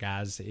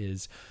Antargaz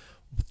is,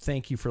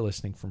 thank you for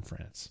listening from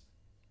France.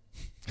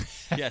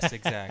 Yes,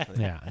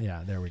 exactly.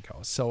 Yeah, there we go.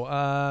 So,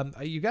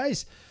 you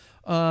guys,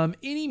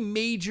 any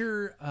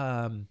major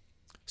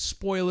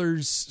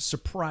spoilers,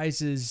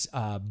 surprises,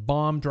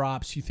 bomb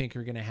drops you think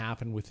are going to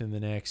happen within the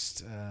next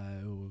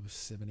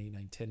 7, 8,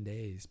 9, 10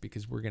 days?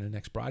 Because we're going to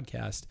next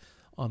broadcast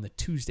on the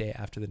Tuesday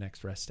after the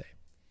next rest day.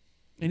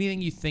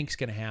 Anything you think's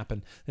going to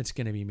happen that's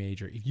going to be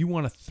major. If you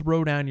want to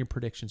throw down your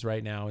predictions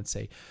right now and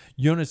say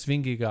Jonas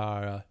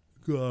Vingegaard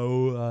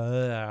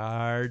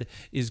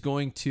is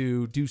going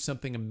to do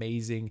something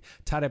amazing.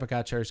 Tadej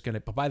Pogačar is going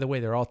to. But by the way,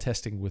 they're all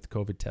testing with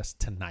COVID tests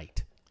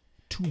tonight.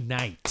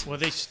 Well,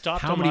 they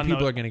stopped. How them many on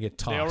people the- are going to get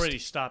tossed? They already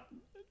stopped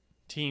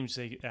teams.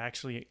 They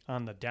actually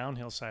on the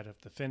downhill side of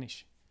the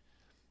finish.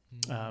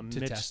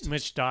 test.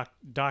 Mitch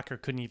Docker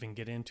couldn't even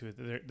get into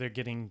it. They're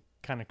getting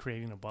kind of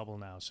creating a bubble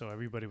now. So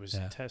everybody was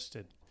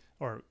tested,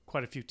 or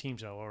quite a few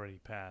teams have already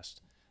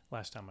passed.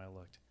 Last time I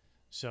looked.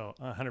 So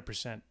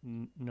 100%,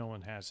 no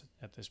one has it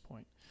at this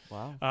point.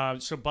 Wow.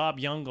 So Bob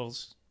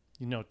Youngles,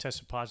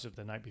 tested positive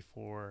the night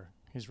before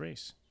his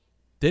race.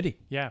 Did he?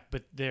 Yeah,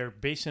 but they're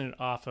basing it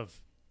off of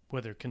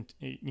whether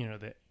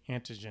the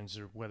antigens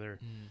or whether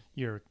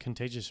you're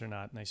contagious or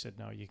not. And they said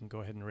no, you can go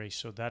ahead and race.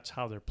 So that's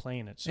how they're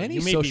playing it. So And you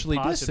he's may socially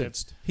be positive.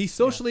 distanced. He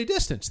socially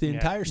distanced the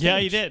entire stage. Yeah,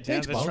 he did.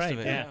 Thanks, yeah, that's Bob. right.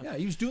 Yeah,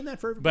 he was doing that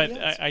for everybody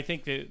But else. I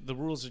think the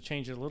rules have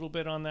changed a little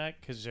bit on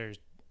that because there's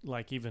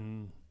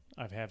even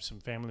I've had some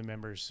family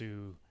members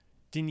who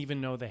didn't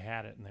even know they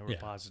had it and they were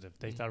positive.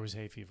 They thought it was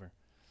hay fever.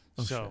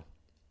 Oh, so,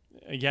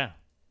 yeah.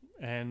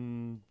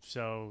 And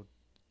so,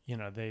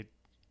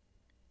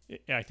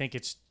 I think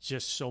it's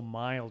just so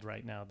mild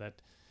right now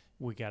that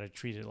we got to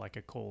treat it like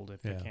a cold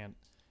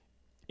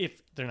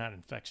if they're not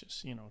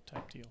infectious,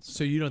 type deals.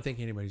 So you don't think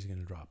anybody's going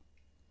to drop?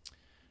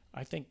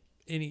 I think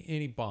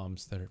Any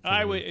bombs that are...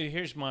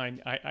 here's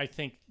mine. I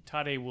think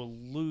Tadej will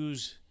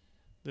lose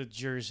the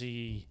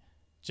jersey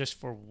just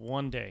for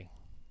one day,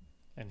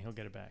 and he'll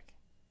get it back.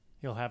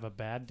 He'll have a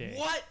bad day.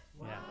 What?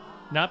 Yeah.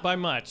 Not by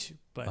much,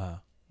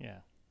 but yeah.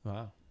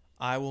 Wow.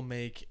 I will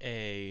make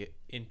a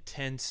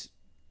intense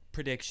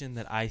prediction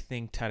that I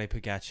think Tadej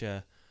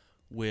Pogačar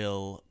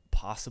will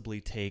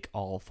possibly take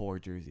all 4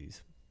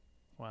 jerseys.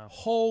 Wow.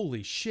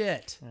 Holy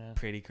shit. Yeah.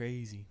 Pretty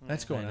crazy.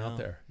 That's going out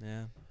there.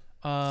 Yeah.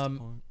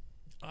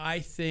 I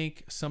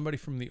think somebody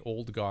from the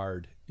old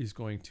guard is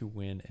going to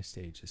win a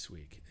stage this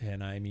week.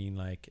 And I mean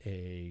like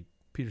a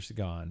Peter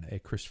Sagan, a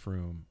Chris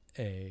Froome,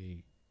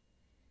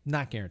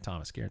 not Geraint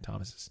Thomas. Geraint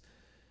Thomas is,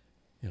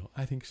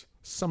 I think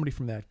somebody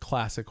from that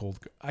classic old.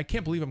 I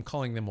can't believe I'm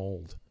calling them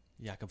old.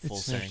 Jakob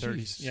Fuglsang.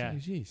 30s. Yeah.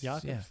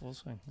 Jakob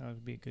Fuglsang. That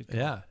would be a good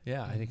call.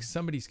 Yeah. I think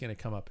somebody's going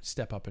to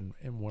step up, and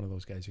one of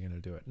those guys are going to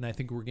do it. And I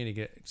think we're going to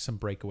get some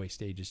breakaway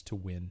stages to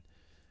win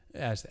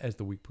as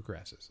the week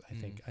progresses. I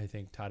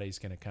think Tadej's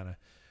going to kind of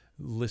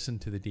listen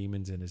to the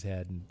demons in his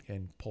head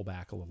and pull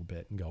back a little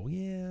bit and go,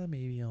 yeah,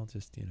 maybe I'll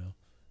just,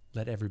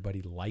 let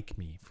everybody like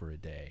me for a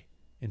day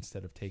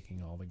instead of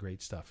taking all the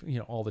great stuff,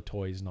 all the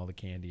toys and all the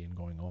candy and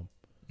going home.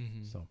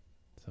 Mm-hmm. So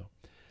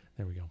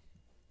there we go.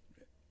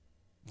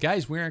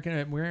 Guys, we aren't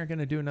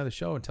gonna do another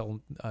show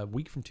until a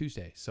week from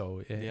Tuesday.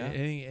 So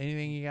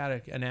anything you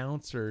gotta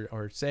announce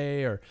or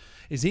say, or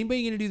is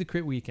anybody gonna do the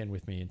Crit Weekend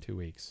with me in 2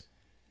 weeks?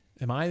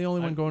 Am I the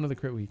only one going to the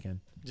Crit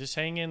Weekend? Just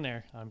hang in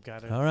there. I've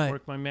got to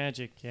work my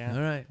magic. Yeah.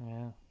 All right.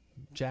 Yeah.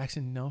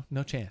 Jackson,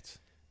 no chance.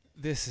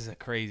 This is a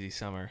crazy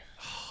summer.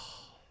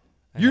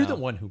 You're the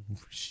one who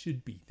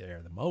should be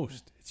there the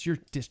most. It's your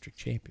district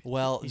champion.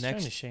 Well, He's trying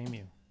to shame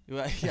you.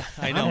 Well, yeah,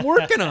 I know. I'm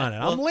working on it.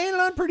 I'm laying it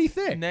on pretty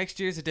thick. Next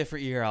year's a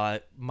different year.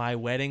 My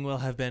wedding will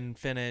have been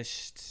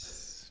finished.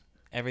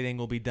 Everything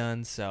will be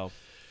done. So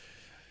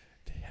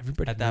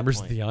everybody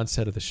remembers the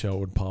onset of the show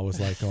when Paul was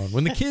like,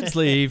 when the kids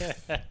leave.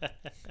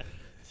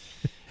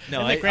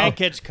 No, the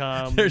grandkids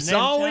come. There's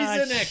always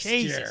a next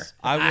year.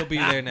 I will be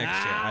there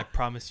next year. I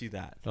promise you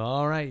that.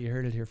 All right, you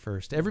heard it here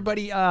first.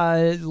 Everybody,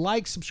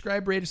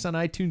 subscribe, rate us on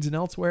iTunes and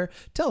elsewhere.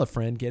 Tell a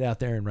friend, get out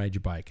there and ride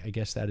your bike. I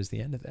guess that's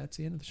the end of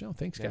the show.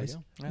 Thanks, guys.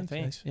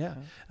 Thanks. Yeah.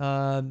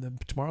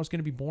 Tomorrow's going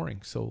to be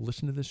boring, so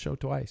listen to this show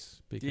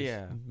twice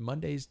because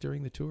Mondays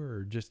during the tour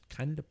are just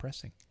kind of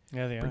depressing.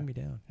 Yeah, they Bring me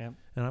down. Yep.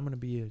 And I'm going to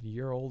be a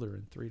year older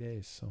in 3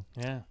 days. So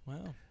yeah.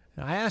 Wow.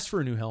 I asked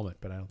for a new helmet,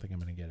 but I don't think I'm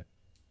going to get it.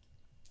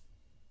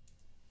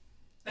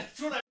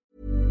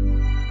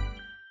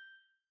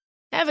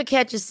 Ever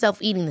catch yourself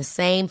eating the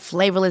same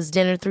flavorless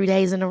dinner 3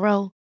 days in a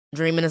row?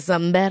 Dreaming of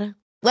something better?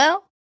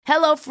 Well,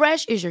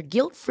 HelloFresh is your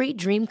guilt-free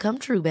dream come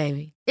true,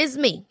 baby. It's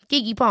me,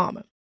 Keke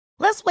Palmer.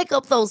 Let's wake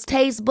up those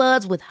taste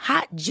buds with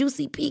hot,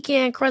 juicy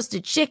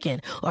pecan-crusted chicken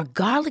or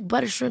garlic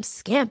butter shrimp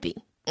scampi.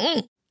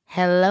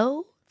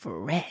 Hello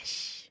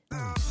Fresh.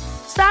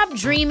 Stop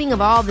dreaming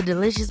of all the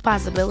delicious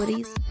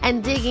possibilities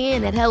and dig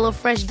in at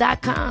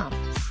HelloFresh.com.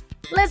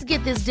 Let's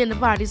get this dinner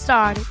party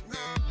started.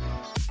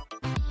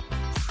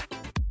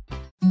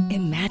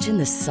 Imagine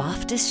the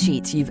softest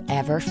sheets you've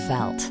ever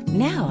felt.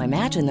 Now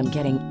imagine them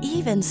getting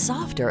even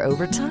softer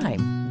over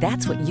time.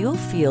 That's what you'll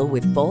feel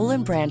with Boll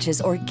 &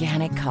 Branch's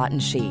organic cotton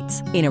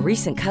sheets. In a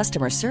recent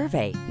customer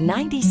survey,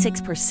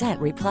 96%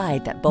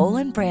 replied that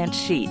Boll & Branch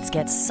sheets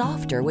get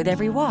softer with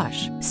every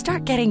wash.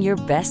 Start getting your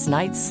best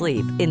night's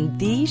sleep in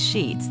these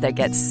sheets that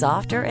get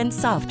softer and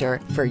softer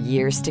for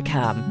years to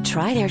come.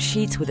 Try their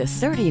sheets with a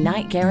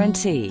 30-night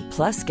guarantee.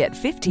 Plus, get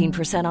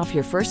 15% off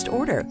your first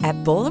order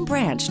at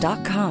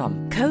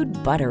bollandbranch.com. Code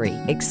BUTTERY.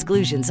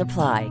 Exclusions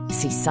apply.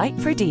 See site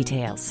for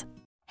details.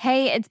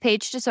 Hey, it's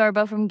Paige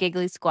DeSorbo from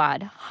Giggly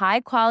Squad.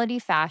 High quality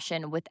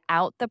fashion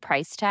without the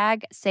price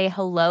tag. Say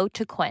hello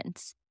to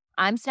Quince.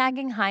 I'm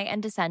snagging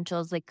high-end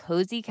essentials like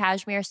cozy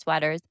cashmere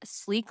sweaters,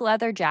 sleek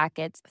leather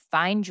jackets,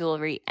 fine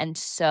jewelry, and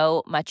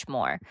so much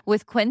more.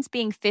 With Quince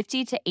being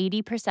 50 to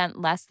 80%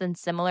 less than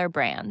similar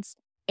brands.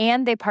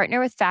 And they partner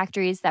with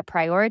factories that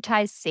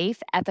prioritize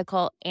safe,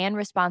 ethical, and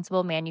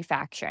responsible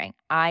manufacturing.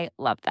 I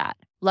love that.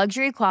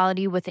 Luxury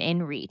quality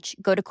within reach.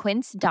 Go to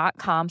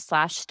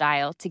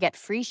quince.com/style to get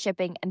free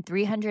shipping and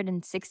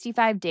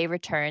 365-day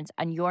returns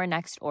on your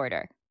next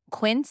order.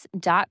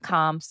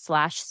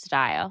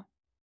 Quince.com/style.